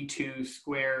delta V2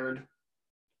 squared.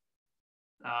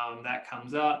 That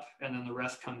comes up, and then the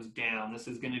rest comes down. This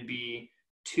is going to be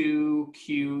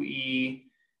 2QE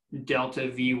delta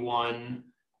V1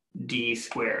 D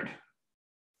squared.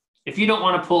 If you don't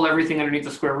want to pull everything underneath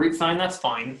the square root sign, that's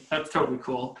fine. That's totally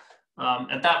cool.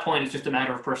 At that point, it's just a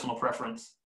matter of personal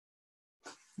preference.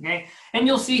 Okay, and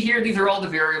you'll see here, these are all the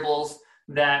variables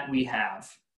that we have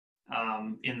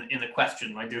in the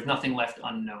question. Like, there's nothing left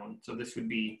unknown. So this would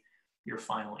be your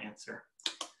final answer.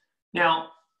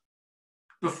 Now,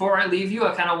 before I leave you,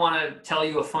 I kind of want to tell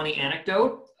you a funny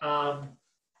anecdote.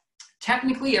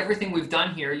 Technically, everything we've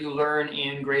done here, you learn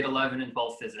in grade 11 and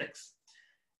 12 physics.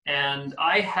 And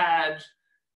I had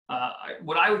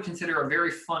what I would consider a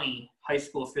very funny high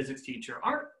school physics teacher.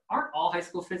 Aren't all high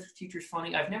school physics teachers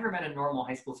funny? I've never met a normal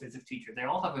high school physics teacher. They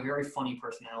all have a very funny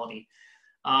personality.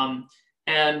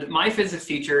 And my physics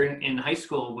teacher in high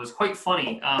school was quite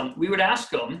funny. We would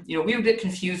ask him, you know, we would get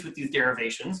confused with these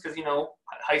derivations because, you know,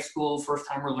 high school, first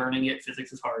time we're learning it,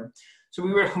 physics is hard. So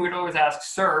we'd always ask,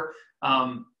 sir,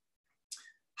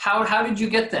 how did you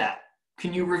get that?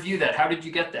 Can you review that? How did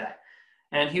you get that?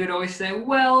 And he would always say,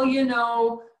 well, you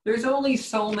know, there's only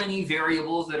so many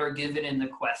variables that are given in the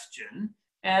question.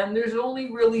 And there's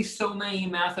only really so many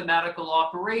mathematical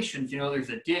operations. You know, there's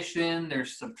addition,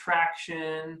 there's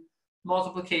subtraction,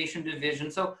 multiplication,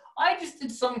 division. So I just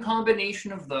did some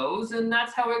combination of those, and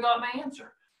that's how I got my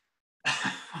answer.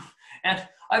 And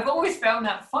I've always found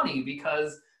that funny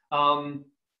because,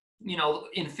 you know,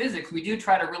 in physics, we do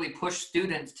try to really push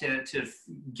students to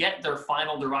get their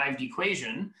final derived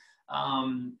equation.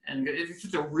 And it's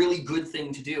just a really good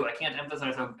thing to do. I can't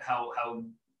emphasize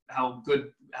how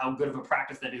good of a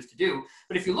practice that is to do.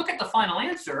 But if you look at the final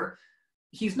answer,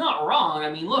 he's not wrong.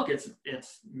 I mean, look,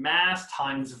 it's mass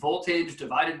times voltage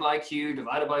divided by Q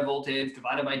divided by voltage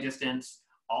divided by distance,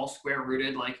 all square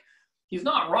rooted. Like, he's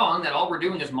not wrong that all we're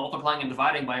doing is multiplying and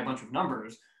dividing by a bunch of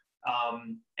numbers.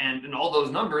 And all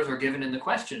those numbers are given in the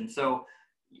question. So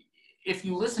if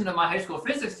you listen to my high school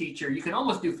physics teacher, you can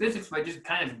almost do physics by just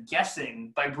kind of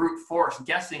guessing, by brute force,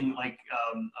 guessing like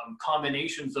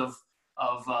combinations of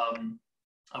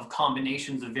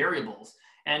combinations of variables.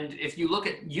 And if you look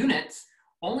at units,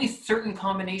 only certain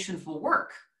combinations will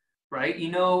work. right?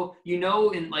 You know,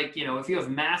 in like, you know, if you have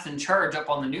mass and charge up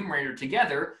on the numerator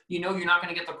together, you know, you're not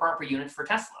going to get the proper units for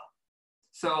Tesla.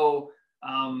 So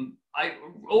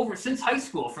since high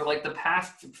school, for like the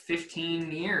past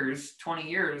 15 years, 20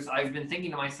 years, I've been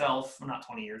thinking to myself, well, not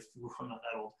 20 years, I'm not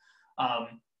that old.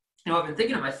 You know, I've been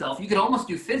thinking to myself, you could almost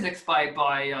do physics by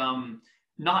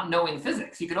not knowing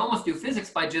physics. You could almost do physics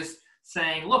by just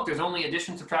saying, look, there's only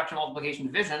addition, subtraction, multiplication,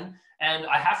 division, and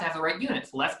I have to have the right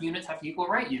units. Left units have to equal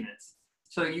right units.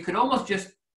 So you could almost just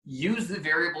use the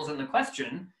variables in the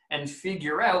question and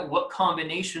figure out what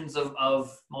combinations of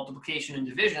multiplication and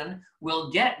division will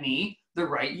get me the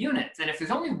right units. And if there's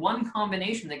only one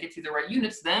combination that gets you the right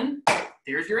units, then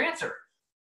there's your answer.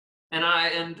 And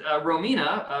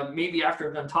Romina, maybe after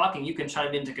I'm done talking, you can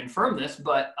chime in to confirm this,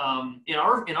 but in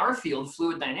our field,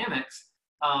 fluid dynamics,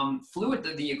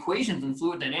 the equations in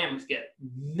fluid dynamics get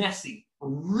messy,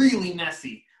 really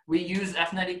messy. We use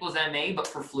F net equals ma, but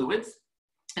for fluids,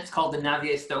 it's called the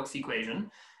Navier-Stokes equation.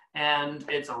 And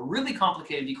it's a really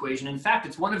complicated equation. In fact,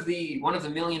 it's one of the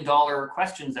 $1 million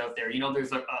questions out there. You know,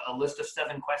 there's a list of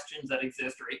 7 questions that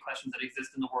exist, or 8 questions that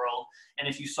exist in the world. And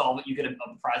if you solve it, you get a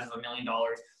prize of $1 million.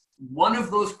 One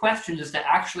of those questions is to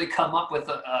actually come up with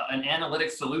an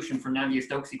analytic solution for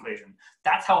Navier-Stokes equation.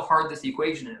 That's how hard this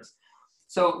equation is.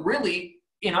 So really,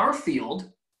 in our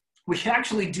field, we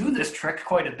actually do this trick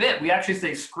quite a bit. We actually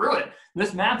say, screw it.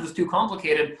 This math is too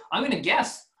complicated. I'm going to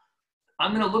guess.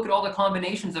 I'm going to look at all the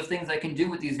combinations of things I can do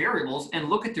with these variables and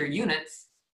look at their units.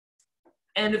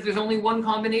 And if there's only one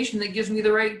combination that gives me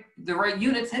the right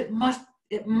units, it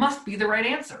must be the right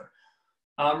answer.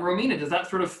 Romina, does that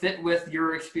sort of fit with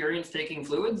your experience taking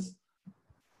fluids?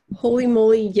 Holy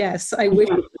moly, yes. I wish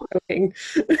I was joking.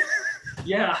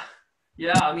 Yeah.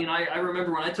 I mean, I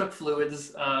remember when I took fluids,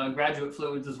 graduate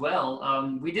fluids as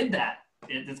well, we did that.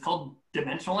 It's called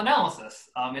dimensional analysis.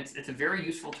 It's a very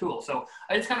useful tool. So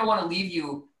I just kind of want to leave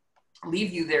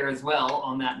you there as well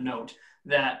on that note,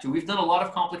 that we've done a lot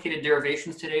of complicated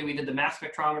derivations today. We did the mass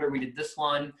spectrometer, we did this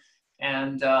one.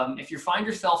 And if you find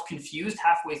yourself confused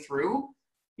halfway through,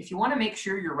 if you want to make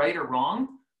sure you're right or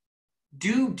wrong,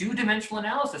 do dimensional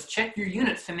analysis. Check your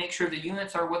units to make sure the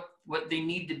units are what they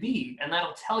need to be. And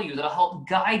that'll help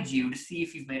guide you to see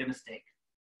if you've made a mistake.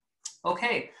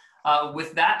 Okay,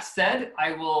 with that said,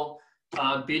 I will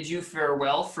bid you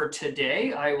farewell for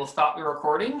today. I will stop the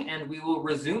recording and we will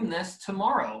resume this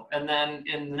tomorrow. And then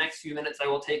in the next few minutes, I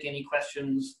will take any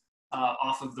questions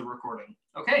off of the recording.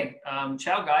 Okay,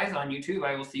 ciao guys on YouTube.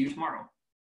 I will see you tomorrow.